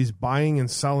employees buying and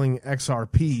selling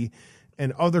XRP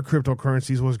and other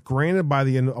cryptocurrencies was granted by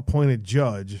the appointed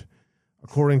judge,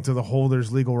 according to the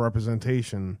holder's legal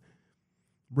representation.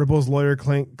 Ripple's lawyer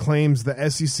claims the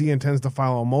SEC intends to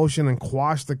file a motion and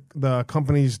quash the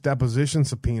company's deposition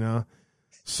subpoena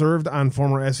served on a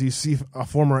former SEC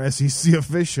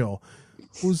official.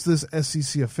 Who's this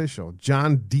SEC official?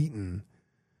 John Deaton.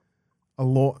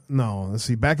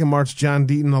 Back in March, John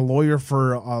Deaton, a lawyer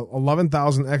for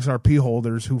 11,000 XRP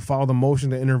holders who filed a motion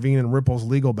to intervene in Ripple's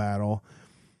legal battle,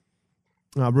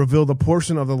 revealed a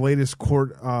portion of the latest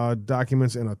court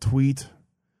documents in a tweet,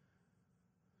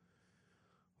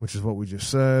 which is what we just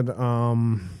said.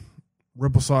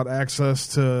 Ripple sought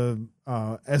access to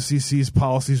SEC's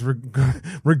policies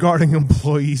regarding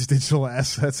employees' digital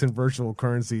assets and virtual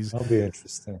currencies. That'll be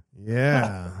interesting.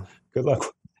 Yeah. Good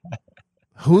luck.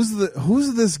 Who's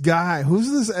this guy?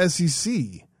 Who's this SEC?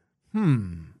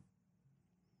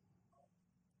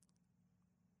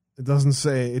 It doesn't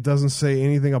say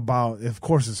anything about, of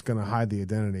course it's going to hide the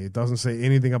identity. It doesn't say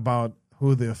anything about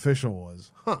who the official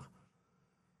was.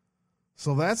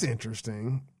 So that's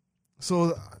interesting.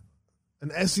 So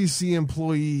an SEC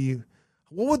employee,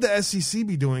 what would the SEC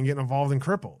be doing getting involved in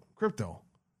crypto?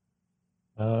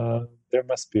 There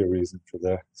must be a reason for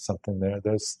something there.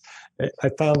 I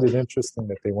found it interesting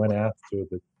that they went after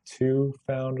the two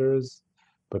founders,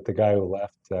 but the guy who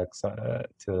left to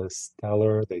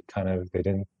Stellar, they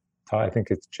didn't talk. I think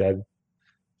it's Jed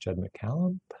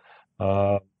McCallum.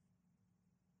 I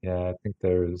think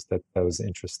that was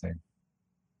interesting.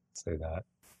 Say that.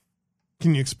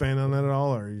 Can you expand on that at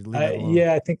all, or you leave it alone?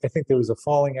 Yeah, I think there was a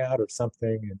falling out or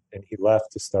something, and he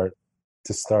left to start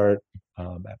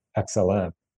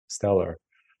XLM Stellar,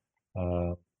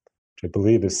 which I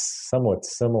believe is somewhat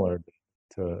similar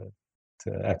to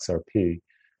XRP,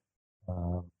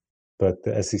 but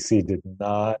the SEC did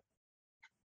not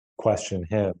question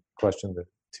the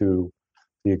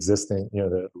existing,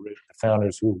 the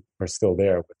founders who are still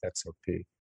there with XRP.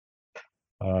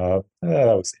 That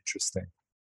was interesting.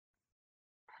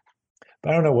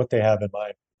 But I don't know what they have in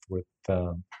mind with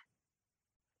I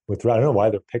don't know why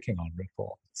they're picking on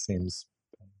Ripple. It seems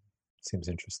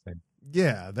interesting.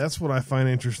 Yeah, that's what I find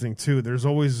interesting too. There's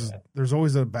always a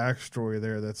backstory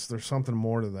there. There's something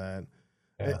more to that.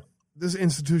 Yeah. This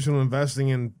institutional investing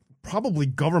and probably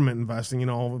government investing,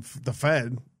 the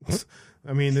Fed.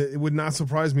 I mean, it would not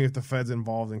surprise me if the Fed's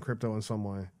involved in crypto in some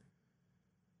way.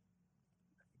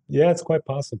 Yeah, it's quite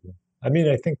possible. I mean,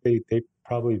 I think they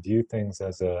probably view things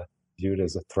viewed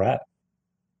as a threat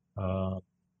to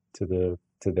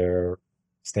their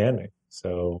standing.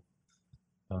 So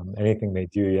anything they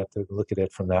do, you have to look at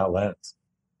it from that lens.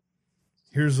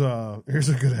 Here's a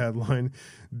good headline: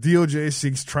 DOJ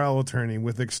seeks trial attorney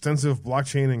with extensive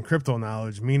blockchain and crypto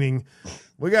knowledge. Meaning,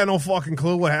 we got no fucking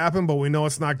clue what happened, but we know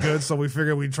it's not good, so we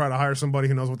figured we'd try to hire somebody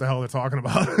who knows what the hell they're talking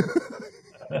about.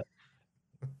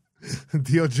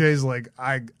 DOJ's like,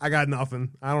 I got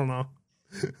nothing. I don't know.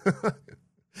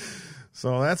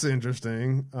 So that's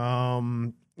interesting.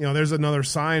 There's another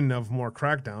sign of more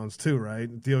crackdowns too, right?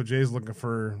 DOJ's looking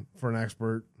for an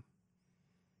expert.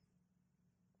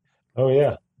 Oh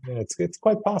yeah, it's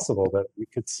quite possible that we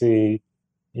could see,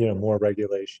 more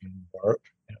regulation,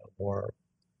 more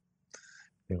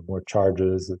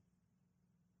charges.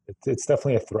 It's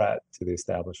definitely a threat to the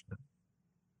establishment.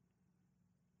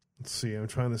 Let's see. I'm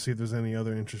trying to see if there's any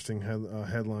other interesting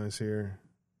headlines here.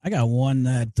 I got one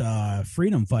that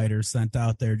Freedom Fighters sent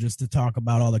out there just to talk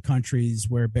about all the countries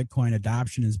where Bitcoin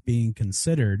adoption is being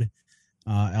considered.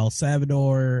 El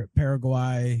Salvador,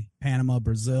 Paraguay, Panama,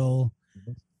 Brazil,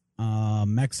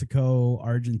 Mexico,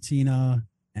 Argentina.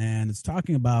 And it's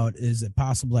talking about, is it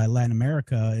possible that Latin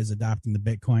America is adopting the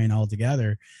Bitcoin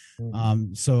altogether?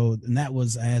 Mm-hmm. And that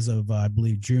was as of, I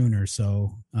believe, June or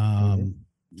so.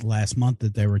 Last month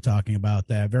that they were talking about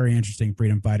that. Very interesting,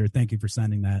 Freedom Fighter. Thank you for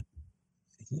sending that.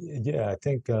 Yeah, I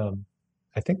think the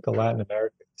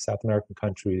South American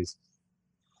countries,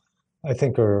 I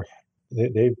think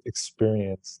they've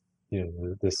experienced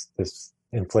this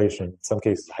inflation, in some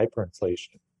cases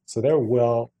hyperinflation. So they're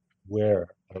well aware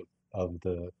of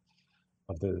the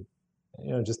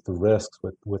just the risks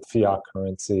with fiat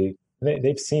currency.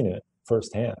 They've seen it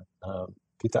firsthand. I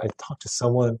talked to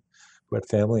someone who had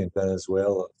family in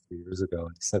Venezuela a few years ago,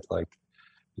 and he said it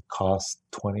cost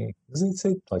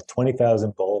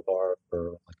 20,000 bolivar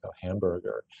for a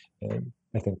hamburger, and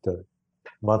I think the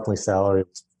monthly salary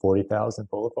was 40,000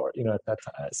 bolivar. At that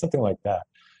time, something like that.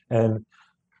 And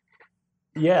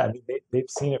yeah, I mean, they've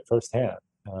seen it firsthand.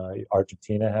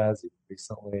 Argentina has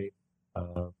recently.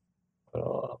 A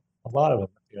lot of them,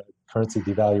 currency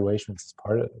devaluations is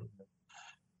part of it.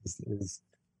 is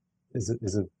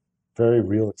a very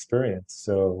real experience.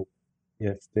 So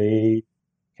if they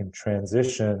can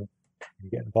transition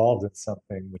and get involved in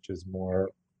something which is more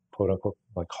quote unquote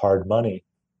like hard money,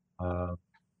 yeah,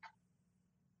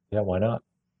 why not?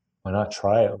 Why not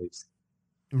try at least?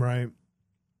 Right.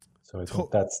 So I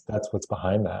think that's what's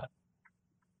behind that.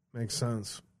 Makes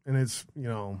sense. And it's,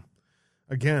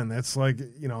 again, that's like,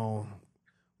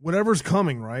 whatever's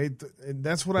coming, right?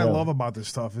 That's what I love about this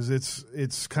stuff is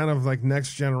it's kind of like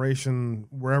next generation,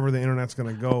 wherever the internet's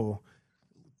going to go.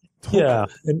 Yeah.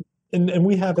 And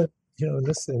we haven't, in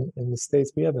the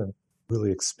States, we haven't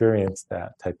really experienced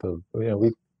that type of,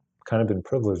 we've kind of been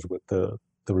privileged with the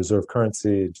reserve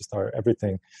currency, just our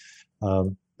everything.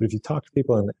 But if you talk to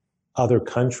people in other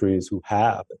countries who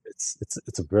have,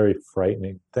 it's a very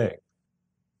frightening thing,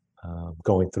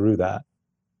 going through that.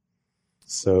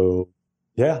 So,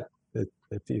 yeah,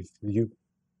 if you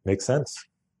makes sense.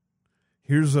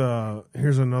 Here's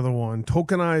another one.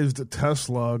 Tokenized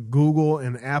Tesla, Google,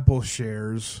 and Apple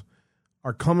shares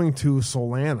are coming to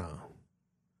Solana.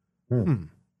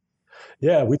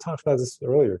 Yeah, we talked about this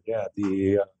earlier. Yeah,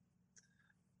 the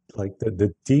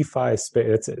DeFi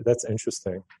space. That's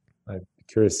interesting. I'm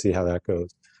curious to see how that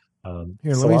goes.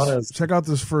 Here, let me check out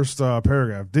this first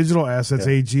paragraph. Digital Assets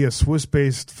AG, a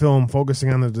Swiss-based firm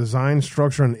focusing on the design,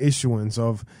 structure, and issuance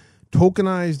of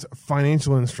tokenized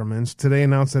financial instruments, today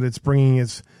announced that it's bringing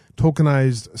its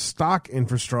tokenized stock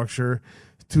infrastructure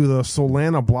to the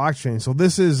Solana blockchain. So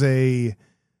this is a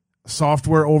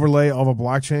software overlay of a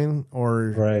blockchain,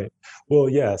 or right? Well,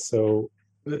 yeah. So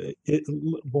when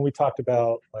we talked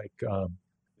about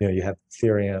you have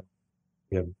Ethereum,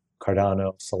 you have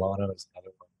Cardano, Solana is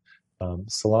another one.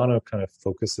 Solana kind of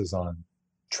focuses on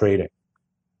trading,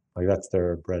 like that's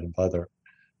their bread and butter,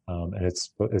 and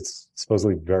it's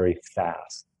supposedly very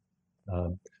fast.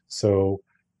 So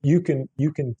you can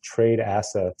trade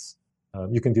assets.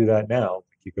 You can do that now.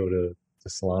 You go to the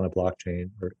Solana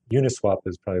blockchain, or Uniswap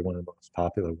is probably one of the most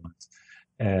popular ones.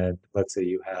 And let's say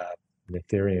you have an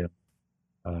Ethereum,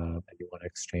 and you want to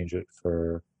exchange it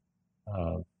for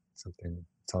something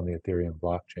that's on the Ethereum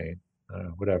blockchain,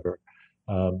 whatever.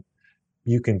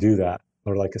 You can do that,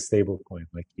 or like a stable coin,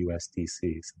 like USDC,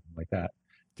 something like that.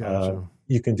 Gotcha.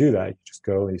 You can do that. You just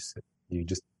go,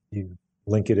 you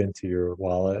link it into your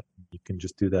wallet. You can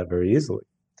just do that very easily.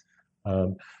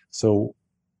 So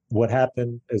what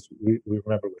happened is we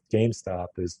remember with GameStop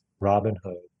is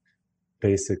Robinhood.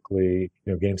 Basically,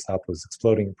 GameStop was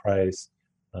exploding in price.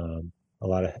 A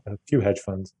few hedge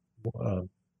funds,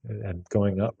 and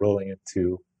going up, rolling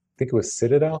into, I think it was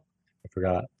Citadel. I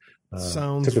forgot.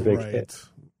 Sounds took a big right. hit.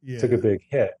 Yeah. Took a big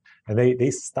hit, and they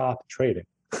stopped trading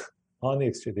on the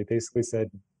exchange. They basically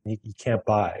said you can't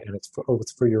buy, and it's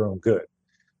for your own good.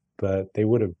 But they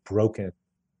would have broken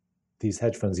these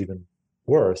hedge funds even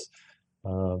worse.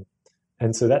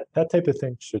 And so that type of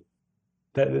thing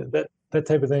that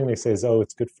type of thing they say is,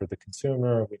 it's good for the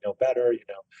consumer. We know better.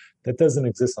 That doesn't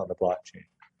exist on the blockchain.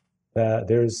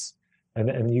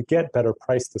 And you get better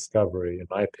price discovery, in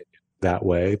my opinion, that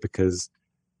way, because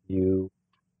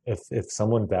if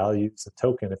someone values a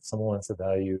token, if someone wants to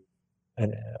value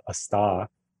a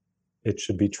stock, it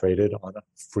should be traded on a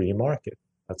free market.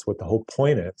 That's what the whole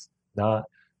point is, not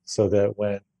so that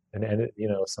when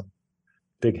some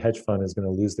big hedge fund is going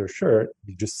to lose their shirt,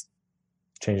 you just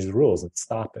change the rules and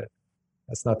stop it.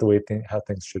 That's not the way how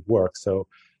things should work. So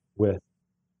with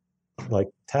like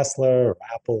Tesla or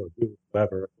Apple or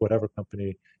Google, whatever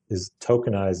company is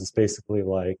tokenized, is basically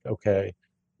like, okay,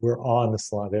 we're on the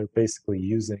Solana. They're basically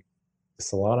using the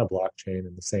Solana blockchain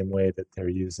in the same way that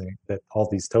that all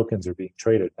these tokens are being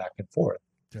traded back and forth.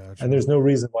 Gotcha. And there's no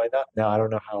reason why not. Now, I don't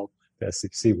know how the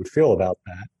SEC would feel about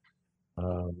that.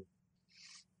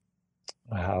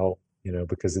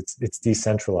 Because it's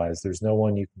decentralized. There's no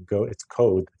one you can go. It's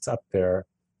code. It's up there.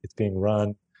 It's being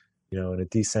run, in a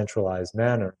decentralized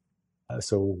manner.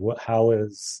 So how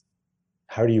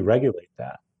do you regulate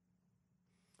that?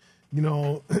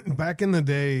 Back in the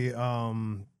day,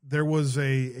 there was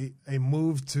a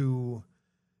move to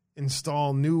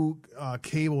install new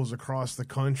cables across the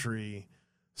country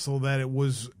so that it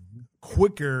was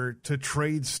quicker to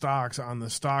trade stocks on the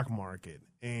stock market.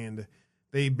 And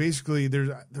they basically,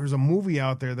 there's a movie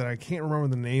out there that I can't remember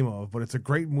the name of, but it's a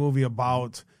great movie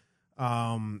about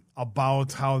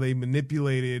how they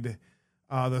manipulated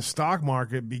the stock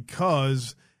market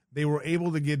because they were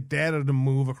able to get data to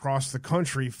move across the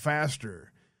country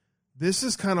faster. This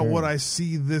is kind of what I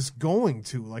see this going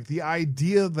to, like the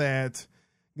idea that,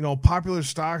 popular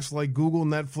stocks like Google,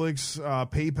 Netflix,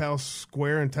 PayPal,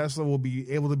 Square, and Tesla will be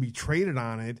able to be traded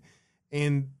on it.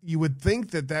 And you would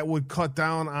think that would cut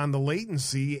down on the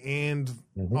latency and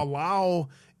allow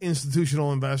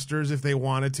institutional investors, if they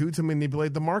wanted to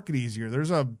manipulate the market easier.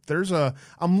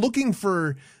 I'm looking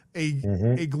for a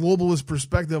globalist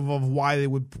perspective of why they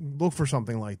would look for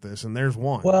something like this, and there's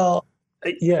one. Well,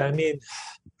 yeah, I mean,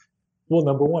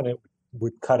 number one, it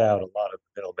would cut out a lot of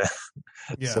middlemen.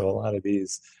 Yeah. So a lot of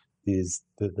these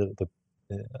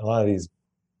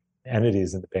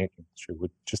entities in the banking industry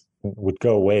would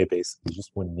go away. Basically,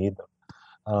 just wouldn't need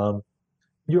them.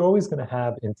 You're always going to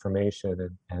have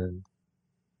information, and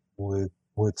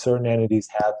would certain entities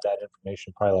have that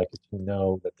information? Probably, like if you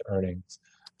know that the earnings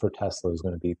for Tesla is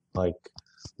going to be like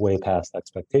way past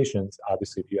expectations.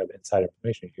 Obviously, if you have inside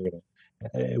information,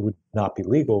 it would not be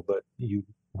legal, but you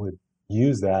would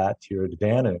use that to your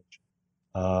advantage,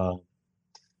 and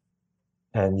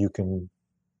you can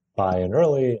buy in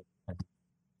early and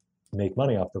make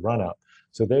money off the run up.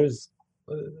 So there's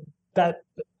that.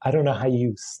 I don't know how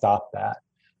you stop that,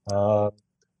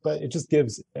 but it just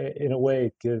gives, in a way,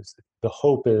 it gives. The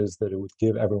hope is that it would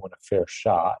give everyone a fair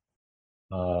shot.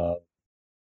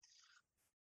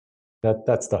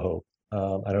 That's the hope.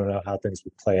 I don't know how things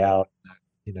would play out,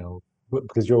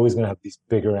 because you're always going to have these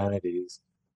bigger entities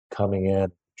coming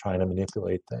in, trying to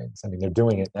manipulate things. I mean, they're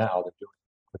doing it now. They're doing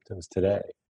cryptos today.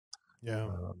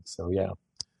 Yeah. Yeah.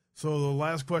 So the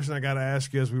last question I got to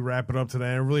ask you as we wrap it up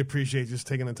today, I really appreciate just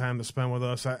taking the time to spend with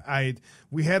us.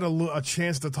 We had a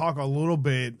chance to talk a little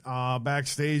bit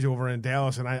backstage over in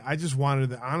Dallas, and I just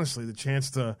wanted, honestly, the chance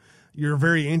to. You're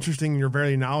very interesting and you're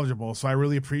very knowledgeable, so I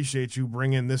really appreciate you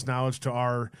bringing this knowledge to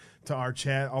our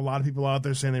chat. A lot of people out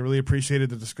there saying they really appreciated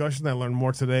the discussion. I learned more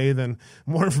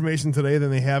information today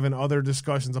than they have in other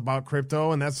discussions about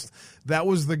crypto, and that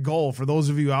was the goal for those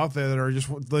of you out there that are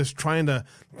just trying to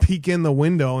peek in the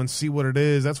window and see what it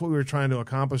is. That's what we were trying to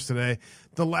accomplish today.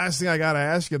 The last thing I got to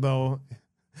ask you, though,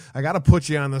 I got to put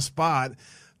you on the spot.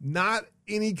 Not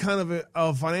any kind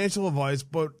of financial advice,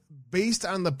 but based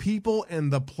on the people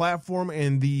and the platform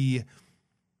and the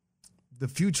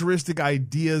futuristic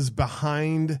ideas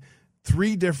behind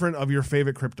 3 different of your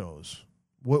favorite cryptos.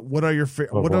 What are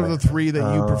what are the 3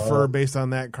 that you prefer based on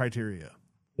that criteria?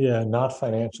 Yeah, not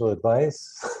financial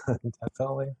advice,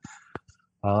 definitely.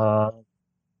 I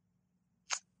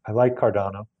like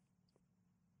Cardano.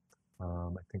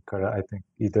 I think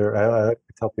either I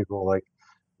tell people like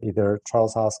either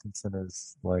Charles Hoskinson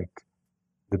is like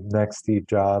the next Steve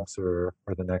Jobs or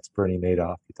the next Bernie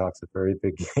Madoff. He talks a very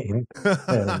big game,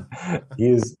 and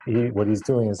what he's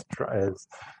doing is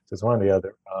just one or the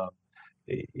other.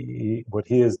 What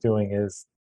he is doing is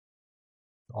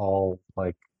all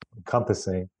like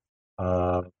encompassing.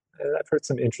 I've heard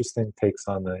some interesting takes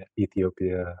on the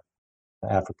Ethiopia,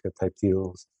 Africa type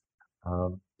deals.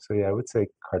 So yeah, I would say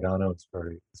Cardano is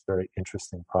very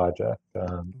interesting project.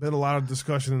 Been a lot of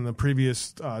discussion in the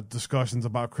previous discussions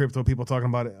about crypto. People talking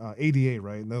about ADA,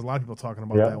 right? And there's a lot of people talking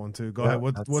about that one too. Go ahead.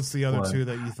 What's the other 2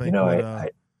 that you think?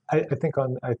 I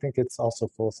think it's also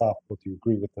philosophical to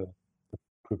agree with the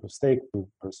proof of stake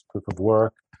versus proof of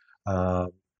work.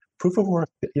 Proof of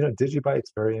work,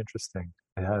 Digibyte's very interesting.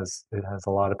 It has a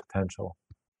lot of potential.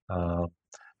 I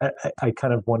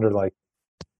kind of wonder, like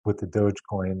with the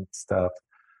Dogecoin stuff.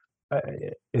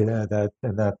 That's a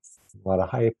lot of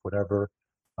hype, whatever.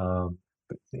 But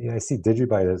I see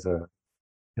Digibyte as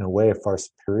in a way, far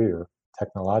superior,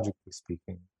 technologically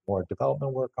speaking. More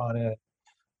development work on it.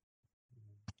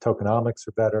 Tokenomics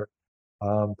are better,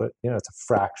 but it's a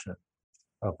fraction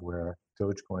of where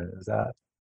Dogecoin is at.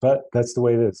 But that's the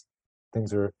way it is.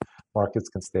 Markets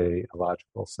can stay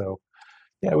illogical. So,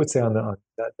 yeah, I would say on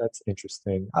that's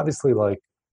interesting. Obviously, like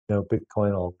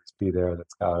Bitcoin will always be there.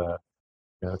 That's got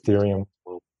Ethereum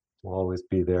will always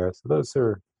be there. So those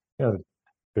are, the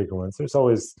bigger ones. There's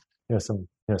always, some,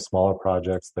 smaller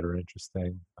projects that are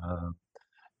interesting,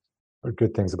 or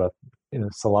good things about,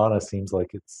 Solana seems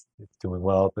like it's doing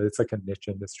well, but it's like a niche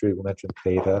industry. We mentioned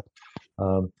data.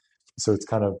 So it's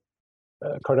kind of,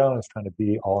 Cardano is trying to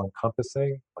be all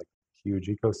encompassing, like huge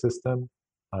ecosystem.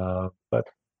 But,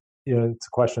 it's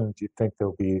a question, do you think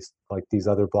there'll be like these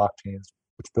other blockchains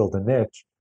which build a niche?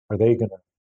 Are they going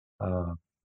to,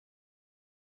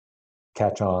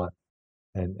 catch on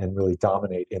and really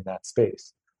dominate in that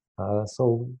space?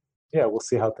 So yeah, we'll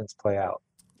see how things play out.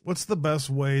 What's the best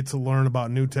way to learn about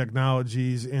new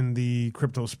technologies in the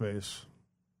crypto space?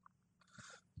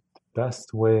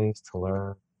 Best ways to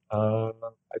learn. I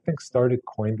think started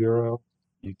Coin Bureau,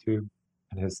 YouTube,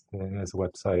 and his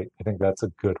website. I think that's a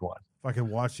good one. If I could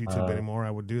watch YouTube anymore,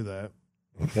 I would do that.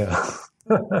 Yeah.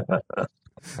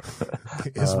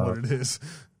 It's what it is.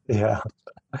 Yeah.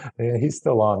 Yeah, he's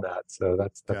still on that, so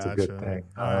that's a good thing.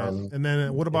 And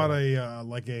then what about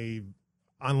a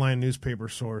online newspaper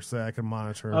source that I can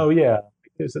monitor? Oh yeah,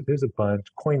 there's a bunch.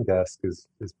 CoinDesk is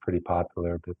pretty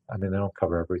popular, but I mean they don't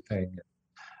cover everything.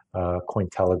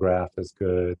 Cointelegraph is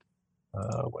good.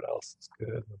 What else is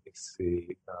good? Let me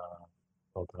see.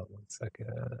 Hold on 1 second.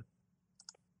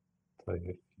 I'll tell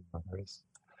you a few others.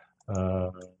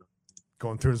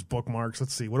 Going through his bookmarks.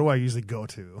 Let's see. What do I usually go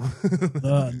to?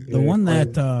 The one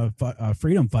that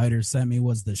Freedom Fighters sent me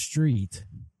was The Street.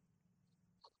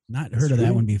 Not heard of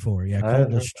that one before. Yeah, called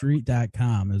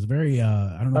TheStreet.com. It's very,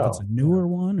 I don't know if it's a newer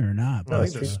one or not. I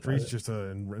think The Street's just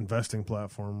an investing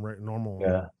platform, right? Normal.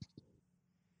 Yeah.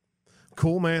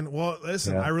 Cool, man. Well,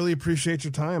 listen, I really appreciate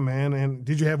your time, man. And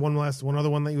did you have one other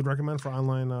one that you would recommend for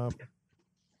online?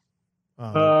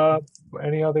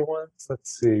 Any other ones?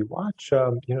 Let's see. Watch,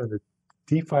 the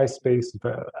DeFi space.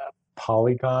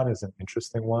 Polygon is an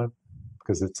interesting one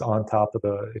because it's on top of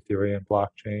the Ethereum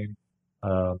blockchain.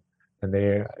 And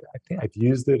I think I've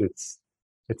used it. It's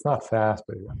not fast,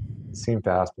 but it seems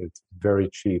fast, but it's very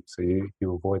cheap. So you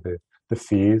avoid the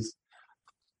fees.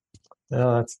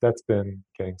 That's been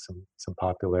getting some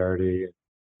popularity.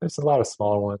 There's a lot of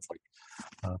smaller ones like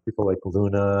people like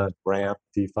Luna, Ramp,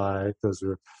 DeFi. Those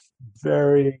are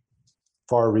very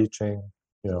far-reaching,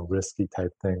 risky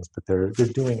type things, but they're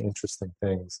doing interesting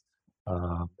things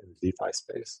in the DeFi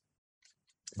space.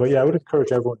 But yeah, I would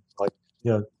encourage everyone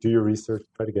do your research,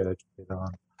 try to get educated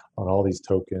on all these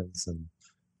tokens,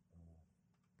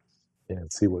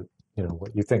 and see what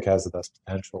you think has the best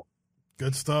potential.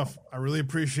 Good stuff. I really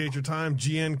appreciate your time,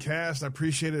 GN Cast. I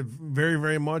appreciate it very,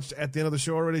 very much. At the end of the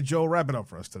show already, Joe, wrap it up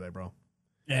for us today, bro.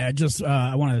 Yeah, just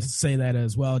I want to say that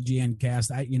as well, GN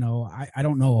Cast. I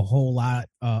don't know a whole lot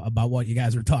about what you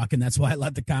guys are talking. That's why I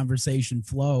let the conversation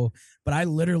flow. But I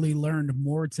literally learned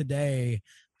more today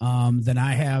than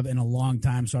I have in a long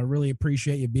time. So I really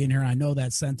appreciate you being here. I know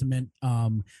that sentiment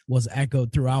was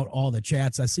echoed throughout all the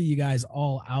chats. I see you guys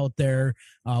all out there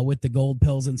with the gold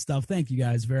pills and stuff. Thank you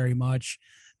guys very much.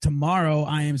 Tomorrow,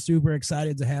 I am super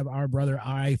excited to have our brother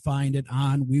I Find It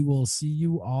on. We will see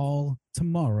you all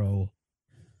tomorrow.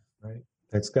 All right.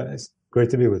 Thanks, guys.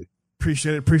 Great to be with you.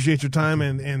 Appreciate it. Appreciate your time,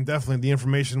 and definitely the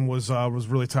information was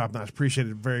really top notch. Appreciate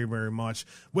it very, very much.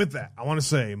 With that, I want to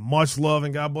say much love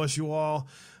and God bless you all.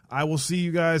 I will see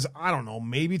you guys, I don't know,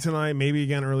 maybe tonight, maybe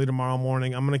again early tomorrow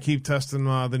morning. I'm going to keep testing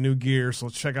the new gear, so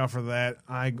check out for that.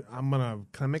 Can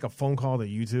I make a phone call to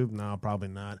YouTube? No, probably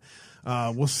not.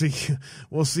 We'll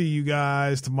see you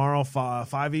guys tomorrow,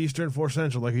 5 Eastern, 4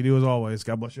 Central, like you do as always.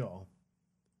 God bless you all.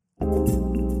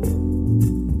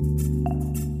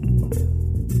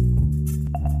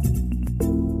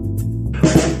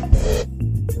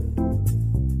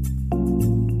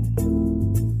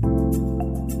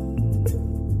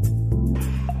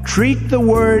 Treat the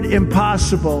word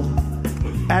impossible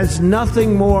as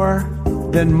nothing more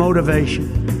than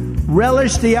motivation.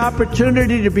 Relish the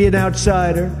opportunity to be an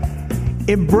outsider.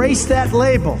 Embrace that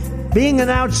label. Being an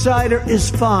outsider is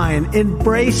fine.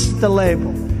 Embrace the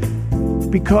label.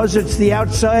 Because it's the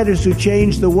outsiders who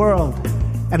change the world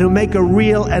and who make a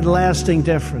real and lasting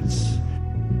difference.